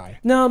it'll cry.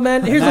 No,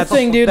 man. Here's the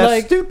thing, dude. That's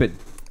Like, stupid.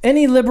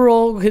 Any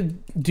liberal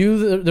could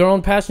do their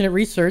own passionate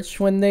research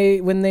when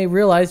they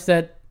realize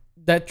that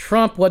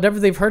Trump, whatever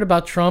they've heard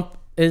about Trump,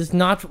 is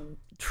not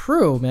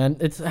true, man.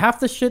 It's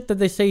half the shit that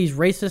they say he's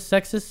racist,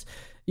 sexist.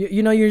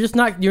 you know,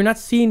 you're not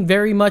seeing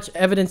very much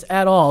evidence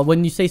at all.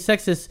 When you say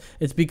sexist,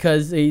 it's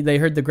because they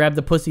heard the grab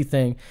the pussy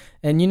thing.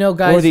 And you know,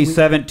 guys, or these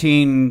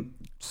 17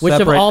 which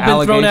have all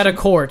been thrown out of allegations.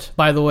 court,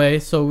 by the way.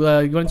 So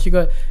why don't you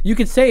go? You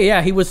could say,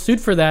 yeah, he was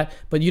sued for that,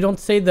 but you don't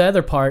say the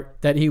other part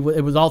that it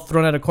was all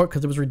thrown out of court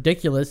because it was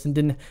ridiculous and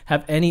didn't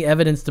have any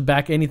evidence to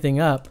back anything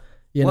up.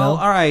 You know?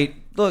 All right.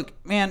 Look,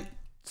 man,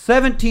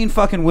 17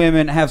 fucking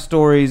women have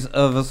stories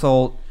of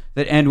assault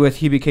that end with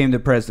he became the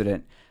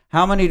president.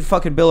 How many did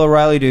fucking Bill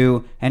O'Reilly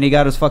do and he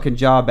got his fucking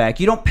job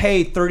back? You don't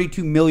pay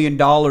 $32 million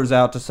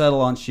out to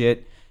settle on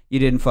shit you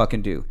didn't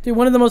fucking do. Dude,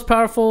 one of the most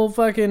powerful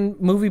fucking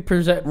movie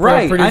producers.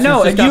 Right, I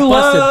know, and got you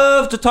busted.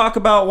 love to talk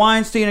about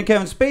Weinstein and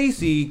Kevin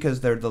Spacey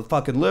because they're the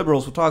fucking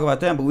liberals. We'll talk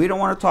about them, but we don't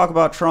want to talk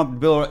about Trump and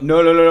Bill O'Reilly.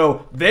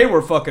 No. They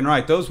were fucking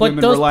right. Those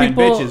women were lying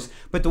bitches.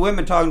 But the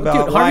women talking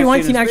about Dude, Harvey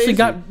Weinstein and actually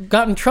Spacey.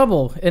 got in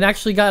trouble and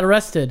actually got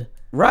arrested.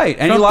 Right,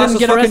 and Trump he lost didn't his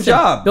get fucking arrested.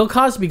 job. Bill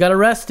Cosby got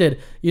arrested.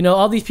 You know,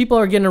 all these people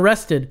are getting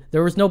arrested.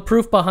 There was no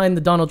proof behind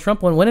the Donald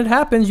Trump one. When it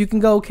happens, you can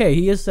go, okay,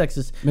 he is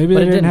sexist. Maybe But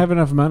they it didn't have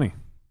enough money.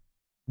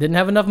 Didn't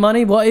have enough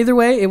money? Well, either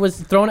way, it was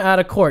thrown out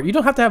of court. You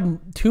don't have to have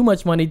too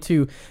much money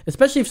to,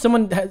 especially if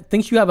someone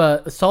thinks you have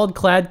a solid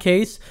clad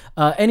case,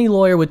 any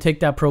lawyer would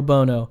take that pro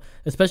bono,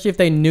 especially if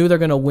they knew they're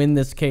going to win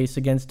this case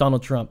against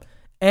Donald Trump.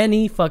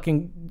 Any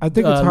fucking I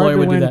think it's lawyer hard to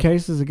would do win that.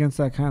 cases against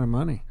that kind of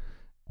money.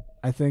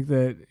 I think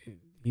that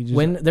you just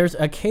When there's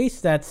a case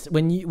that's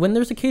when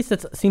there's a case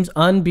that seems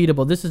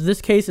unbeatable,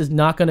 this case is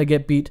not going to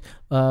get beat.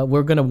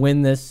 We're going to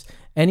win this.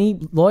 Any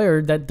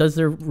lawyer that does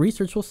their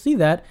research will see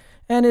that,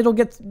 and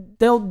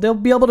they'll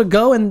be able to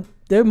go and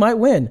they might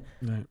win.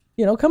 Right.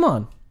 You know, come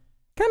on.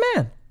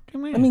 I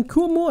mean,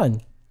 come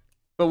on.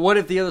 But what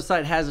if the other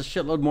side has a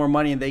shitload more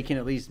money and they can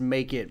at least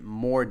make it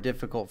more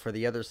difficult for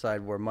the other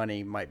side where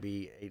money might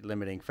be a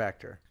limiting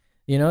factor?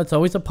 You know, it's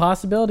always a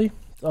possibility.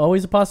 It's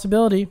always a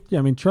possibility. Yeah,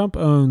 I mean, Trump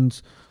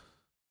owns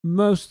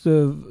most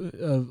of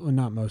well,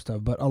 not most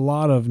of, but a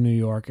lot of New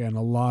York and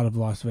a lot of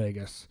Las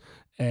Vegas.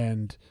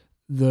 And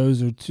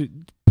those are two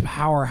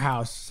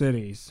powerhouse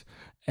cities.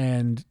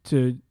 And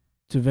to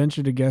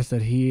venture to guess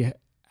that he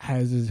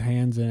has his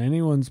hands in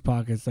anyone's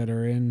pockets that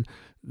are in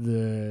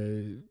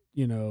the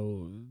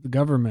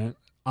government,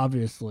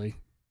 obviously,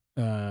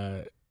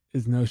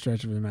 is no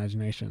stretch of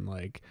imagination.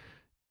 Like,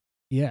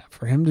 yeah,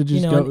 for him to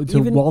just go to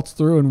waltz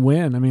through and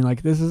win. I mean,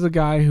 like, this is a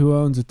guy who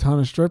owns a ton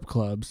of strip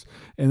clubs,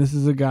 and this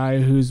is a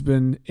guy who's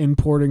been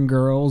importing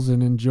girls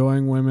and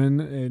enjoying women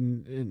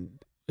in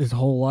his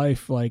whole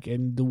life, like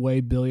in the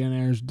way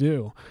billionaires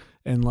do.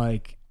 And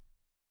like,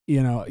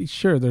 you know,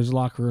 sure, there's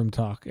locker room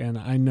talk, and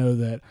I know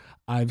that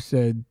I've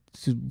said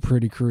some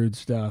pretty crude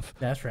stuff.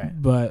 That's right.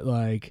 But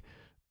like,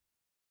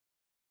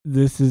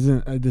 this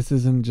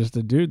isn't just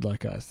a dude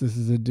like us. This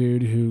is a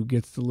dude who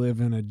gets to live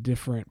in a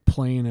different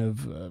plane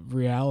of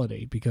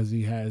reality because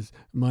he has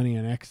money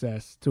in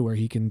excess to where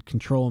he can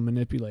control and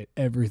manipulate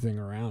everything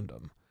around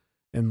him.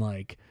 And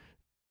like,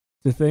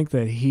 to think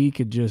that he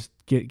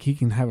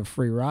can have a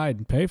free ride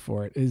and pay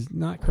for it is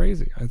not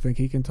crazy. I think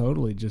he can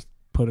totally just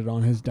put it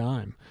on his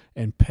dime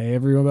and pay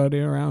everybody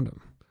around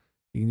him.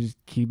 He can just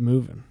keep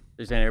moving.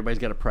 You're saying everybody's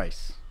got a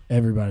price.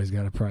 Everybody's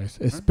got a price,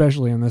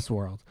 especially in this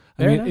world.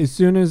 Fair I mean, enough. as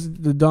soon as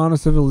the dawn of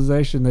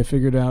civilization, they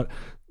figured out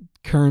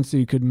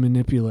currency could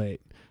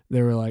manipulate.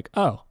 They were like,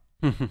 oh,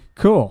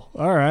 cool.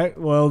 All right.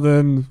 Well,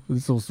 then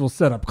we'll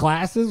set up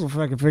classes. We'll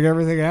fucking figure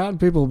everything out, and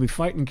people will be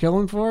fighting,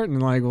 killing for it,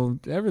 and like, well,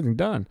 everything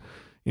done,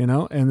 you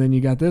know? And then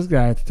you got this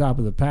guy at the top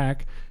of the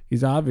pack.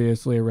 He's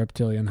obviously a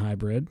reptilian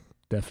hybrid,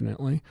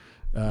 definitely.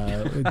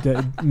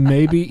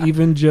 Maybe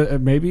even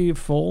maybe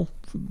full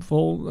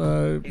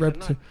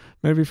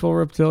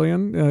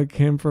reptilian,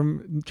 came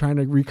from trying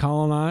to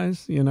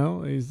recolonize. You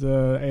know, he's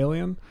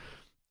alien,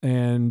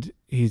 and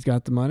he's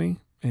got the money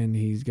and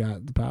he's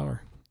got the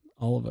power,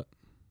 all of it.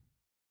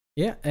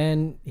 Yeah,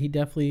 and he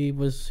definitely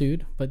was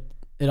sued, but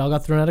it all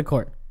got thrown out of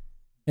court.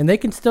 And they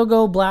can still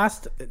go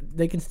blast.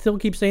 They can still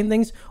keep saying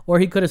things, or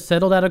he could have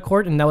settled out of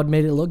court, and that would have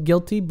made it look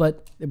guilty.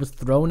 But it was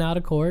thrown out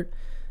of court.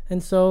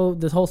 And so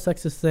this whole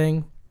sexist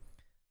thing,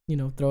 you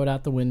know, throw it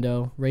out the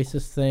window.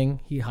 Racist thing,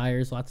 he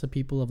hires lots of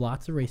people of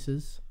lots of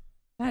races.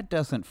 That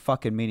doesn't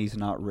fucking mean he's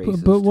not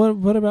racist. But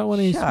what about when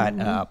he Shut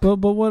up. But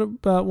what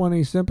about when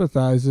he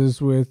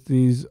sympathizes with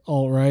these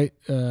alt-right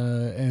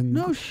and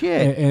no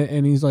shit,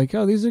 and he's like,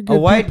 oh, these are good. A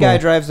white people. guy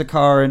drives a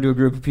car into a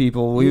group of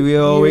people.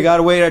 We got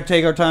to wait to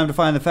take our time to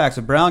find the facts.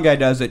 A brown guy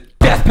does it,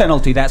 death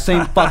penalty that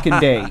same fucking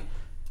day.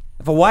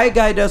 If a white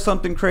guy does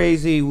something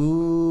crazy,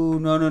 ooh,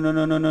 no,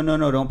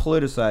 don't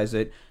politicize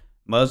it.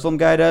 Muslim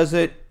guy does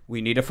it, we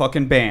need a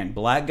fucking ban.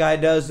 Black guy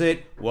does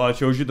it, well, it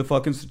shows you the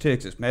fucking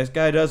statistics.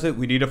 Mexican guy does it,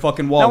 we need a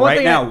fucking wall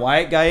right now.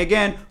 White guy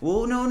again,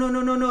 oh,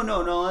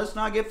 no, let's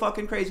not get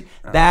fucking crazy.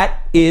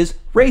 That is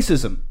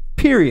racism,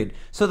 period.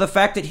 So the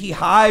fact that he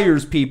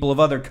hires people of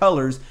other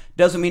colors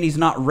doesn't mean he's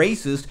not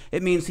racist.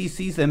 It means he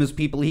sees them as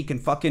people he can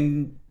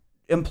fucking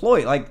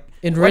employ, like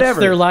enrich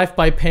their life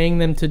by paying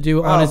them to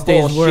do honest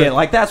day's work.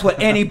 Like, that's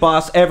what any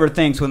boss ever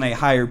thinks when they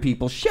hire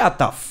people. Shut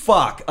the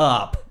fuck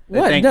up.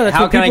 What? Think, No, that's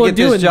how what can I people get are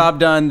doing. this job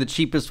done the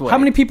cheapest way? How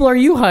many people are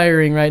you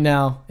hiring right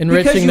now?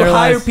 Enriching Because you their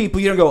hire lives?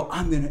 people, you don't go,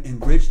 I'm going to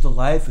enrich the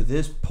life of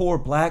this poor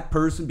black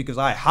person because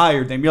I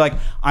hired them. You're like,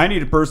 I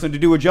need a person to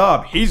do a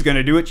job. He's going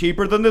to do it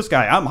cheaper than this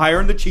guy. I'm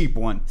hiring the cheap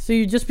one.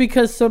 So just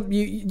because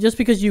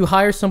you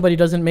hire somebody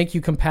doesn't make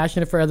you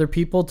compassionate for other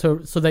people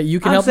so that you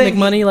can I'm help make saying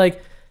money,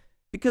 like.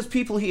 Because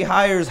people he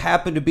hires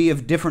happen to be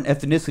of different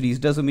ethnicities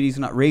doesn't mean he's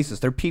not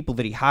racist. They're people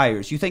that he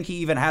hires. You think he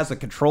even has a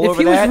control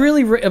over that? If he was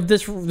really of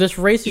this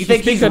racist, you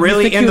think he's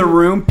really in the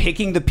room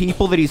picking the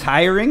people that he's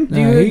hiring?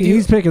 No,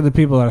 he's picking the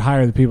people that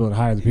hire the people that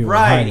hire the people.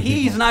 Right. That hire the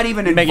He's people. not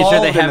even Making involved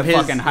sure they in have the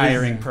his- fucking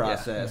hiring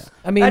process. Yeah.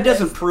 I mean, that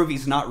doesn't prove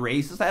he's not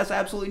racist. That has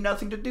absolutely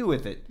nothing to do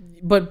with it.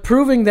 But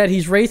proving that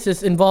he's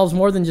racist involves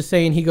more than just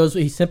saying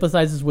he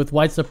sympathizes with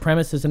white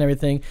supremacists and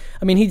everything.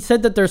 I mean, he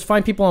said that there's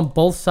fine people on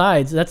both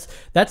sides.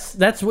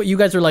 That's what you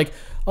guys are like.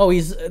 Oh,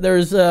 he's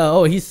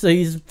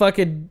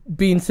fucking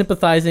being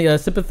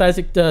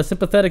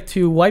sympathetic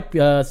to white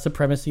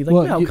supremacy.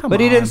 Like, no, come on. But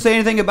he didn't say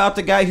anything about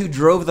the guy who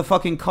drove the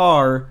fucking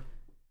car.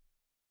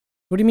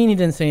 What do you mean he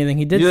didn't say anything?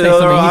 He did say No,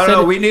 something. He I said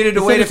don't know. We needed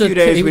to wait a few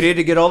days. he We was- needed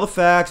to get all the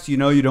facts. You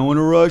don't want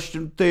to rush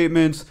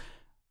statements.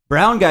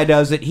 Brown guy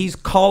does it. He's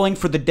calling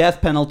for the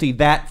death penalty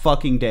that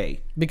fucking day.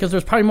 Because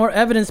there's probably more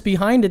evidence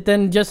behind it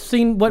than just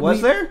seeing what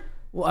Was there?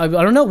 Well, I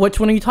don't know. Which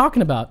one are you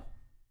talking about?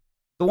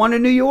 The one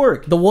in New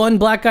York. The one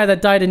black guy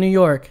that died in New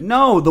York.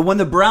 No, the one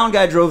the brown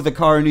guy drove the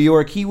car in New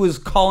York. He was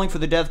calling for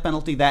the death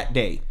penalty that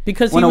day.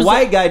 Because when he a was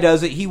white guy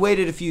does it, he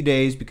waited a few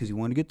days because he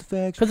wanted to get the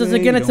facts. Because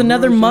straight. again, it's Don't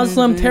another rush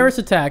Muslim anything. terrorist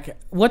attack.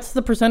 What's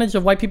the percentage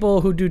of white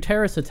people who do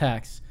terrorist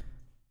attacks?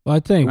 Well, I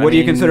think. What do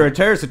you consider a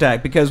terrorist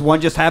attack? Because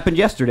one just happened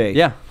yesterday.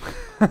 Yeah.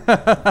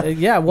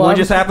 Yeah, well, one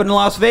just happened in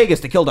Las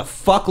Vegas. They killed a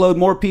fuckload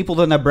more people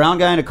than that brown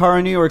guy in a car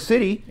in New York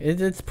City.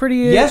 It's pretty.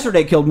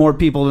 Yesterday killed more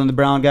people than the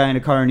brown guy in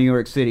a car in New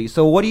York City.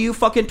 So what are you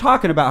fucking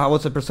talking about?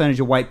 What's the percentage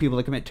of white people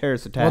that commit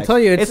terrorist attacks? I'll tell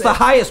you, it's the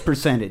highest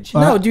percentage.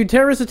 No, dude,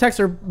 terrorist attacks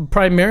are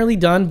primarily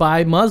done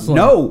by Muslims.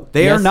 No,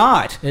 they Yes, are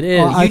not. It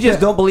is. You just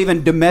don't believe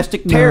in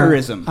domestic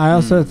terrorism. I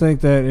also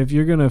think that if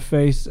you're going to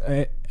face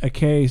a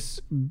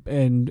case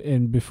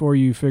and before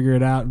you figure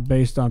it out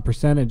based on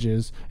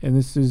percentages, and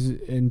this is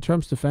in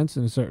Trump's defense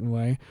in a certain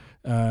way,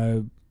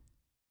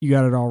 you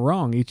got it all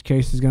wrong. Each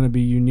case is going to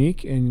be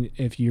unique, and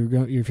if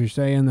you're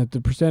saying that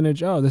the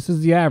percentage, this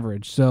is the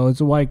average, so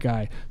it's a white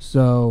guy,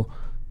 so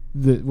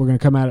we're going to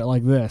come at it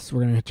like this.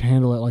 We're going to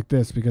handle it like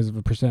this because of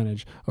a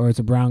percentage, or it's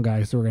a brown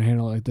guy, so we're going to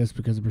handle it like this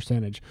because of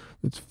percentage.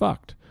 It's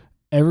fucked.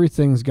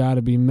 Everything's got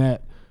to be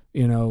met,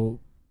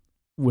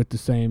 with the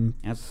same.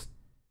 That's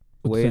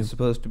the way it's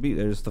supposed to be.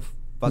 There's the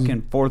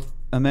fucking Fourth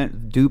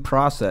Amendment due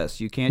process.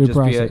 You can't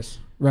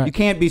you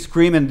can't be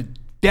screaming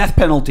death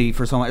penalty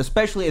for someone,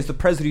 especially as the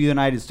president of the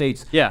United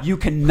States. Yeah. You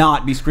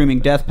cannot be screaming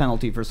death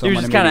penalty for someone.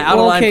 You're just kind of out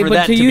of line for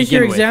that to use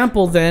your begin with.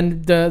 example,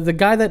 then the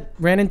guy that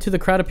ran into the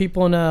crowd of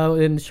people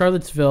in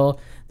Charlottesville,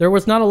 there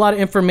was not a lot of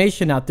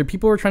information out there.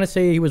 People were trying to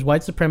say he was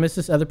white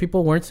supremacist. Other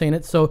people weren't saying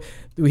it. So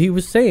he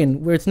was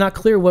saying where it's not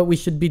clear what we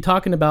should be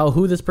talking about,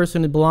 who this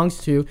person belongs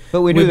to.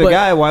 But we knew the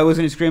guy. Why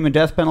wasn't he screaming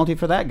death penalty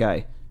for that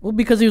guy? Well,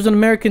 because he was an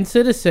American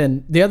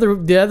citizen. The other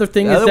thing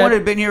The is other that one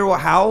had been here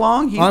how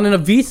long? on a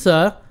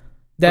visa.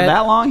 For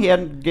that long? He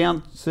hadn't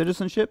gained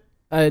citizenship?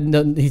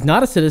 No, he's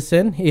not a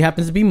citizen. He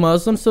happens to be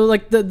Muslim. So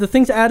like the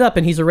things add up,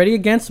 and he's already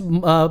against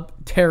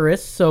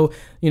terrorists. So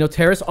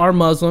terrorists are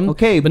Muslim.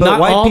 Okay, but not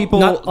white all, people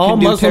not all can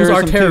do Muslims are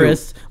terrorism too.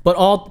 terrorists, but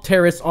all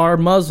terrorists are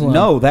Muslim.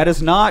 No, that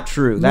is not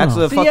true. That's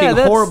a See, fucking yeah,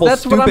 that's- horrible,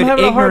 that's what I'm stupid,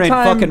 having a hard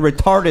ignorant, time- fucking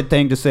retarded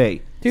thing to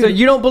say. So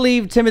you don't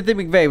believe Timothy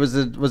McVeigh was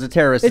a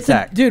terrorist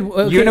attack? Dude,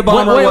 okay,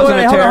 Unabomber wasn't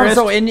a hold on. terrorist?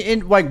 So in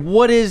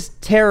what is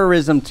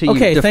terrorism to you?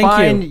 Okay,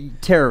 Define thank you.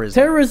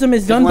 terrorism. Terrorism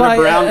is done when a by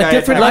brown guy a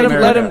different attacks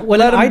let him,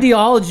 America. an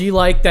ideology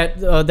like that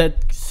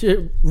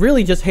that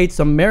really just hates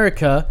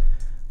America.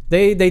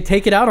 They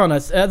take it out on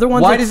us. The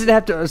ones Why does it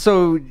have to?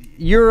 So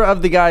you're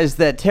of the guys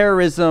that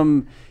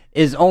terrorism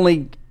is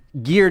only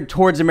geared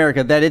towards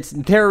America. That it's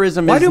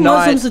terrorism. Why is do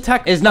not, Muslims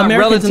attack is not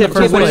Americans in the relative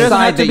first to But which it doesn't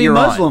side have to that be you're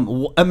Muslim.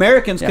 on.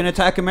 Americans can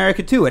attack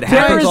America too. It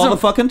happens all the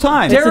fucking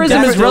time.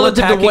 Terrorism is Still relative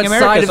to attacking what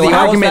America, side of so the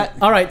how is argument.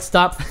 that- All right,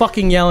 stop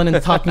fucking yelling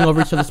and talking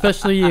over each other,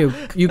 especially you.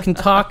 You can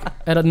talk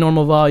at a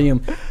normal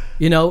volume.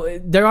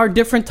 There are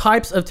different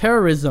types of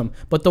terrorism,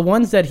 but the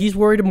ones that he's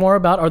worried more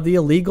about are the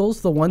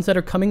illegals, the ones that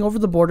are coming over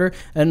the border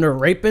and they're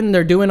raping,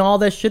 they're doing all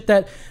that shit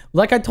that,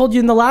 like I told you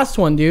in the last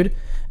one, dude,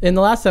 in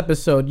the last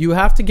episode, you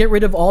have to get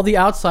rid of all the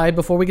outside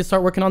before we can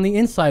start working on the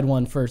inside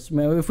one first.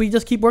 If we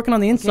just keep working on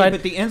the inside,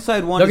 but the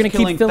inside one they're is gonna keep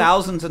killing fill-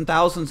 thousands and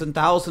thousands and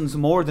thousands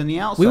more than the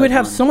outside we would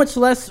have one. so much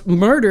less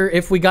murder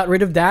if we got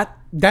rid of that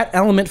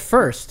element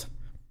first.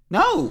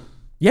 No.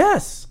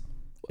 Yes.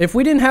 If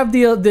we didn't have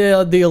the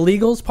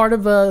illegals part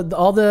of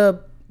all the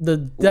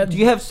Do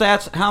you have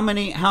stats? How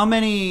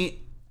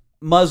many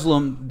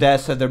Muslim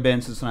deaths have there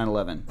been since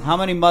 9/11? How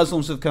many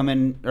Muslims have come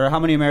in, or how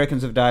many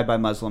Americans have died by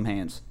Muslim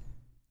hands?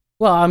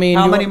 Well, I mean,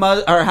 how many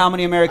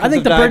Americans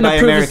have died by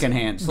American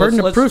hands?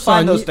 Let's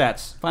find those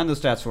stats. Find those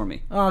stats for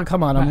me. Oh,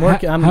 come on! I'm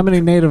working. How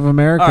many Native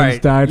Americans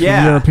died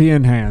from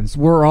European hands?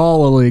 We're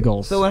all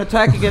illegals. So an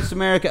attack against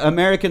America,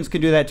 Americans can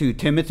do that too.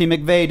 Timothy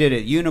McVeigh did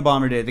it.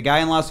 Unabomber did it. The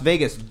guy in Las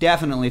Vegas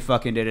definitely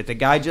fucking did it. The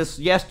guy just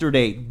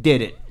yesterday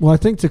did it. Well, I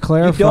think to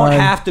clarify, you don't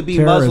have to be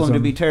Muslim to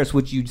be terrorist,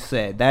 which you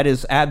said. That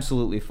is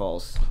absolutely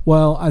false.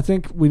 Well, I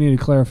think we need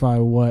to clarify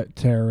what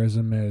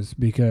terrorism is,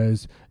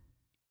 because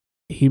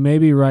he may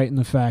be right in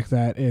the fact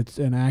that it's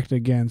an act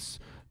against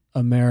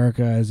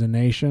America as a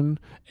nation,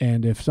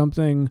 and if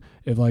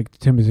like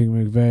Timothy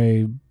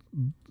McVeigh,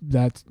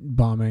 that's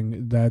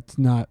bombing, that's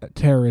not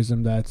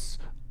terrorism, that's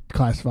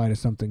classified as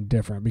something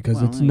different,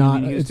 because it's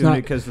not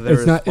because of their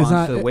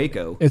response to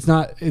Waco. It's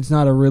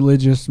not a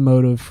religious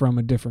motive from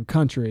a different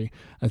country.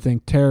 I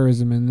think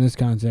terrorism in this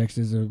context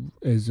is a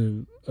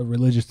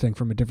religious thing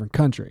from a different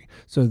country.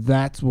 So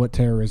that's what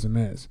terrorism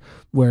is.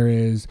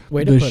 Whereas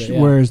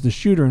whereas the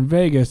shooter in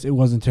Vegas, it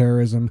wasn't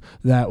terrorism,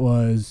 that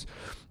was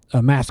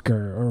a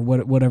massacre or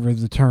whatever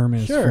the term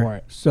is for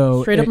it.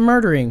 So straight up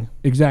murdering.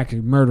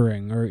 Exactly,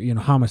 murdering or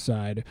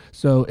homicide.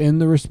 So in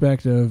the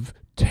respect of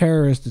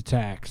terrorist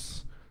attacks,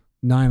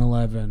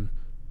 9/11,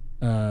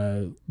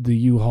 the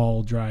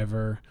U-Haul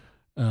driver,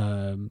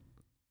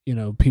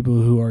 people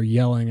who are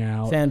yelling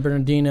out, San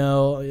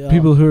Bernardino,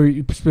 people who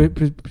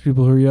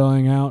are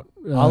yelling out,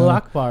 Allahu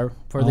Akbar,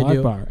 for they do.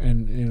 Akbar,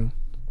 and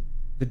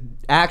the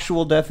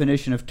actual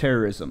definition of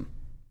terrorism: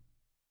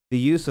 the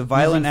use of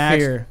violent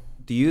acts.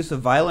 The use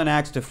of violent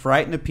acts to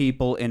frighten the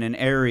people in an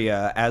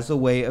area as a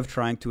way of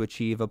trying to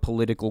achieve a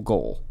political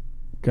goal.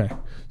 Okay,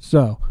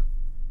 so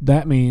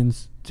that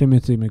means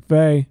Timothy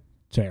McVeigh,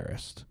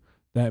 terrorist.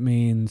 That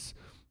means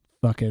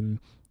fucking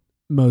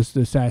all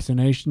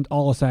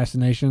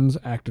assassinations,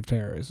 act of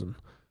terrorism.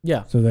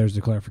 Yeah. So there's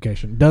the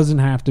clarification. Doesn't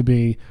have to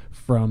be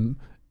from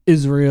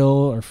Israel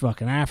or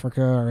fucking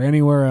Africa or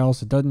anywhere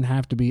else. It doesn't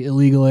have to be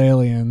illegal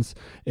aliens.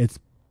 It's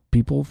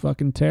people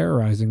fucking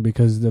terrorizing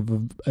because of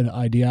an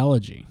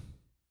ideology.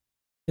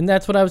 And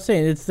that's what I was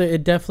saying.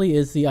 It definitely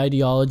is the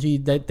ideology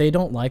that they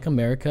don't like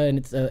America, and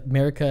it's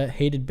America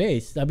hated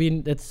base. I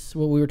mean, that's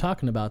what we were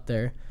talking about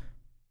there.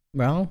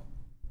 Wrong?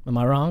 Am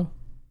I wrong?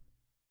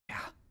 Yeah.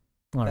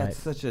 All right. That's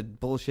such a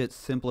bullshit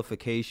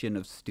simplification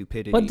of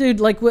stupidity. But dude,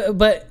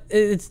 but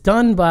it's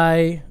done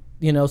by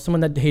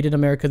someone that hated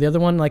America. The other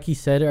one, like he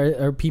said,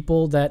 are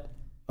people that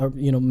are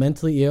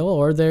mentally ill,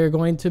 or they're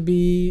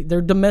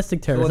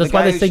domestic terrorists. That's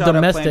why they say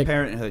domestic. Planned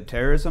Parenthood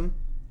terrorism.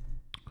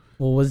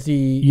 Well, was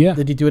he? Yeah.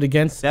 Did he do it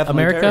against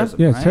America?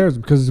 Terrorism, yeah, it's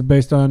terrorism because it's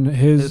based on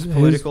his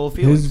political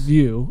his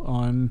view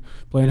on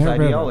Planned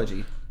Parenthood.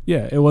 Ideology.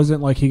 Yeah, it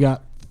wasn't like he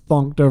got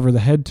thunked over the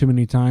head too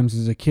many times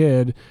as a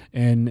kid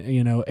and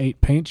ate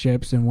paint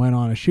chips and went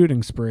on a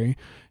shooting spree.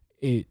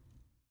 It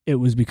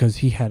was because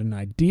he had an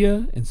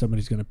idea and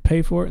somebody's going to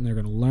pay for it and they're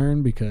going to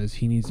learn because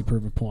he needs to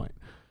prove a point.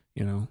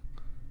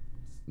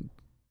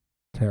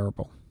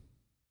 Terrible.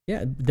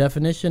 Yeah,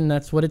 definition.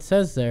 That's what it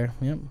says there.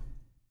 Yep.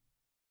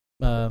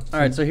 All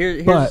right, so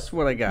here's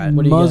what I got.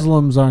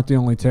 Muslims aren't the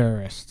only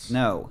terrorists.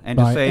 No, and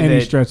to say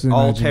that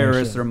all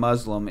terrorists are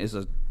Muslim is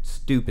a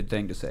stupid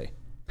thing to say.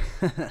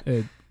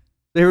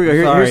 Here we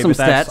go. Here's some stats.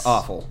 That's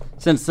awful.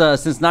 Since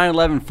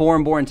 9/11,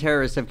 foreign-born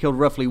terrorists have killed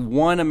roughly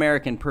 1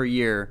 American per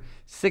year.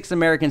 6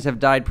 Americans have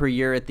died per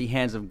year at the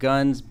hands of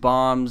guns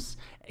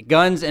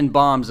and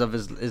bombs of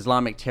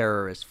Islamic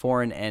terrorists,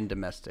 foreign and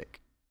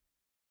domestic.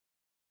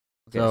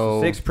 Okay,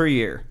 so 6 per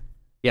year.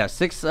 Yeah,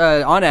 6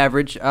 on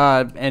average.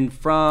 And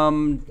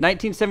from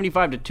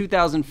 1975 to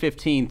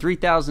 2015,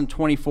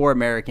 3,024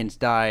 Americans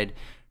died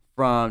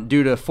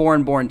due to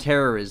foreign-born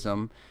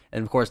terrorism.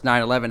 And, of course,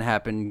 9/11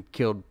 happened,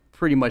 killed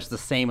pretty much the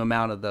same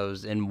amount of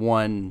those in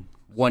one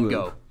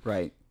go.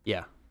 Right.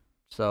 Yeah.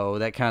 So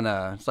that kind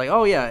of, it's like,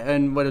 oh, yeah.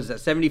 And what is that,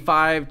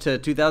 75 to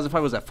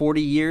 2005? Was that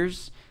 40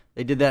 years?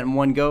 They did that in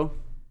one go?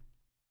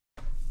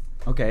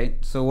 Okay.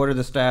 So what are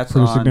the stats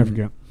Pretty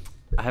significant.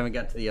 I haven't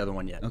got to the other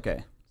one yet.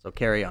 Okay. So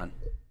carry on.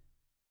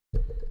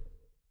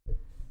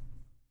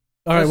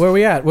 All right, where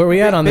we at? Where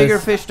we at on bigger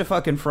this? Fish to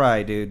fucking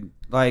fry, dude.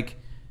 Like,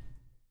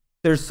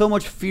 there's so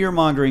much fear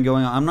mongering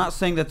going on. I'm not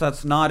saying that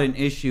that's not an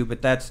issue,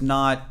 but that's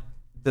not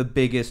the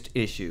biggest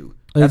issue.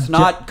 That's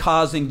not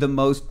causing the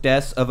most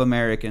deaths of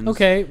Americans.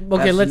 Okay.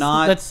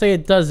 Let's say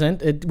it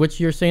doesn't. Which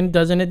you're saying it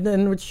doesn't,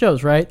 and which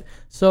shows, right?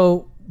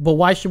 So, but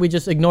why should we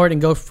just ignore it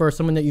and go for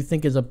someone that you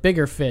think is a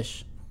bigger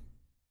fish?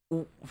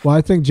 Well,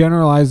 I think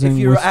generalizing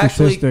with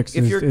statistics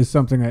is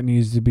something that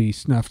needs to be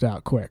snuffed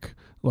out quick.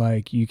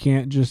 Like, you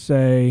can't just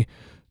say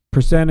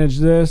percentage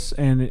this,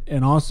 and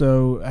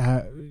also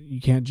you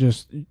can't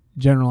just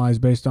generalize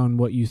based on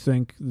what you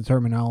think the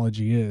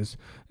terminology is.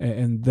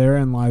 And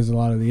therein lies a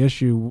lot of the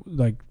issue,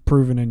 like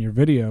proven in your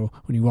video,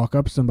 when you walk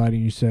up to somebody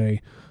and you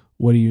say,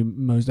 what are you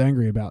most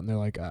angry about? And they're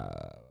like,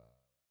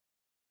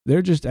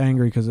 they're just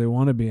angry because they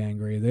want to be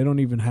angry. They don't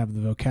even have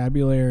the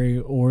vocabulary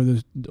or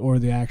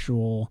the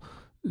actual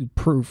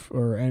proof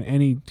or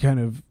any kind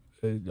of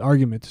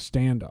argument to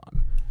stand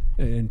on.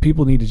 And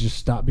people need to just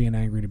stop being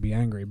angry to be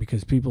angry,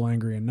 because people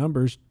angry in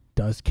numbers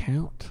does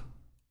count.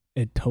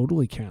 it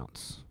totally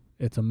counts.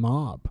 It's a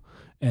mob.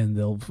 And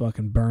they'll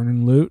fucking burn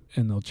and loot,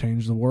 and they'll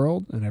change the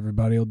world, and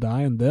everybody will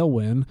die, and they'll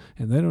win,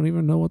 and they don't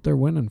even know what they're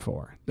winning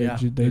for. They're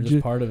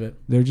just part of it.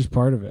 They're just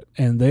part of it,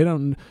 and they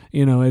don't.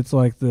 It's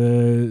like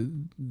the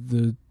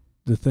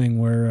thing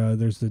where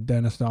there's the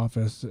dentist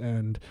office,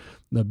 and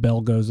the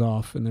bell goes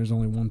off, and there's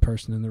only one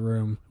person in the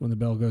room when the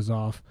bell goes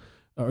off,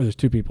 or there's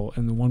two people,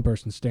 and the one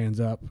person stands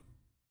up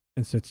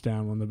and sits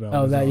down when the bell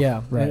goes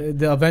off. Right.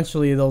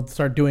 Eventually, they'll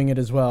start doing it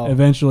as well.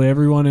 Eventually,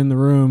 everyone in the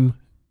room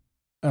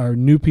are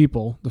new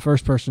people. The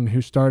first person who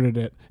started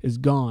it is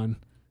gone.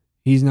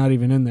 He's not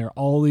even in there.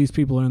 All these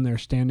people are in there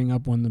standing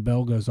up when the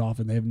bell goes off,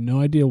 and they have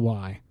no idea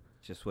why.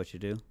 Just what you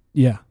do.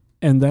 Yeah.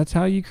 And that's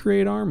how you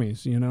create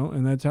armies,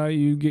 and that's how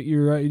you get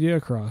your idea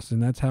across.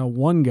 And that's how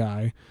one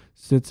guy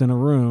sits in a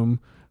room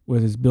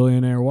with his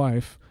billionaire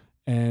wife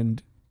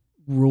and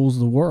rules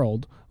the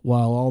world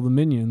while all the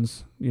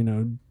minions,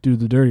 do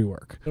the dirty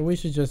work. So we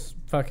should just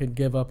fucking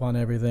give up on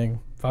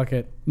everything. Fuck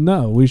it.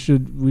 No, we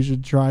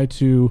should try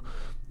to.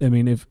 I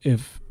mean,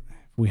 if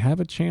we have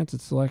a chance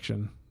at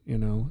selection,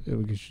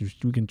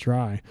 we can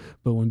try.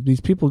 But when these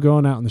people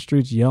going out in the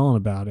streets yelling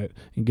about it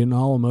and getting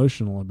all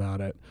emotional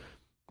about it,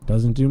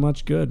 doesn't do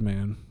much good,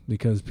 man.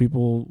 Because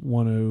people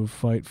want to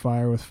fight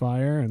fire with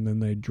fire, and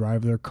then they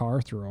drive their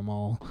car through them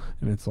all,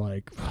 and it's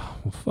like,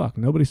 well, fuck,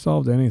 nobody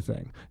solved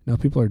anything. Now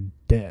people are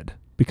dead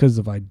because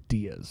of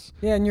ideas.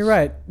 Yeah, and you're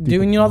right.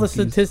 Doing all the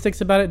statistics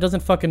about it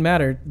doesn't fucking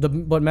matter.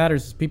 What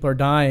matters is people are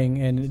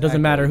dying, and it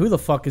doesn't matter who the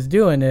fuck is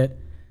doing it.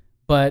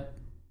 But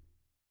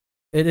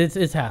it's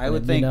happening. I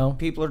would think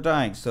people are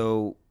dying.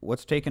 So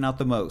what's taking out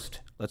the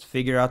most? Let's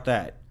figure out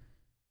that.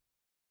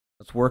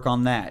 Let's work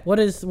on that. What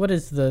is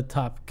the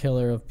top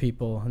killer of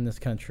people in this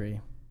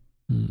country?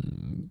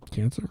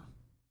 Cancer.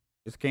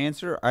 Is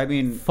cancer? I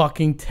mean,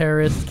 fucking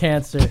terrorist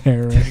cancer.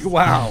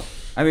 Wow.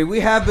 I mean, we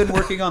have been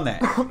working on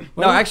that.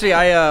 No, actually,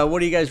 what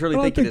do you guys really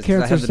think it is?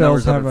 Because I have the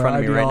numbers up in front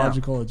of me right now.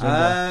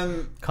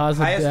 Cause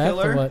of highest death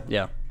killer? or what?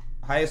 Yeah.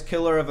 Highest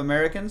killer of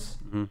Americans?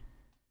 Mm-hmm.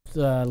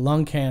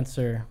 Lung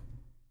cancer.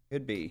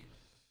 Could be.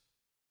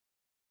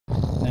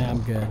 Nah,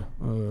 I'm good.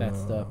 That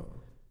stuff.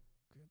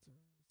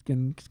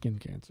 Skin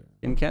cancer.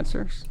 Skin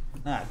cancers?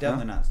 Nah,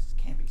 definitely not.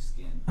 Can't be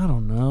skin. I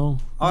don't know.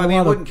 Oh, I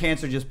mean, wouldn't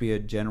cancer just be a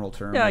general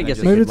term? Yeah, I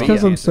guess maybe it's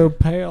because I'm so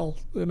pale,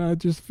 and I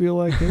just feel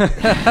like it.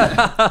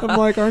 I'm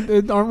like, aren't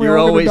we You're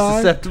all always gonna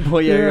die?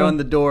 susceptible. Yeah, you're on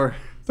the door.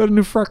 Is that a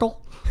new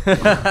freckle?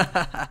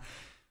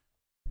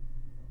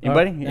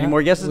 Anybody? Any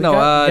more guesses?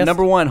 No.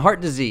 Number one,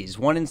 heart disease.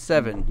 1 in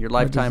 7. Your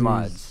lifetime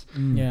odds.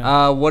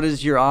 Yeah. What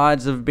is your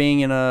odds of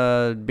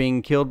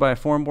being killed by a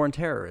foreign-born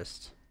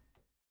terrorist?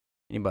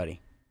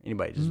 Anybody?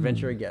 Just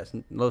venture a guess.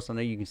 Los, I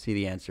know you can see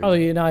the answer. Oh, I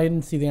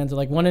didn't see the answer.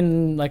 Like 1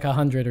 in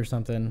 100 or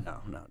something. No.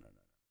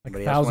 Like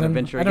Anybody else want to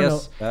venture a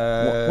guess?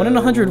 1 in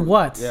 100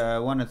 what? Yeah,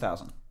 1 in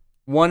 1,000.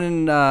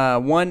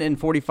 1 in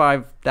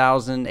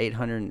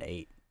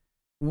 45,808.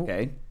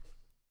 Okay.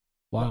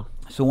 Wow.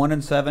 So 1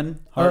 in 7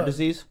 heart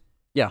disease?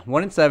 Yeah,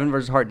 1 in 7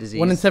 versus heart disease.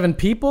 1 in 7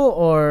 people,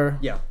 or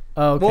yeah.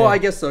 Oh, okay. Well, I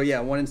guess so. Yeah,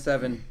 1 in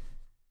 7.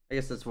 I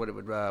guess that's what it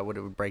would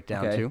break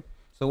down to.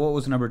 So what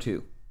was number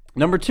 2?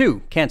 Number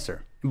 2,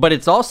 cancer. But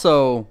it's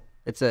also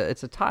it's a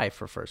tie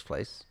for first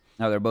place.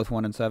 No, they're both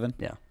 1 in 7.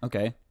 Yeah.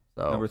 Okay.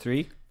 So number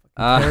 3.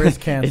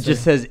 Cancer. It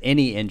just says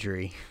any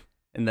injury,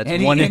 and that's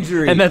any 1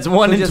 injury. and that's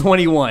 1 in just,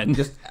 21.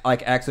 Just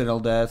like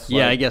accidental deaths.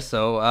 Yeah, like I guess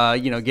so.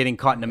 Getting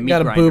caught in a meat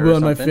got a grinder boo-boo or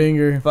on my something.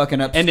 finger.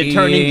 Fucking up And skiing. it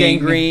turning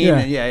gangrene.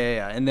 Yeah.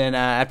 Yeah. And then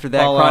after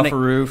that, Fall chronic off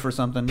a roof or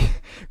something.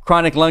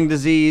 chronic lung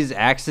disease,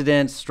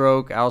 accident,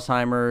 stroke,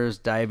 Alzheimer's,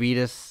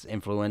 diabetes,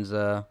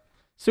 influenza,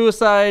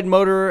 suicide,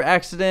 motor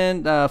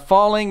accident,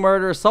 falling,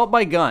 murder, assault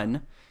by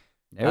gun.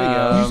 There we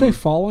go. Did you say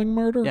falling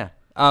murder? Yeah.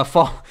 Those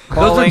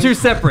are two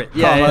separate.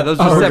 Yeah, those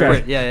are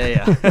separate.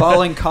 Yeah.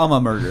 Falling,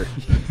 comma, murder.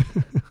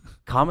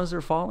 Commas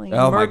are falling?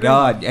 Oh, my murder?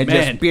 God. And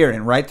Man. just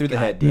spearing right through the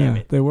head. damn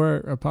it. They were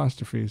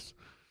apostrophes.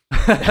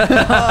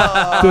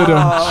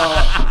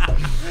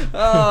 Oh,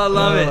 I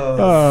love it.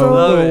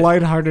 Love it.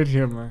 Lighthearted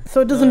humor.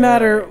 So it doesn't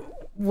matter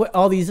what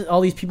all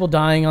these people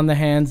dying on the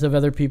hands of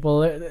other people.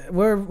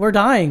 We're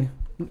dying.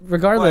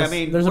 Regardless, Well, I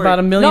mean, there's we're- about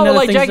a million No, other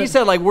like things Jackie that-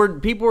 said, like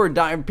people are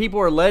dying. People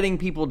are letting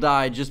people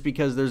die just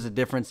because there's a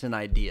difference in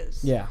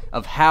ideas. Yeah.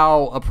 Of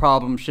how a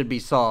problem should be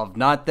solved.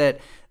 Not that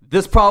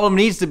this problem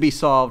needs to be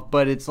solved,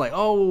 but it's like,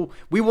 oh,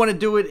 we want to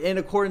do it in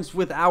accordance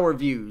with our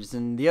views,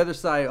 and the other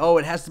side, oh,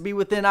 it has to be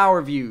within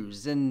our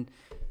views, and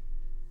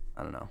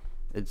I don't know.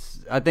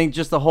 I think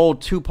just the whole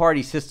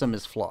two-party system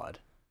is flawed.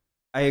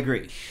 I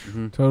agree.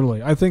 Mm-hmm.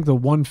 Totally. I think the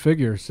one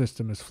figure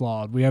system is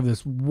flawed. We have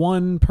this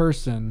one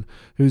person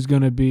who's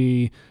going to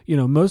be,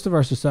 most of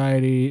our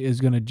society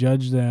is going to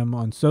judge them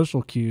on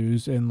social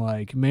cues and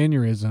like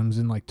mannerisms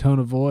and like tone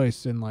of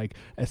voice and like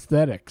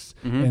aesthetics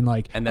and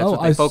like, And that's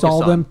what they I focus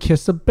saw on. them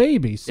kiss a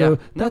baby. So Yeah.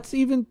 that's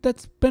been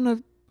a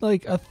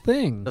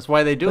thing. That's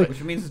why they do it.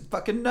 Which means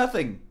fucking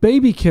nothing.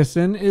 Baby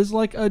kissing is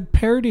like a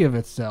parody of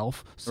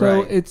itself.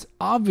 So Right. it's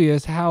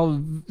obvious how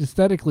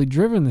aesthetically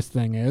driven this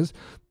thing is.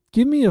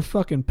 Give me a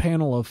fucking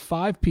panel of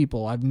 5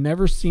 people I've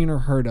never seen or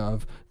heard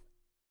of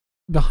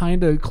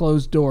behind a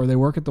closed door. They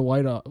work at the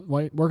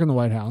work in the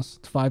White House.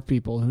 It's 5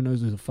 people. Who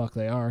knows who the fuck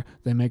they are?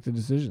 They make the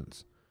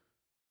decisions.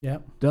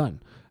 Yep.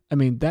 Done. I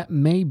mean, that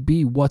may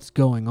be what's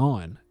going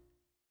on.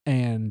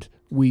 And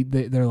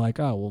they're like,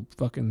 oh, we'll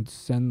fucking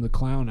send the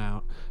clown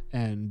out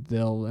and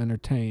they'll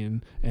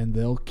entertain and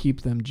they'll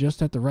keep them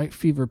just at the right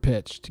fever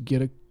pitch to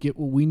get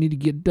what we need to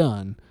get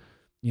done.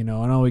 You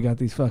know, I know we got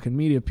these fucking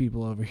media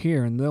people over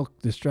here and they'll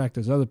distract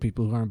those other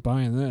people who aren't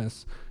buying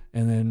this.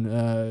 And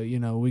then, you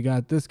know, we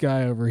got this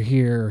guy over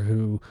here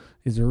who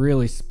is a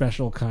really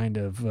special kind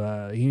of,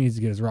 he needs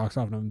to get his rocks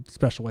off in a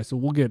special way. So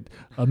we'll get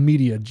a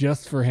media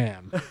just for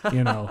him,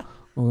 you know.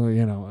 Well,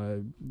 you know,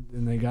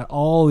 and they got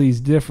all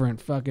these different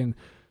fucking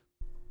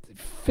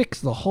fix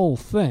the whole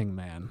thing,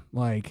 man.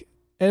 Like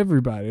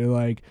everybody,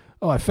 like,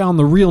 oh, I found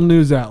the real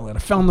news outlet. I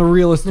found the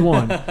realest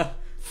one.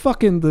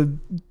 Fucking the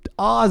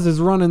Oz is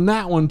running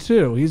that one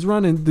too. He's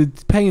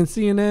paying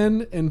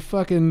CNN and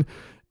fucking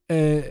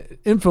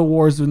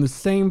InfoWars in the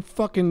same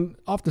fucking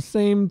off the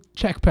same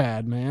check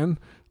pad, man.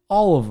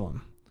 All of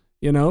them,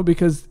 you know,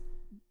 because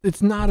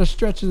it's not a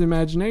stretch of the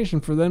imagination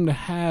for them to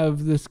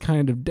have this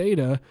kind of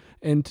data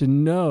and to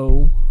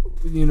know,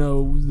 you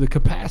know, the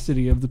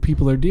capacity of the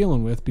people they're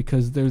dealing with,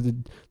 because they're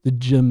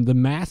the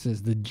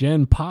masses, the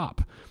gen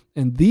pop.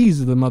 And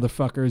these are the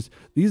motherfuckers,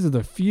 these are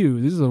the few,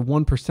 these are the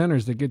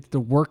 1%ers that get to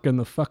work in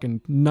the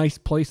fucking nice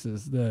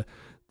places,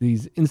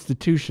 these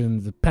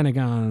institutions, the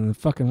Pentagon and the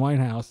fucking White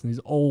House and these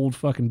old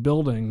fucking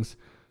buildings.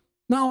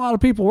 Not a lot of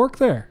people work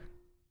there.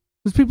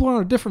 These people are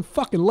on a different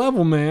fucking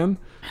level, man.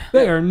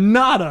 They are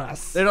not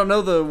us. They don't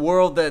know the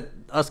world that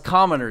us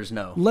commoners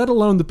know. Let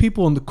alone the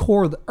people in the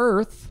core of the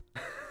earth,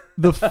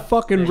 the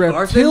fucking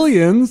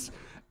reptilians,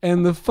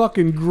 and the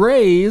fucking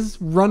grays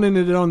running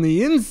it on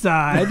the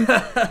inside.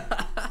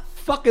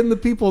 Fucking the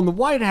people in the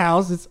White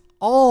House. It's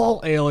all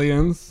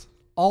aliens,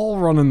 all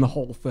running the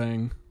whole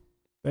thing.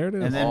 There it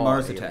is. And then all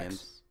Mars aliens.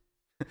 attacks.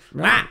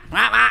 Right.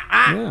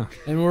 Yeah.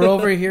 And we're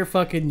over here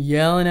fucking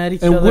yelling at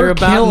each And other we're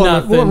about killing it.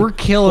 nothing. We're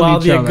killing while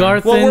each the other.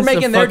 Agarthans Well, we're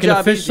making have their fucking job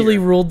officially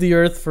easier. ruled the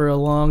earth for a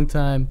long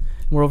time.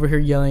 And we're over here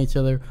yelling at each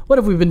other. What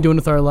have we been doing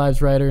with our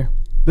lives, Ryder?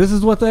 This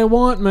is what they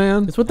want,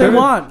 man. It's what they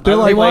want. They're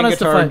They like, want playing us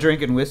to guitar fight. and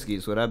drinking whiskey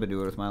is what I've been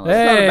doing with my life.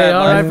 Hey,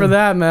 all right for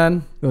that,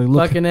 man. They're like,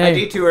 look- Fucking I A.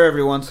 detour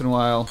every once in a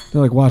while.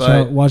 They're like,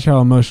 watch how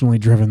emotionally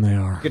driven they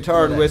are.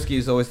 Guitar and whiskey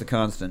is always the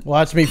constant.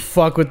 Watch me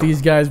fuck with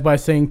these guys by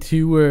saying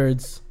 2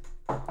 words.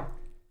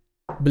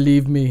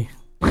 Believe me.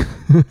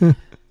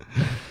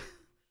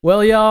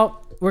 Well,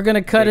 y'all, we're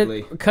gonna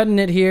cutting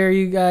it here,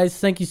 you guys.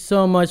 Thank you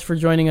so much for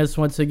joining us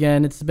once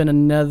again. It's been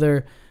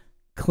another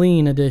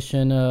clean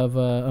edition of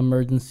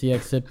Emergency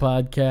Exit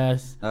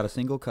Podcast. Not a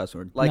single cuss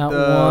word. Like Not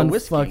the one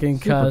whiskey. fucking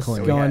Super cuss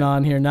clean. going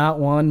on here. Not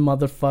one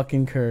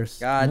motherfucking curse.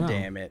 God No.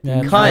 damn it.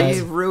 Yeah, Cut.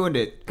 You've ruined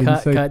it.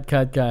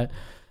 Cut.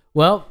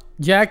 Well,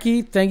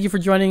 Jackie, thank you for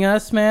joining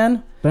us,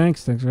 man.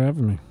 Thanks for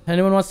having me.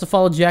 Anyone wants to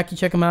follow Jackie,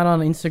 check him out on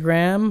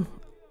Instagram.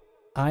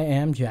 I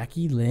am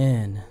Jackie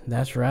Lynn.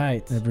 That's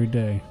right. Every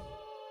day.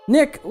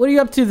 Nick, what are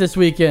you up to this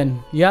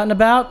weekend? You out and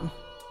about?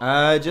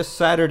 Just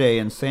Saturday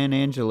in San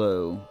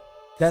Angelo.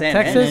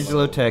 Texas? San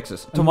Angelo,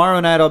 Texas. Tomorrow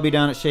night I'll be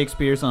down at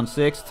Shakespeare's on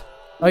 6th.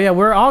 Oh yeah,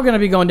 we're all gonna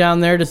be going down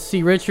there to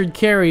see Richard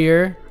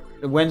Carrier.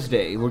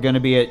 Wednesday we're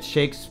gonna be at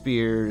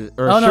Shakespeare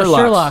or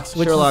Sherlock's,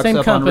 which is the same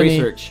up company.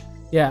 on Research.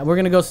 Yeah, we're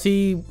gonna go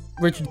see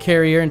Richard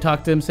Carrier and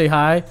talk to him, say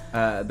hi.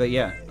 But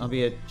yeah, I'll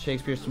be at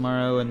Shakespeare's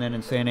tomorrow and then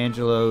in San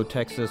Angelo,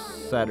 Texas,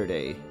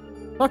 Saturday.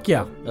 Fuck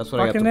yeah. That's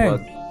what Fucking I A. got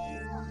to plug.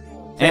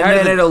 And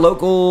then at a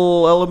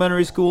local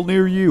elementary school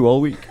near you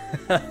all week.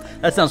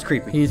 That sounds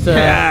creepy. He's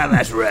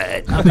that's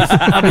right.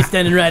 I'll be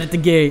standing right at the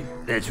gate.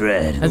 That's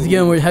right. How's it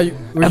going? Where's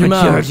your I'm in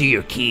mom? charge of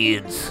your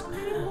kids.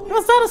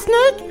 Was that a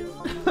snake?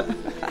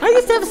 I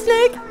used to have a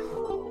snake.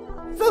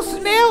 So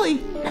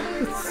smelly.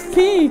 It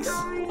stinks.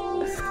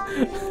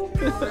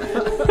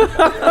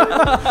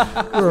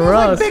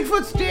 Like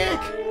Bigfoot's dick.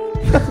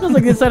 Smells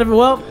like the inside of it.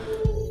 Well,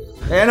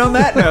 and on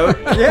that note,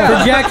 for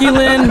Jackie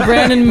Lynn,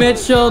 Brandon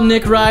Mitchell,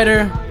 Nick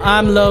Ryder,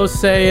 I'm Lo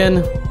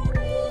saying.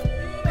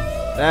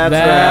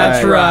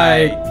 That's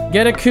right.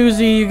 Get a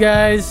koozie, you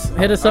guys.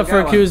 Hit us up for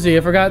a koozie.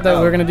 I forgot that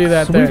we're gonna do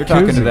that there. You're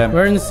talking to them.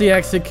 Emergency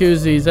Exit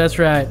koozies. That's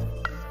right.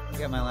 I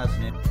got my last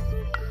name.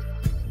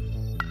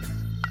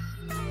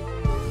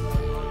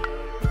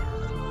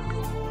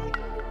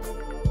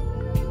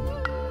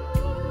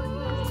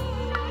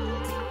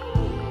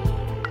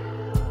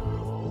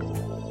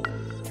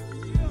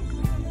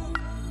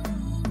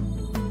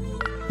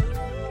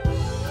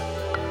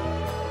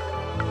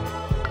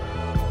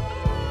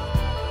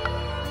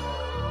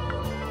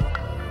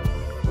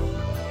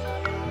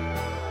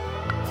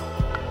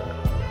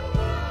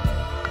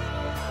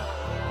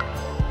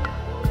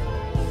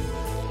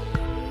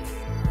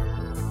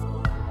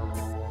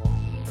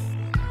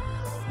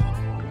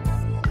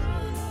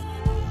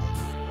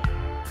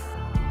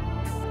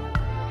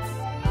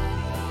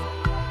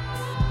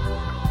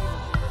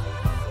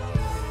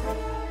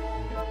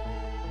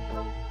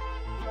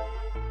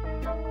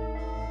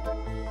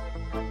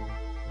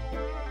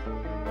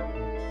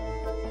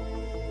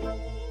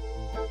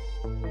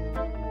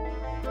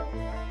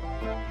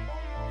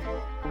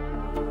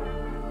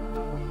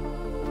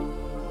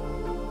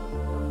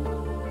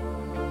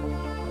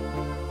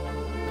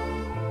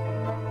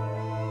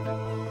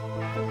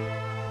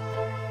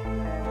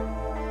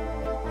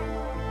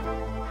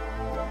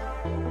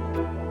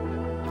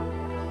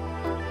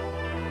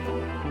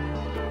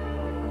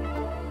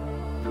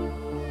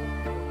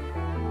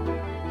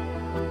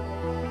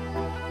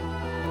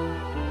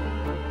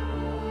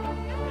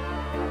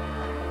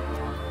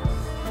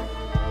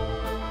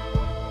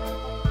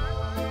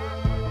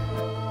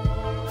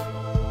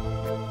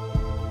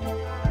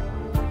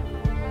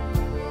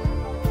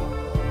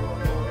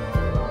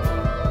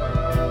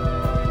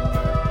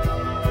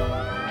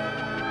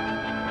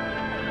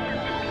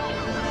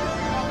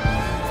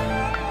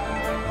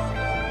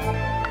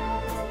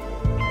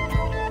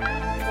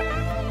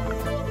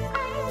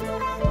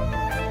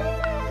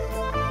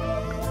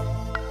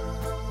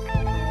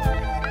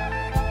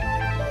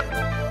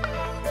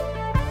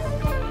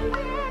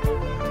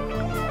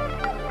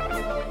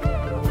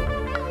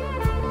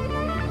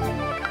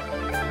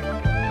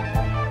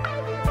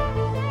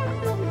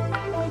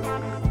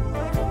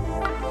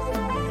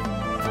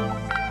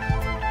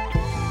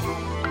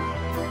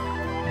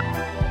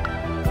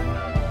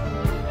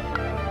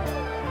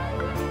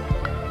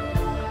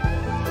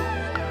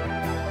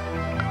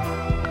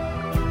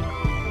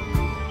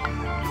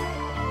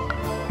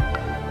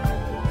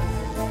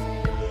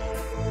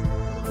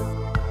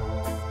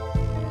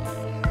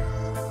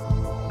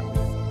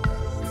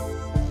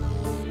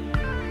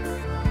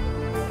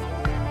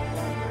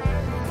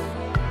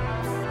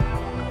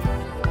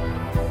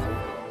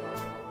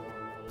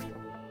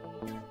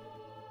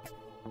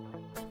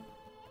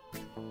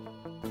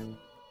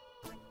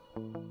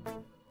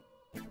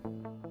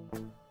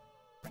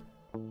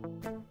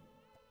 Bye.